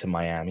to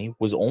Miami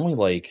was only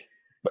like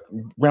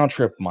round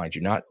trip, mind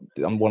you, not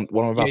what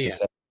I'm about to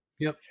say.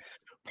 Yep.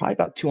 Probably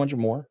about 200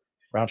 more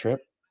round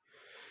trip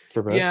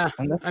for both. Yeah,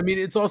 I mean,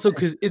 it's also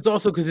because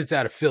it's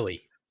out of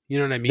Philly. You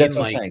know what I mean? That's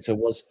what I'm saying.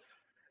 So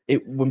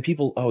when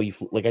people, I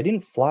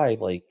didn't fly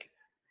like,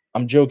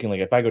 I'm joking.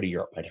 Like if I go to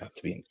Europe, I'd have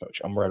to be in coach.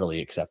 I'm readily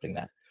accepting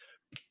that.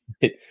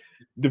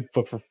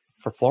 But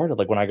for Florida,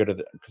 like when I go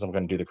because I'm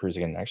going to do the cruise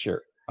again next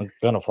year, I'm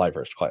going to fly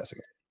first class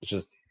again. It's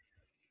just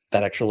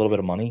that extra little bit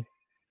of money.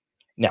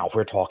 Now, if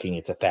we're talking,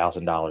 it's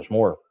 $1,000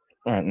 more.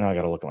 All right, now I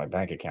got to look at my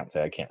bank account and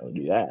say I can't really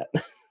do that.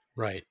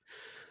 Right.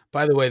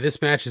 By the way,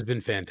 this match has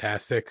been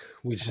fantastic.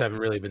 We just haven't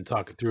really been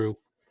talking through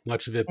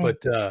much of it,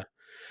 but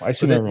I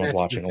assume everyone's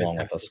watching along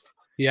with us.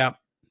 Yeah,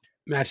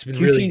 match has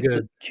been really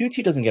good.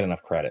 QT doesn't get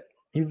enough credit.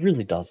 He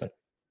really doesn't.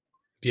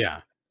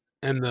 Yeah,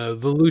 and the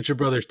Lucha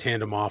Brothers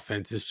tandem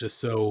offense is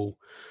just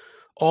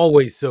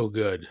always so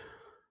good.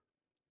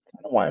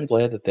 I don't know why I'm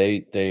glad that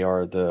they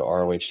are the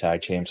ROH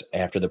tag champs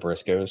after the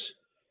Briscoes,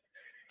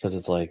 because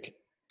it's like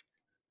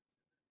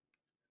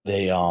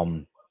they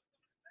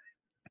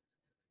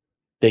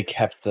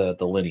kept the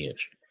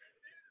lineage.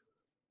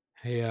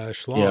 Hey,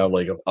 Schlong.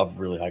 Like of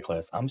really high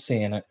class. I'm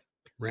seeing it.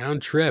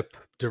 Round trip,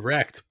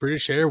 direct,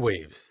 British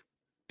Airways.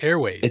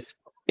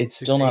 It's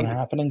still not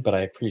happening, but I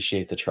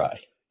appreciate the try.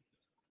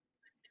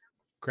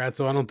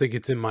 Grazzo, I don't think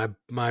it's in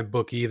my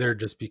book either,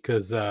 just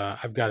because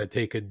I've got to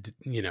take a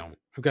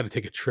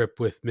trip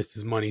with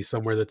Mrs. Money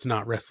somewhere that's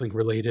not wrestling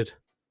related.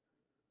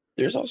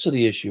 There's also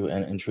the issue,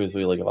 and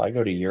truthfully, like if I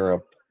go to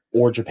Europe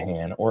or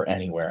Japan or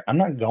anywhere, I'm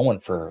not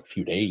going for a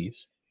few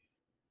days.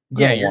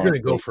 Yeah, you're going to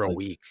go for a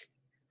week.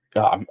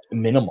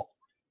 Minimal.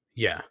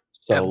 Yeah.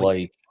 So I'm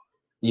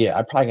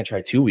probably going to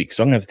try 2 weeks.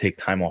 So I'm going to have to take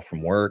time off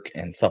from work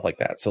and stuff like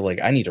that. So like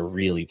I need to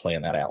really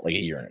plan that out like a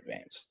year in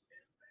advance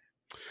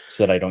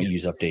so that I don't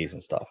use up days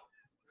and stuff.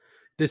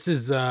 This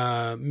is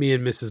me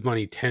and Mrs.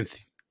 Money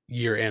 10th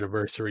year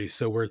anniversary,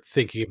 so we're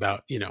thinking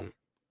about,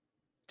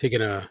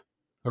 taking a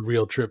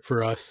real trip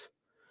for us.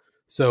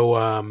 So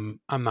I'm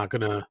not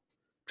gonna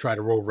try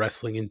to roll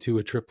wrestling into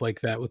a trip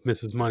like that with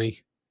Mrs.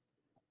 Money.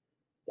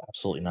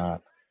 Absolutely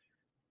not.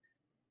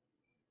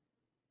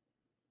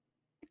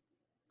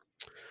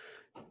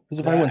 Because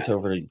if I went to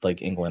over to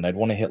like England, I'd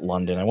want to hit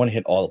London. I want to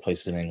hit all the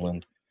places in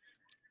England.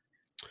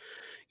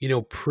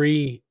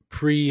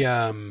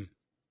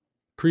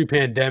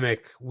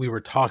 Pre-pandemic, we were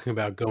talking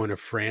about going to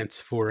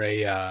France for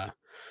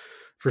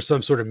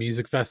some sort of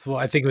music festival.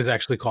 I think it was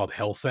actually called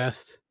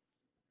Hellfest.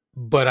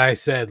 But I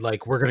said,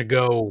 like, we're gonna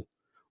go.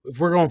 If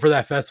we're going for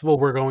that festival,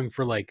 we're going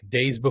for like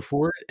days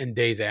before it and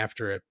days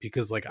after it,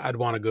 because like I'd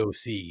want to go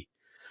see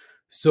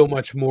so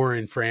much more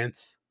in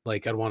France.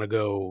 Like I'd want to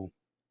go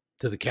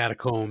to the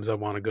catacombs. I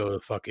want to go to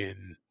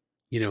fucking,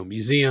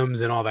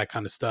 museums and all that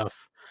kind of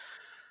stuff.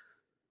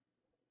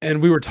 And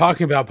we were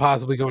talking about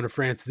possibly going to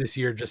France this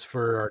year just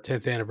for our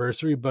 10th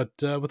anniversary, but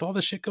with all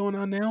the shit going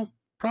on now,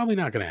 probably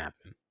not going to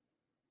happen.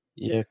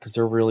 Yeah, because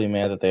they're really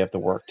mad that they have to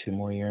work 2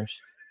 more years.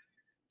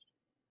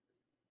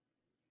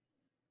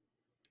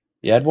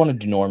 Yeah, I'd want to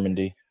do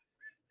Normandy.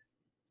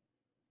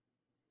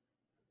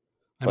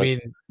 I mean,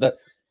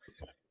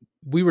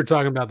 we were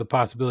talking about the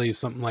possibility of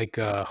something like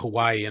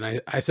Hawaii,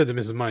 and I said to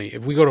Mrs. Money,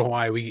 if we go to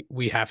Hawaii,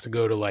 we have to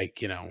go to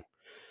like,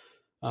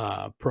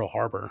 Pearl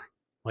Harbor.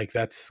 Like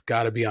that's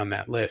got to be on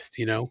that list,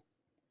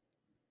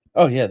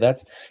 Oh yeah,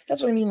 that's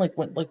what I mean. Like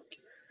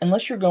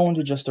unless you're going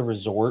to just a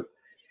resort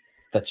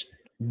that's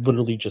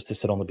literally just to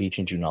sit on the beach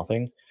and do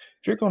nothing,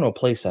 if you're going to a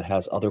place that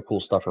has other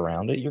cool stuff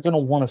around it, you're going to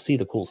want to see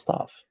the cool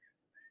stuff.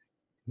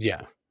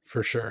 Yeah,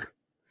 for sure.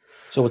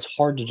 So it's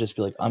hard to just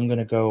be like, I'm going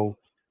to go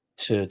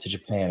to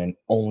Japan and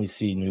only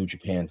see New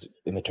Japan's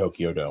in the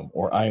Tokyo Dome,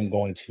 or I'm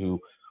going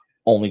to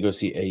only go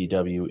see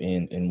AEW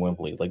in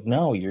Wembley. Like,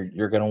 no,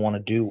 you're going to want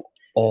to do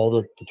all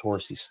the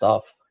touristy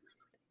stuff.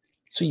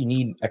 So you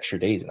need extra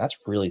days, and that's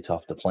really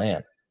tough to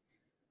plan.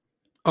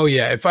 Oh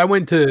yeah, if I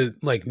went to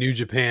like New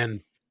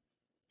Japan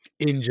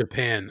in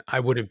Japan, I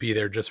wouldn't be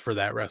there just for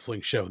that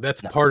wrestling show.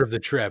 That's part of the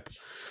trip.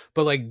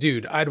 But like,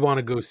 dude, I'd want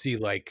to go see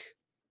like,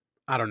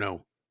 I don't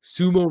know,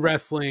 sumo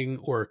wrestling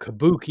or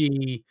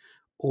kabuki,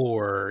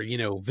 or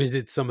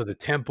visit some of the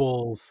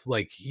temples.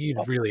 Like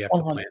you'd really have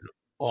to plan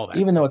all that.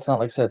 Even though it's not,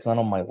 like I said, it's not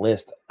on my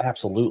list.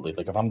 Absolutely,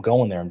 like if I'm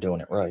going there, I'm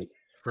doing it right.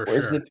 For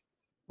sure.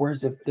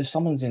 Whereas if there's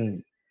someone's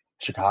in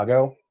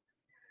Chicago,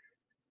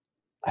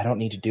 I don't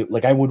need to do,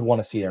 like, I would want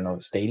to see their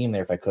stadium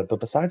there if I could,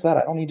 but besides that,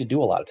 I don't need to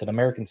do a lot. It's an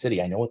American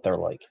city. I know what they're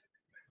like.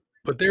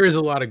 But there is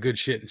a lot of good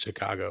shit in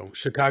Chicago.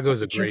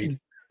 Chicago's a great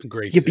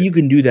city. But you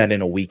can do that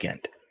in a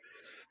weekend.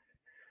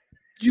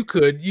 You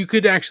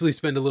could actually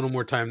spend a little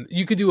more time.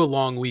 You could do a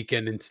long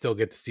weekend and still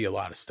get to see a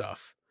lot of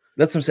stuff.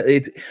 That's what I'm saying.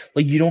 It's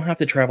like you don't have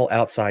to travel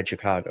outside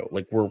Chicago.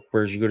 Like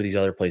whereas you go to these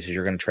other places,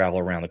 you're going to travel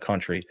around the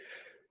country.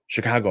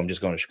 Chicago, I'm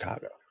just going to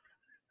Chicago.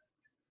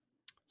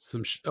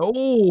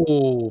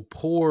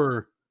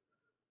 Poor.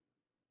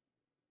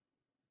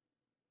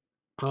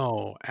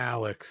 Oh,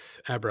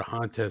 Alex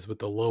Abrahantes with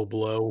the low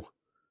blow.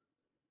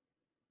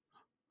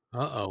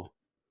 Uh-oh.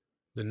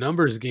 The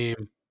numbers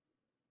game.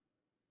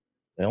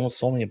 They almost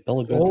sold me a bill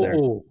of goods there.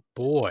 Oh,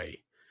 boy.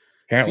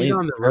 Apparently,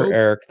 for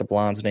Eric, the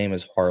blonde's name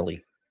is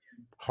Harley.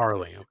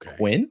 Harley, okay.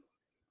 Quinn?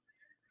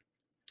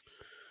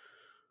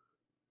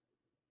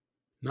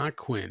 Not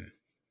Quinn.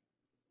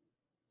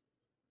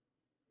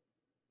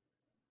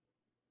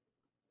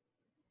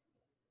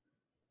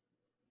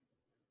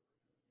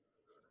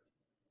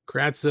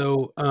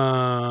 Grazzo,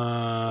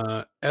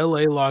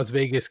 LA, Las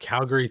Vegas,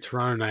 Calgary,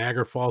 Toronto,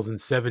 Niagara Falls in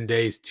 7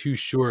 days. Too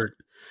short.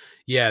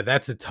 Yeah,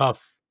 that's a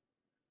tough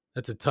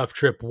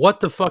trip. What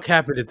the fuck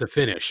happened at the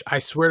finish? I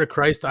swear to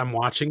Christ, I'm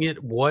watching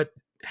it. What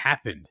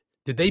happened?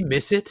 Did they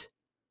miss it?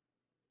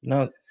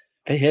 No,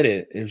 they hit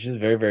it. It was just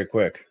very, very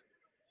quick.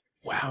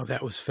 Wow,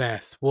 that was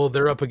fast. Well,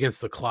 they're up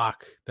against the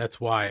clock. That's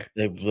why.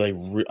 They're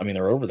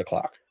over the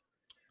clock.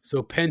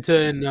 So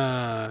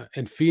Penta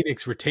and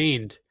Phoenix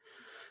retained.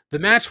 The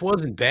match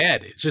wasn't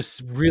bad. It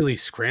just really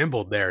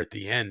scrambled there at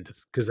the end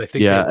because I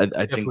think I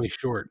definitely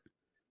short.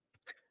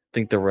 I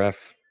think the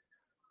ref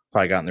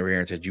probably got in the rear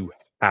and said, "You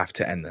have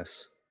to end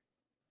this."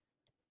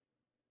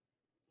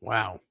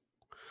 Wow.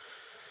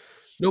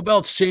 No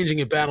belts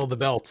changing at Battle of the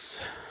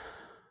Belts.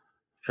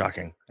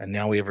 Shocking. And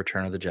now we have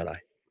Return of the Jedi.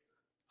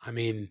 I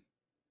mean,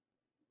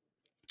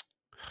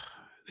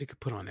 they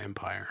could put on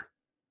Empire.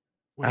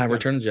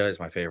 Return of the Jedi is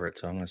my favorite,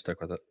 so I'm going to stick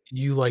with it.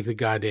 You like the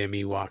goddamn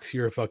Ewoks.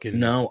 You're a fucking...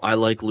 No, I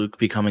like Luke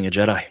becoming a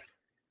Jedi.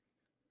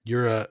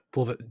 You're a...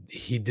 Well,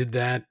 he did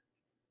that.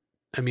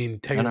 I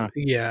mean,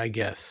 technically, yeah, I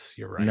guess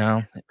you're right.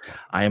 No,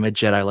 I am a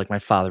Jedi like my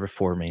father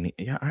before me.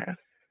 Yeah.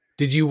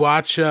 Did you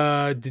watch?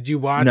 No,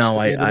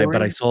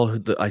 but I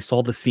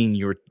saw the scene.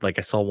 You were like,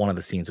 I saw one of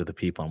the scenes with the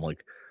people. I'm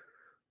like,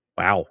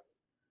 wow,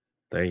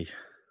 they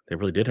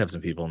really did have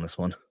some people in this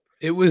one.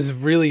 It was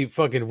really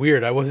fucking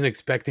weird. I wasn't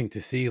expecting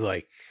to see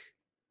like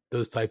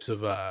those types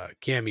of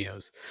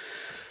cameos.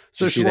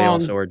 So they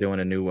also are doing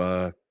a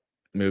new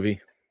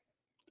movie.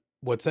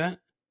 What's that?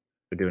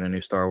 They're doing a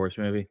new Star Wars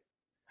movie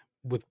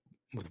With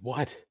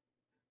what?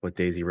 with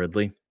Daisy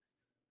Ridley.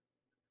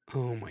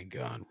 Oh my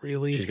God!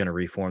 Really? She's going to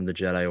reform the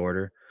Jedi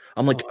Order.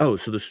 I'm like, oh,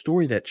 so the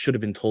story that should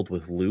have been told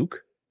with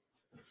Luke,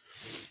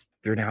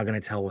 they're now going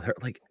to tell with her,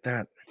 like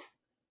that.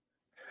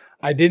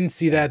 I didn't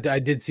see that. I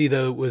did see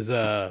it was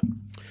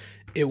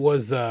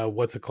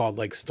what's it called,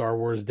 like Star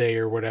Wars Day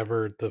or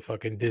whatever, the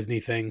fucking Disney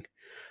thing.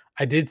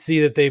 I did see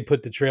that they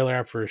put the trailer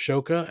out for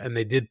Ashoka, and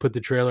they did put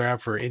the trailer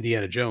out for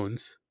Indiana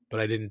Jones,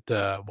 but I didn't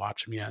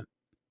watch them yet.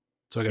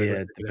 So I gotta go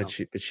check it out.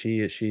 But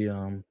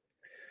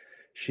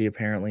she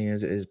apparently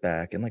is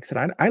back, and like I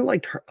said, I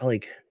liked her.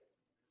 Like,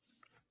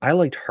 I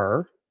liked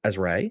her as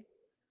Rey.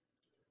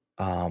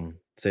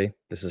 See,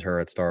 this is her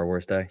at Star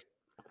Wars Day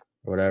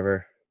or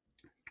whatever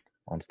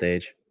on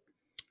stage.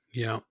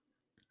 Yeah.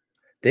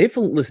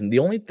 Listen, the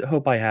only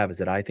hope I have is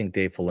that I think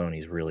Dave Filoni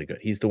is really good.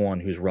 He's the one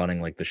who's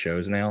running like the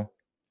shows now.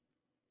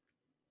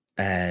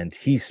 And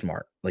he's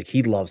smart. Like,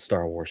 he loves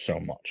Star Wars so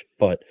much.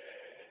 But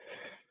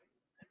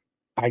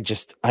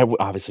we'll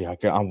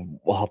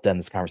have to end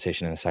this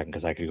conversation in a second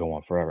because I could go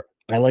on forever.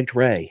 I liked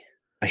Rey.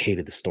 I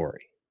hated the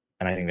story.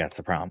 And I think that's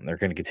the problem. They're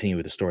going to continue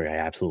with the story I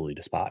absolutely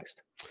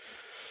despised.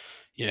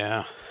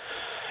 Yeah.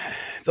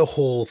 The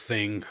whole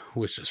thing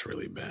was just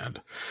really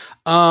bad.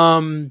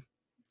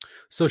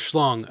 So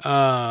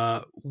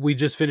Schlong, we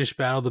just finished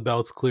Battle of the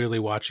Belts, clearly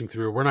watching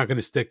through. We're not going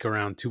to stick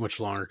around too much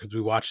longer because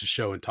we watched the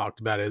show and talked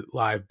about it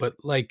live. But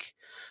like,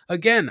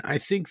 again, I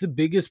think the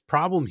biggest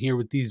problem here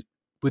with these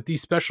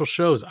special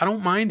shows, I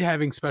don't mind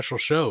having special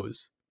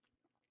shows,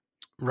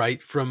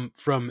 right, from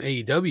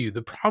AEW.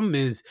 The problem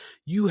is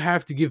you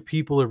have to give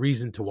people a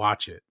reason to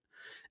watch it.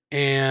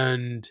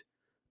 And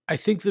I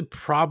think the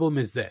problem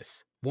is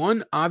this.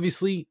 One,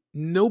 obviously,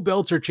 no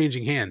belts are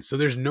changing hands, so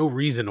there's no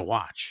reason to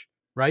watch.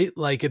 Right?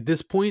 Like at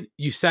this point,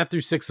 you sat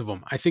through 6 of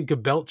them. I think a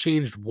belt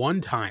changed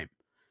 1 time.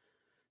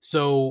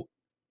 So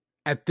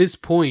at this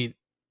point,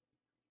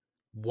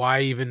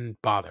 why even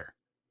bother?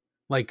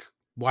 Like,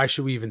 why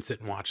should we even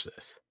sit and watch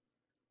this?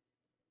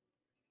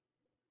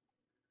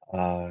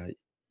 I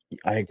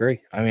agree.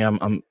 I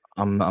mean,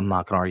 I'm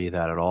not gonna argue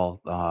that at all.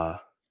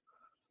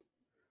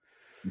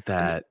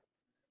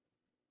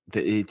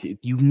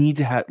 You need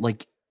to have,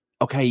 like,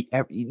 okay,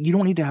 you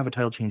don't need to have a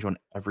title change on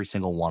every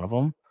single one of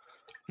them.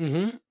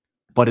 Mm-hmm.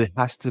 But it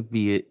has to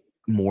be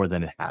more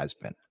than it has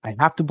been. I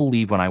have to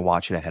believe when I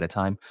watch it ahead of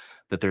time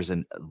that there's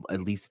at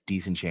least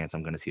decent chance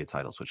I'm going to see a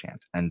title switch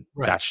hands. And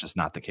that's just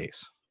not the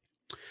case.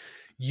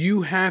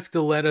 You have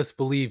to let us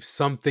believe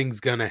something's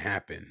going to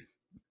happen.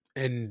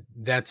 And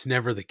that's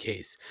never the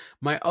case.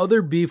 My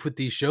other beef with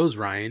these shows,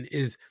 Ryan,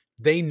 is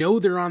they know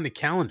they're on the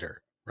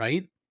calendar,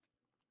 right?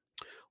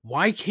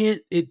 Why can't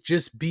it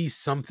just be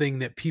something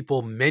that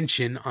people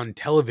mention on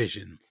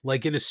television,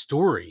 like in a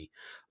story?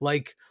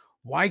 Like,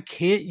 why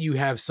can't you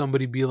have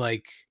somebody be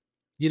like,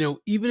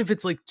 even if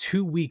it's like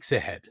 2 weeks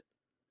ahead?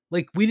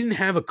 Like, we didn't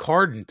have a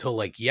card until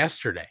like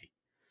yesterday.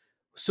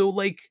 So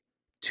like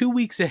 2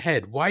 weeks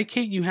ahead, why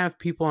can't you have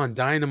people on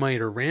Dynamite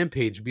or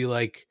Rampage be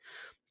like,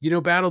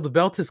 Battle of the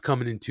Belt is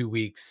coming in 2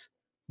 weeks.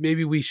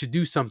 Maybe we should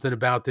do something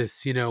about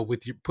this,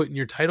 with your putting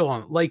your title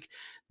on. Like,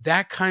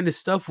 that kind of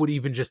stuff would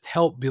even just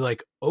help be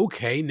like,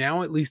 okay,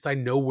 now at least I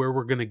know where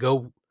we're going to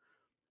go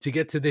to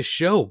get to this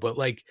show. But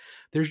like,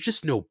 there's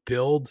just no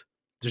build.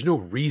 There's no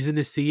reason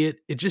to see it.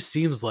 It just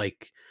seems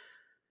like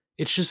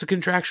it's just a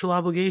contractual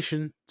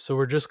obligation. So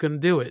we're just going to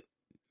do it,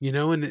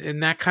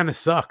 and that kind of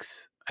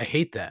sucks. I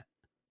hate that.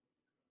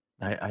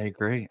 I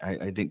agree.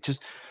 I think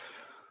just,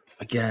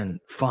 again,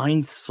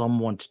 find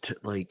someone to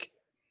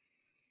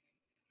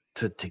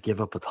give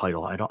up a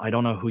title. I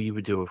don't know who you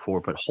would do it for,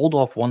 but hold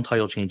off one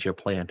title change you have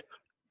planned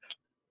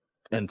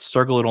and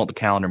circle it on the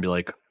calendar and be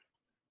like,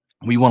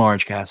 we want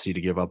Orange Cassidy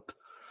to give up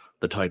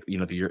the title,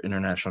 your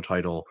international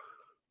title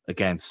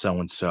against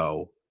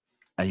so-and-so.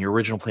 And your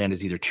original plan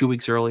is either 2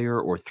 weeks earlier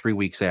or 3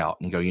 weeks out.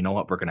 And you go, you know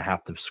what? We're going to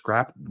have to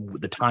scrap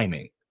the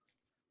timing.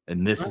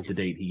 And this is the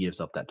date he gives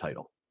up that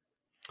title.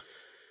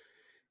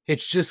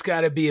 It's just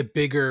got to be a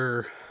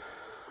bigger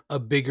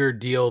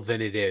deal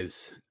than it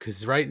is,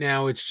 because right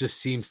now it just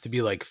seems to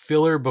be like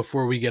filler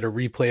before we get a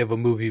replay of a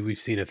movie we've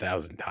seen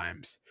 1,000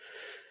 times.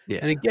 Yeah.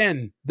 And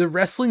again, the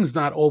wrestling's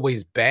not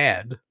always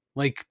bad.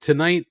 Like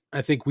tonight,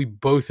 I think we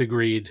both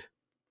agreed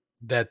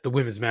that the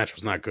women's match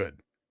was not good.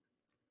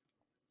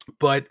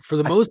 But for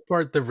the most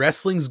part, the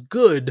wrestling's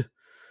good.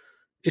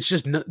 It's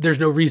just there's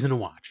no reason to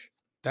watch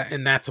that,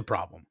 and that's a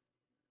problem.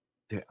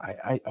 Yeah,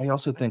 I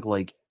also think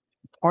like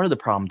part of the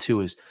problem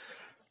too is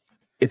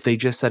if they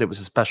just said it was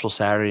a special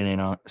Saturday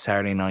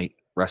night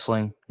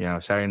wrestling,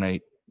 Saturday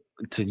night,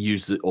 to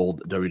use the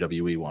old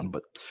WWE one,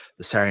 but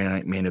the Saturday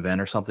night main event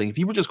or something. If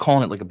you were just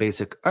calling it like a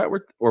basic,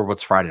 or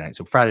what's Friday night,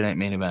 so Friday night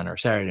main event or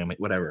Saturday night,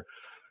 whatever,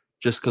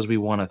 just because we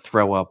want to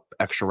throw up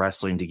extra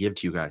wrestling to give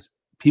to you guys,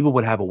 people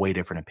would have a way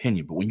different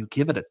opinion. But when you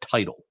give it a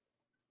title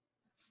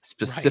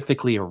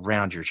specifically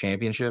around your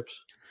championships,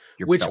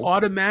 which belts,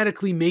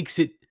 automatically makes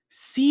it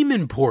seem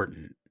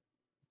important.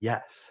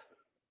 Yes.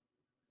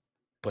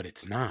 But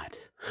it's not.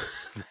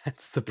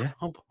 That's the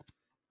problem.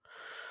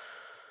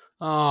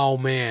 Oh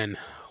man.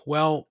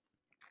 Well,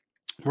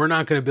 we're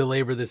not going to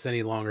belabor this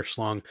any longer,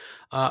 Schlong.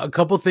 A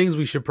couple things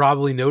we should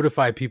probably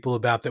notify people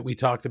about that we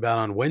talked about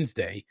on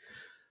Wednesday.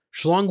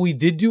 Schlong, we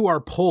did do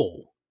our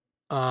poll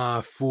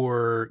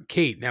for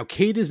Kate. Now,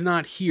 Kate is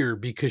not here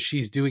because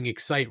she's doing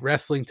Excite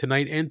Wrestling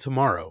tonight and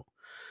tomorrow.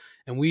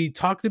 And we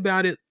talked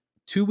about it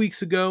 2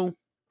 weeks ago,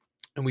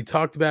 and we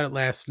talked about it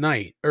last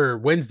night, or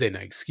Wednesday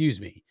night, excuse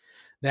me,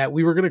 that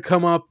we were going to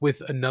come up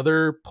with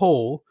another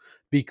poll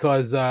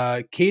because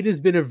Kate has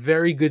been a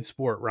very good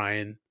sport,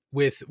 Ryan,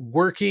 with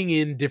working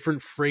in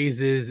different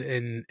phrases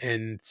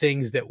and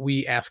things that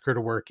we ask her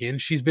to work in.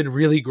 She's been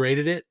really great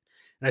at it,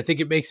 and I think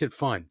it makes it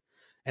fun.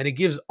 And it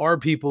gives our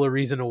people a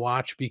reason to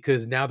watch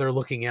because now they're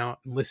looking out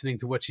and listening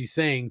to what she's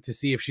saying to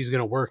see if she's going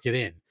to work it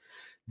in.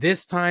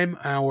 This time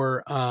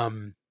our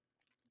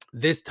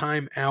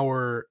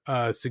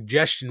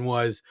suggestion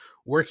was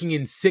working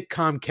in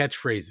sitcom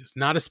catchphrases,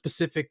 not a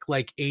specific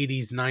like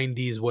 80s,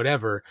 90s,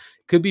 whatever.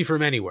 Could be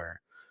from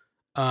anywhere.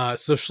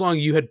 So Schlong,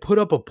 you had put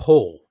up a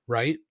poll,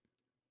 right?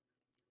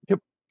 Yep.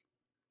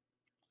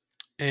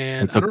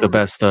 And I took the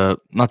best,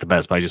 not the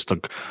best, but I just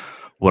took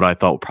what I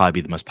thought would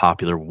probably be the most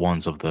popular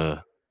ones of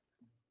the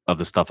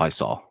stuff I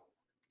saw.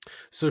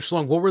 So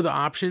Schlong, what were the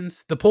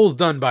options? The poll's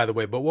done, by the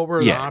way, but what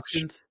were the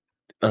options?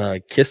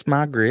 Kiss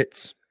my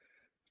grits.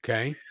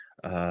 Okay.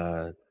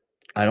 I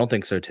don't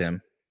think so,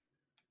 Tim.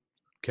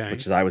 Okay.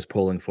 Which is I was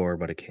pulling for,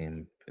 but it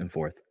came in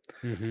fourth.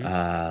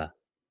 Mm-hmm.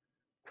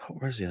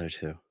 Where's the other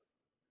two?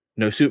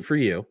 No Suit for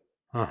You.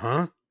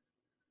 Uh-huh.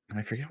 And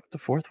I forget what the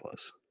fourth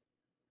was.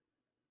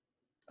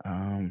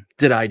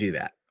 Did I Do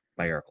That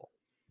by Urkel.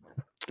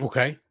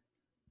 Okay.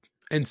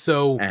 And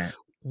so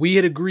we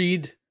had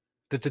agreed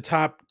that the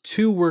top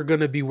two were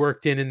going to be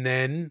worked in, and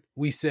then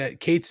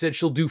Kate said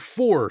she'll do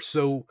 4.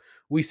 So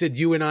we said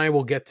you and I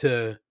will get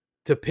to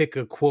pick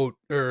a quote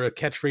or a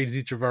catchphrase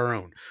each of our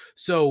own.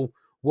 So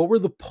what were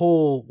the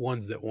poll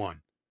ones that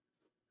won?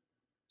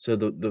 So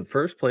the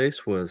first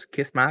place was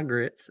Kiss My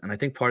Grits, and I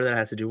think part of that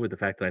has to do with the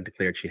fact that I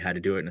declared she had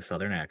to do it in a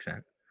Southern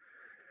accent.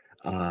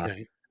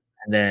 Okay.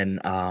 And then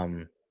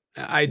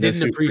I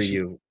didn't appreciate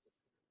you.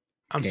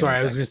 I'm sorry,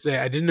 I was going to say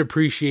I didn't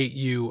appreciate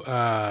you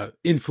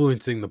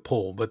influencing the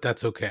poll, but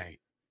that's okay.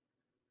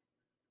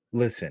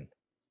 Listen,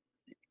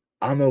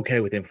 I'm okay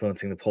with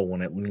influencing the poll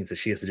when it means that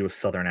she has to do a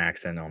Southern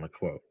accent on a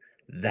quote.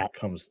 That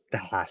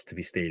has to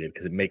be stated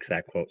because it makes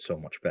that quote so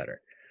much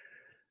better.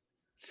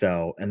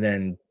 So, and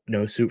then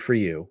No Suit for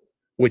You,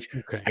 which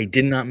I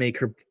did not make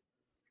her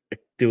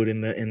do it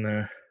in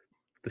the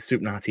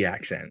Soup Nazi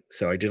accent.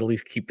 So I did at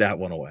least keep that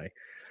one away.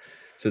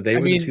 So they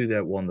were the two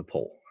that won the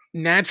poll.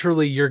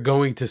 Naturally, you're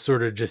going to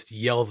sort of just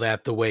yell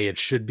that the way it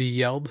should be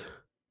yelled.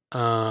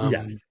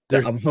 Yes,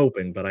 I'm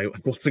hoping, but I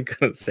wasn't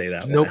going to say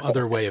that. No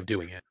other way of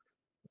doing it.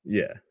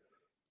 Yeah.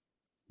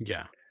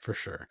 Yeah, for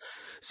sure.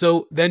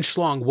 So then,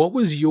 Schlong, what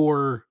was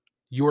your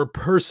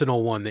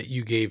personal one that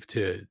you gave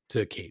to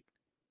Kate?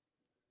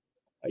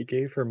 I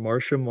gave her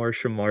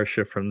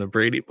Marsha from the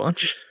Brady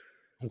Bunch.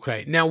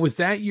 Okay. Now, was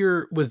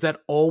that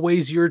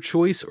always your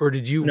choice, or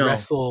did you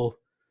wrestle?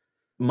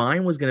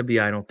 Mine was going to be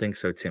I Don't Think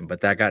So, Tim,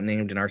 but that got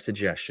named in our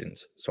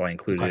suggestions, so I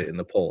included it in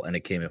the poll, and it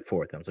came in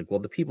fourth. I was like, well,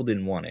 the people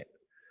didn't want it,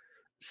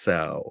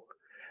 so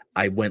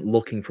I went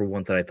looking for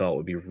ones that I thought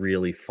would be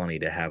really funny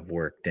to have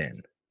worked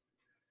in,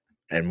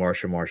 and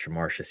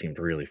Marsha seemed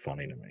really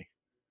funny to me.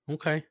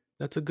 Okay,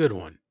 that's a good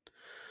one.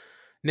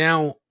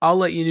 Now, I'll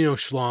let you know,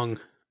 Schlong,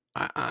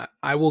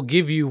 I will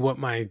give you what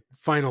my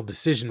final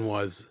decision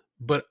was,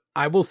 but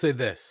I will say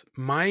this.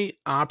 My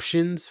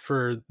options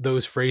for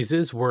those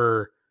phrases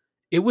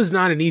it was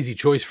not an easy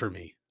choice for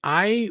me.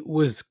 I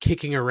was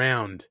kicking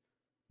around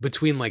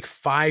between like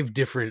 5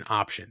 different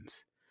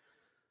options.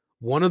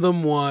 One of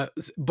them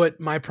but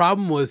my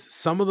problem was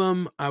some of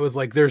them I was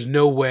like, there's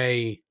no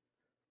way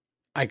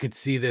I could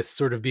see this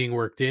sort of being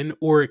worked in,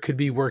 or it could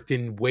be worked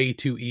in way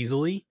too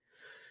easily.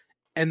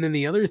 And then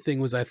the other thing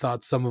was I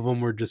thought some of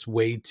them were just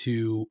way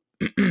too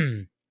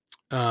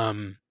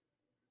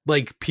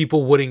like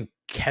people wouldn't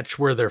catch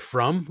where they're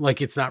from,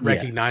 like it's not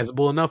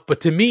recognizable enough, but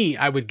to me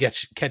I would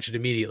catch it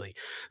immediately.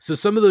 So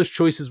some of those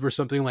choices were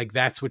something like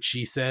That's What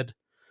She Said.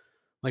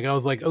 Like I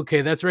was like,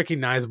 okay, that's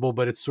recognizable,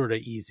 but it's sort of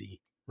easy,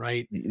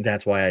 right?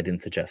 That's why I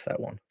didn't suggest that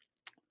one.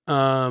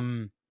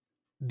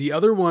 The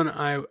other one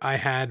I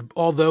had,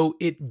 although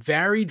it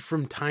varied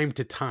from time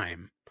to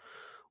time,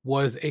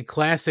 was a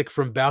classic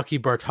from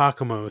Balki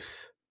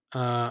Bartokomous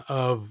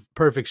of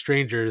Perfect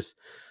Strangers.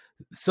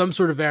 Some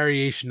sort of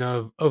variation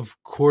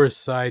of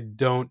course I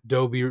don't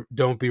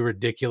be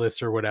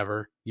ridiculous or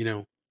whatever, you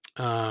know.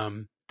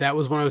 That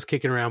was when I was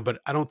kicking around, but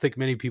I don't think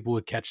many people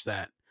would catch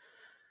that.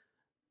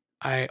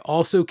 I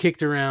also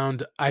kicked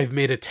around I've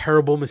Made a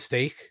Terrible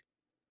Mistake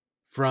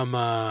from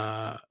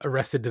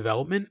Arrested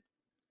Development.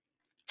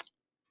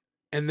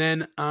 And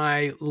then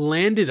I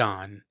landed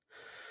on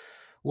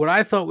what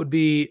I thought would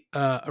be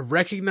a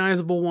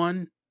recognizable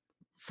one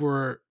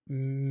for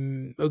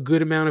a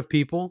good amount of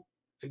people.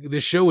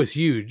 The show was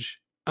huge,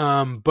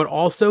 but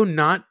also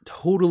not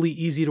totally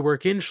easy to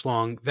work in,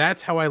 Schlong.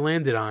 That's how I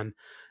landed on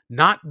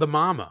Not the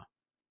Mama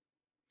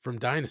from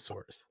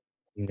Dinosaurs.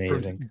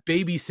 Amazing. From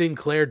Baby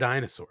Sinclair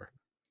Dinosaur.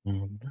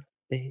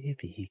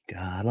 Baby,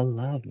 gotta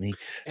love me.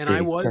 And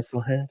Big purple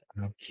head,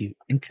 I'm cute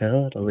and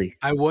cuddly.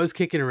 I was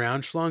kicking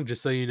around, Schlong,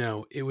 just so you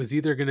know. It was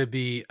either going to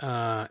be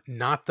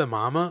Not the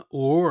Mama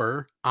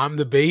or I'm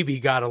the Baby,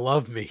 Gotta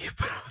Love Me.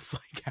 But I was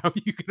like, how are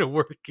you going to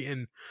work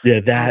in? Yeah,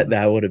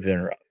 that would have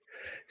been rough.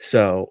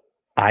 So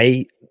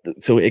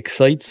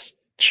Excites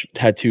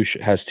has two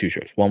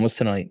shows. One was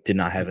tonight, did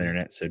not have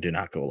internet, so did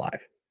not go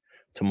live.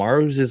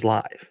 Tomorrow's is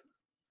live.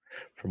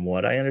 From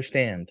what I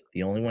understand,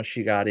 the only one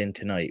she got in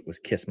tonight was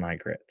Kiss My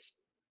Grits.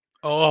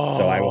 Oh,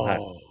 So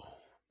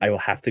I will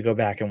have to go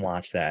back and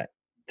watch that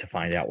to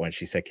find out when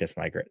she said Kiss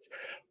My Grits.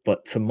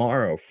 But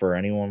tomorrow, for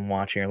anyone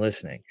watching or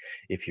listening,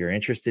 if you're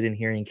interested in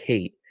hearing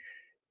Kate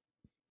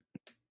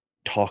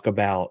talk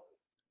about,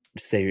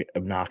 say,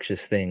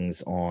 obnoxious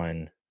things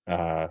on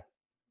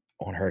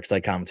her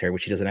Excite commentary,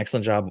 which she does an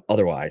excellent job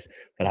otherwise,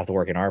 but I have to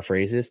work in our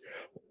phrases.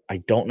 I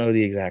don't know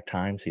the exact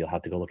time, so you'll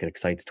have to go look at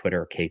Excite's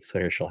Twitter or Kate's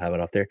Twitter. She'll have it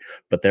up there.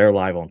 But they're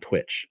live on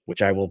Twitch,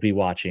 which I will be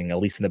watching, at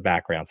least in the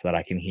background, so that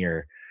I can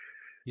hear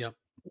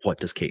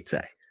what does Kate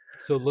say.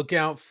 So look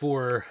out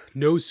for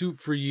No Soup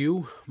for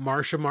You,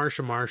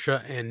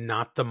 Marsha, and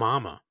Not the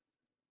Mama.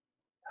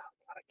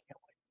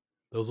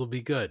 Those will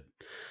be good.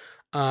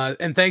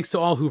 And thanks to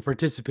all who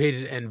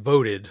participated and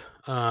voted.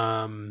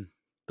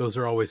 Those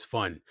are always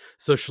fun.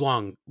 So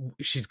Schlong,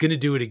 she's going to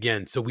do it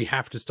again. So we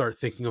have to start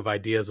thinking of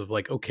ideas of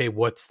like, okay,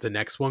 what's the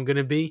next one going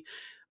to be?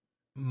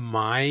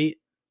 I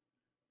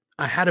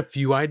had a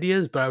few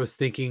ideas, but I was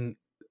thinking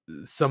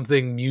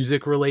something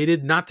music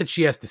related. Not that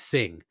she has to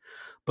sing,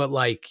 but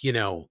like,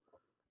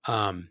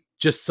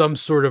 just some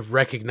sort of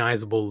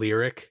recognizable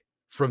lyric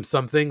from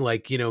something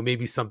like,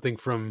 maybe something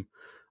from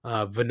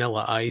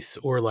Vanilla Ice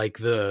or like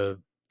the,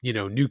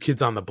 New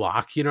Kids on the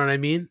Block. You know what I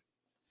mean?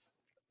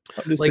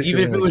 Like,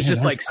 even if it was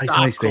just like, stop,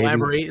 Ice,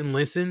 collaborate, and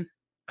listen.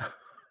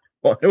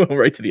 Well, I went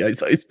right to the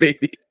Ice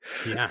Baby.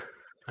 Yeah.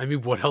 I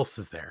mean, what else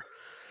is there?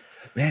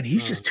 Man,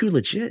 he's just too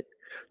legit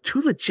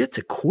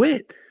to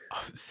quit.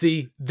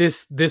 See,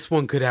 this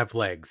one could have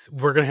legs.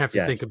 We're going to have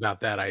to think about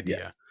that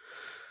idea. Yes.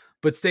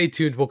 But stay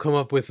tuned. We'll come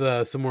up with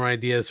some more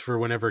ideas for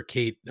whenever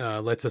Kate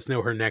lets us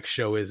know her next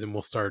show is, and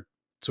we'll start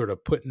sort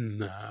of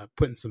putting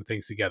some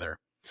things together.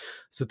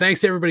 So thanks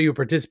to everybody who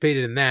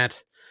participated in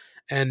that.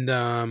 And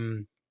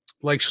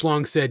like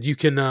Schlong said, you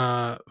can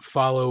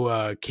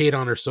follow Kate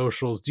on her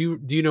socials. Do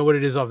you know what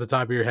it is off the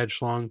top of your head,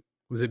 Schlong?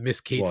 Was it Miss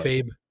Kate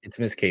Fabe? It's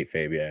Miss Kate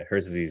Fabe, yeah.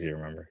 Hers is easy to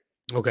remember.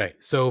 Okay,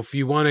 so if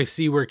you want to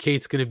see where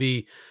Kate's going to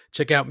be,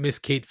 check out Miss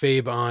Kate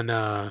Fabe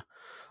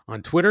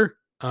on Twitter.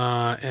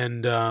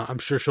 And I'm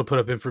sure she'll put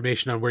up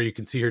information on where you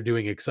can see her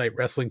doing Excite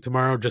Wrestling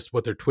tomorrow, just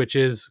what their Twitch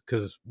is,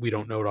 because we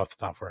don't know it off the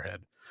top of our head.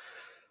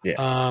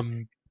 Yeah.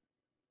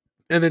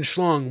 And then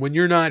Schlong, when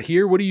you're not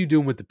here, what are you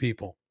doing with the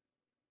people?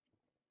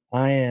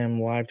 I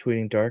am live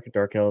tweeting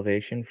Dark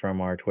Elevation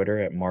from our Twitter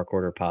at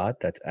MarkOrderPod.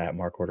 That's at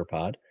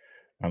MarkOrderPod.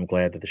 I'm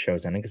glad that the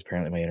show's ending because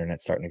apparently my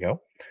internet's starting to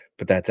go.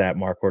 But that's at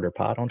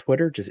MarkOrderPod on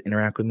Twitter. Just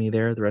interact with me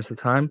there the rest of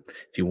the time.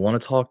 If you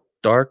want to talk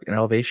Dark and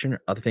Elevation,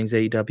 other things,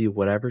 AEW,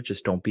 whatever,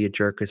 just don't be a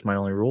jerk is my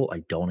only rule.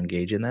 I don't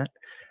engage in that.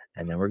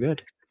 And then we're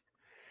good.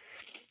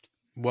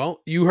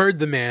 Well, you heard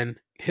the man.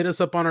 Hit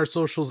us up on our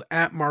socials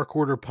at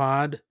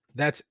MarkOrderPod.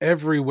 That's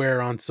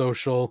everywhere on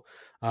social.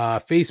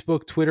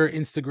 Facebook, Twitter,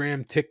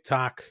 Instagram,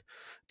 TikTok.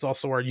 It's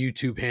also our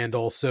YouTube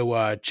handle.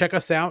 So check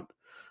us out.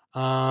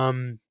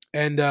 And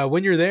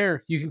when you're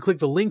there, you can click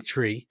the link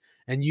tree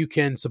and you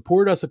can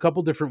support us a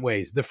couple different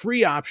ways. The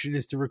free option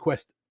is to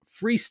request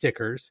free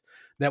stickers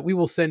that we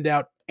will send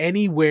out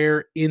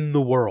anywhere in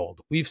the world.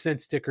 We've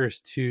sent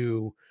stickers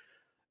to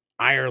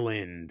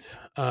Ireland,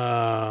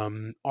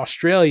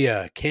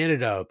 Australia,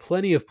 Canada,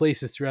 plenty of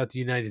places throughout the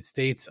United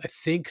States. I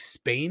think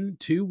Spain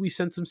too, we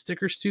sent some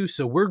stickers to.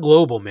 So we're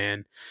global,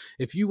 man.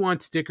 If you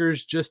want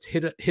stickers, just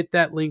hit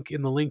that link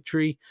in the link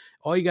tree.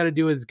 All you got to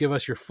do is give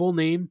us your full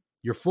name,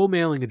 your full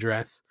mailing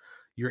address,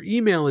 your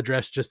email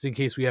address, just in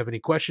case we have any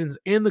questions,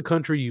 and the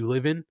country you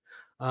live in.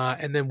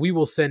 And then we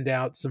will send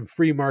out some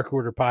free Mark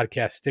Order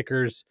Podcast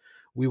stickers.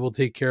 We will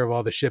take care of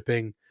all the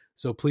shipping.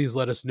 So please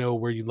let us know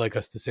where you'd like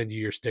us to send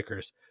you your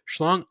stickers.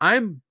 Schlong,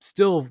 I'm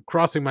still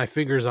crossing my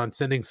fingers on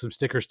sending some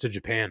stickers to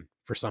Japan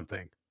for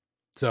something.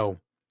 So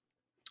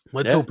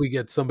let's hope we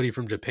get somebody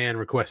from Japan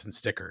requesting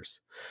stickers.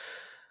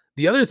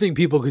 The other thing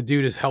people could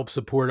do to help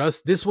support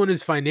us, this one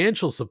is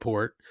financial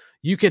support.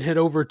 You can head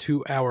over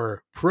to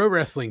our Pro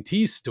Wrestling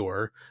Tees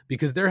store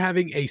because they're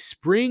having a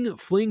spring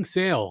fling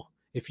sale.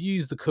 If you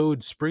use the code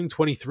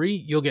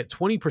SPRING23, you'll get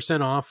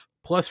 20% off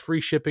plus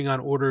free shipping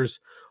on orders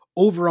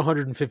over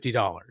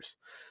 $150.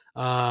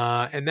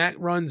 And that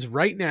runs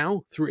right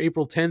now through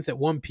April 10th at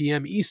 1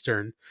 p.m.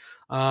 Eastern.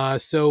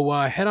 So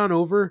head on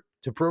over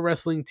to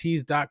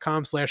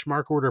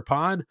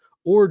prowrestlingtees.com/markorderpod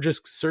or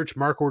just search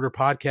Mark Order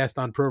Podcast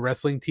on Pro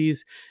Wrestling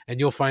Tees and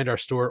you'll find our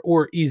store.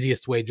 Or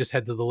easiest way, just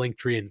head to the link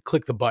tree and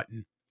click the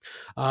button.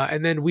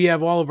 And then we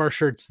have all of our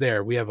shirts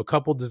there. We have a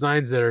couple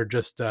designs that are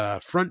just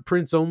front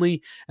prints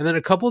only, and then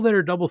a couple that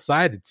are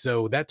double-sided.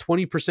 So that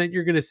 20%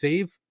 you're going to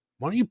save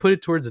why don't you put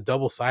it towards a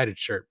double-sided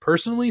shirt?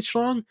 Personally,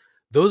 Schlong,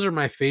 those are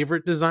my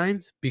favorite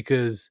designs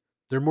because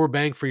they're more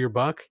bang for your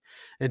buck.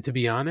 And to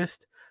be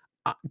honest,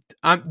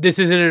 this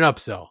isn't an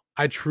upsell.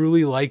 I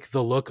truly like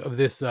the look of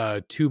this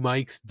Two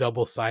Mics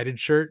double-sided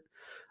shirt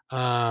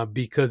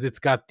because it's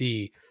got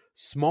the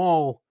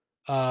small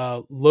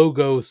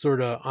logo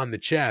sort of on the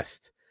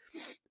chest,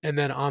 and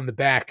then on the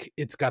back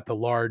it's got the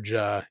large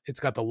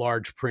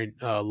print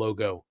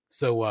logo.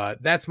 So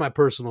that's my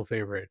personal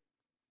favorite.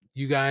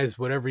 You guys,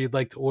 whatever you'd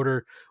like to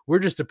order, we're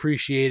just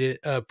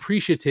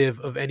appreciative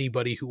of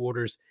anybody who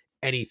orders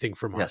anything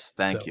from us. Yes,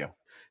 thank you.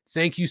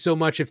 Thank you so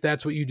much if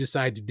that's what you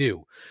decide to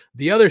do.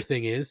 The other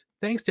thing is,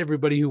 thanks to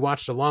everybody who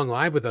watched along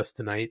live with us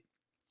tonight.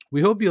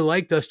 We hope you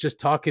liked us just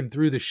talking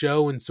through the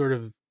show and sort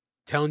of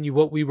telling you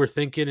what we were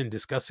thinking and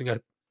discussing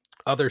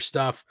other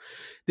stuff.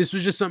 This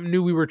was just something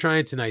new we were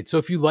trying tonight. So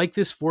if you like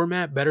this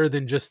format better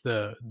than just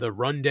the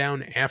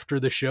rundown after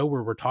the show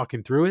where we're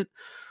talking through it,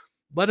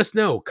 let us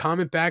know.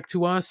 Comment back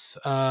to us,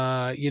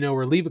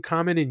 or leave a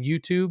comment in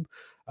YouTube.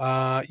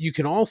 You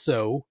can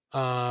also,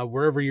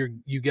 wherever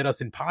you get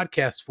us in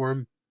podcast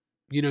form,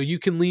 you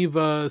can leave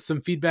some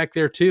feedback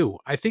there too.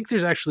 I think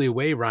there's actually a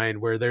way,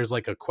 Ryan, where there's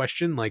like a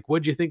question, like,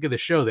 what'd you think of the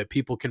show, that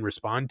people can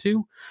respond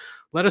to?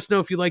 Let us know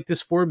if you like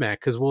this format,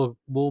 because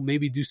we'll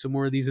maybe do some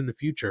more of these in the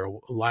future, a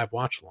live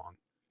watch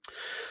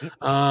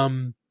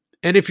along.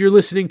 And if you're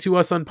listening to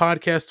us on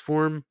podcast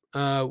form,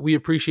 we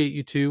appreciate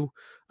you too.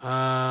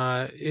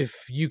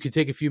 If you could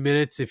take a few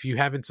minutes, if you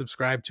haven't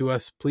subscribed to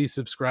us, please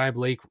subscribe,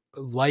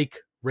 like,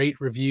 rate,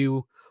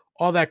 review,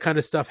 all that kind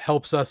of stuff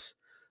helps us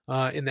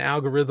in the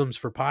algorithms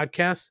for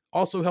podcasts.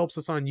 Also helps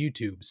us on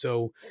YouTube.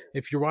 So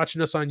if you're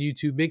watching us on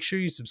YouTube, make sure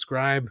you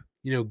subscribe,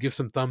 give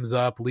some thumbs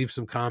up, leave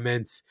some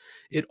comments.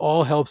 It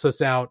all helps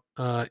us out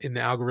in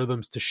the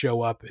algorithms to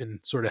show up and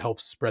sort of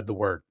help spread the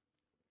word.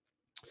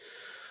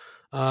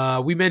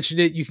 We mentioned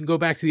it. You can go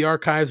back to the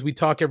archives. We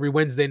talk every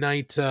Wednesday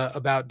night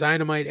about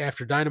Dynamite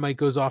after Dynamite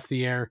goes off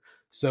the air.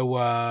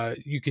 So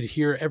you could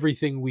hear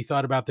everything we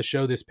thought about the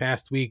show this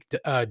past week.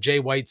 Jay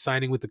White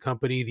signing with the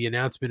company, the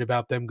announcement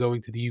about them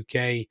going to the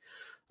UK,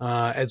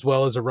 as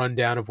well as a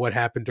rundown of what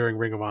happened during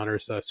Ring of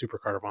Honor's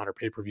Supercard of Honor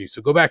pay-per-view.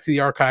 So go back to the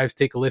archives,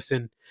 take a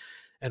listen.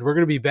 And we're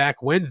going to be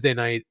back Wednesday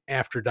night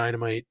after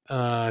Dynamite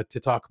to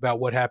talk about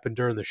what happened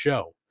during the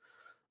show.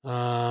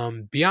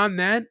 Beyond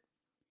that,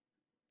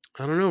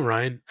 I don't know,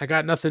 Ryan. I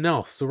got nothing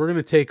else. So we're going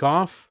to take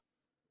off.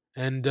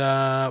 And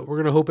we're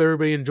going to hope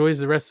everybody enjoys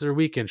the rest of their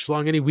weekend.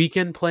 Schlong, any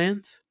weekend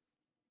plans?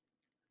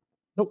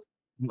 Nope.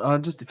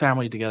 Just the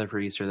family together for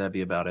Easter. That'd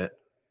be about it.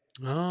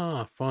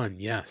 Ah, fun.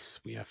 Yes.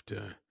 We have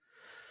to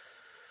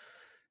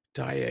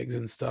dye eggs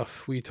and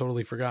stuff. We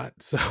totally forgot.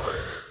 So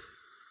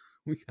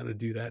we got to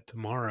do that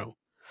tomorrow.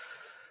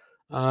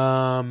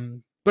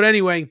 But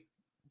anyway,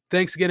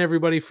 thanks again,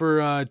 everybody,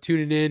 for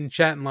tuning in,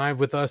 chatting live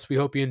with us. We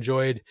hope you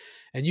enjoyed.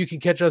 And you can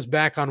catch us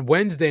back on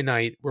Wednesday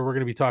night, where we're going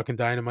to be talking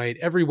Dynamite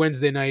every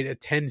Wednesday night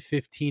at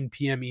 10:15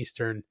 p.m.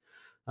 Eastern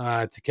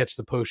to catch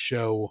the post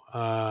show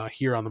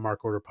here on the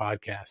Mark Order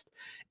podcast.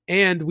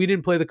 And we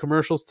didn't play the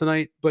commercials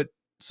tonight, but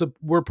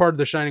we're part of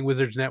the Shining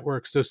Wizards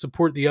Network. So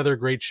support the other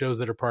great shows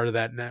that are part of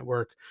that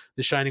network.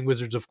 The Shining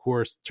Wizards, of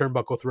course,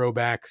 Turnbuckle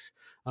Throwbacks,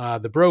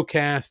 the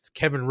Brocast,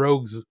 Kevin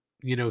Rogue's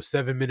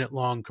 7-minute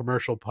long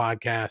commercial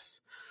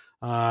podcasts.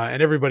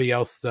 And everybody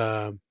else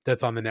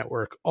that's on the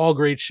network. All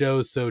great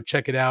shows, so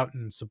check it out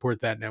and support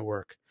that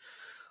network.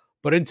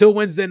 But until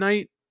Wednesday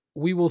night,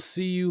 we will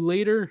see you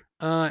later.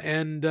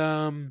 And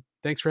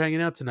thanks for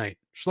hanging out tonight.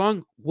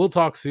 Schlong, we'll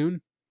talk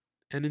soon,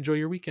 and enjoy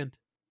your weekend.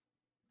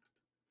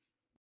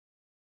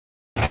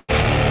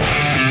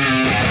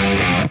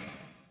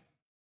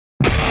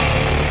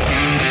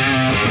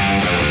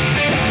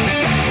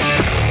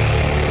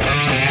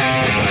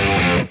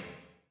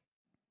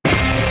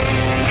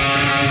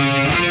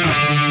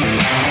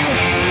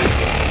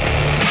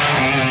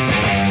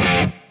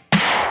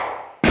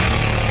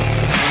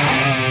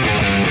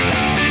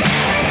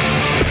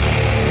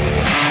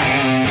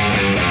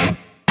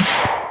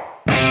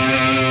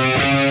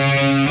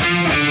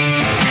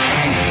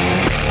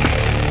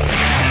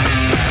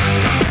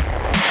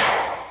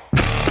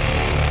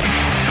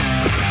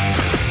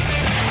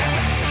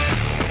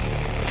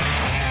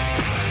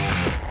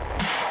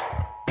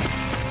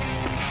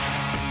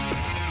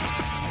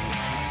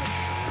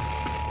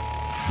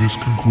 This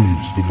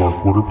concludes the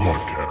Mark Order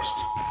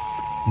podcast.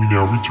 We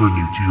now return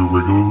you to your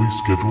regularly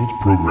scheduled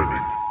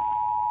programming.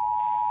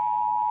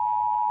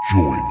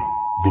 Join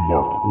the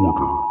Mark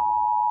Order.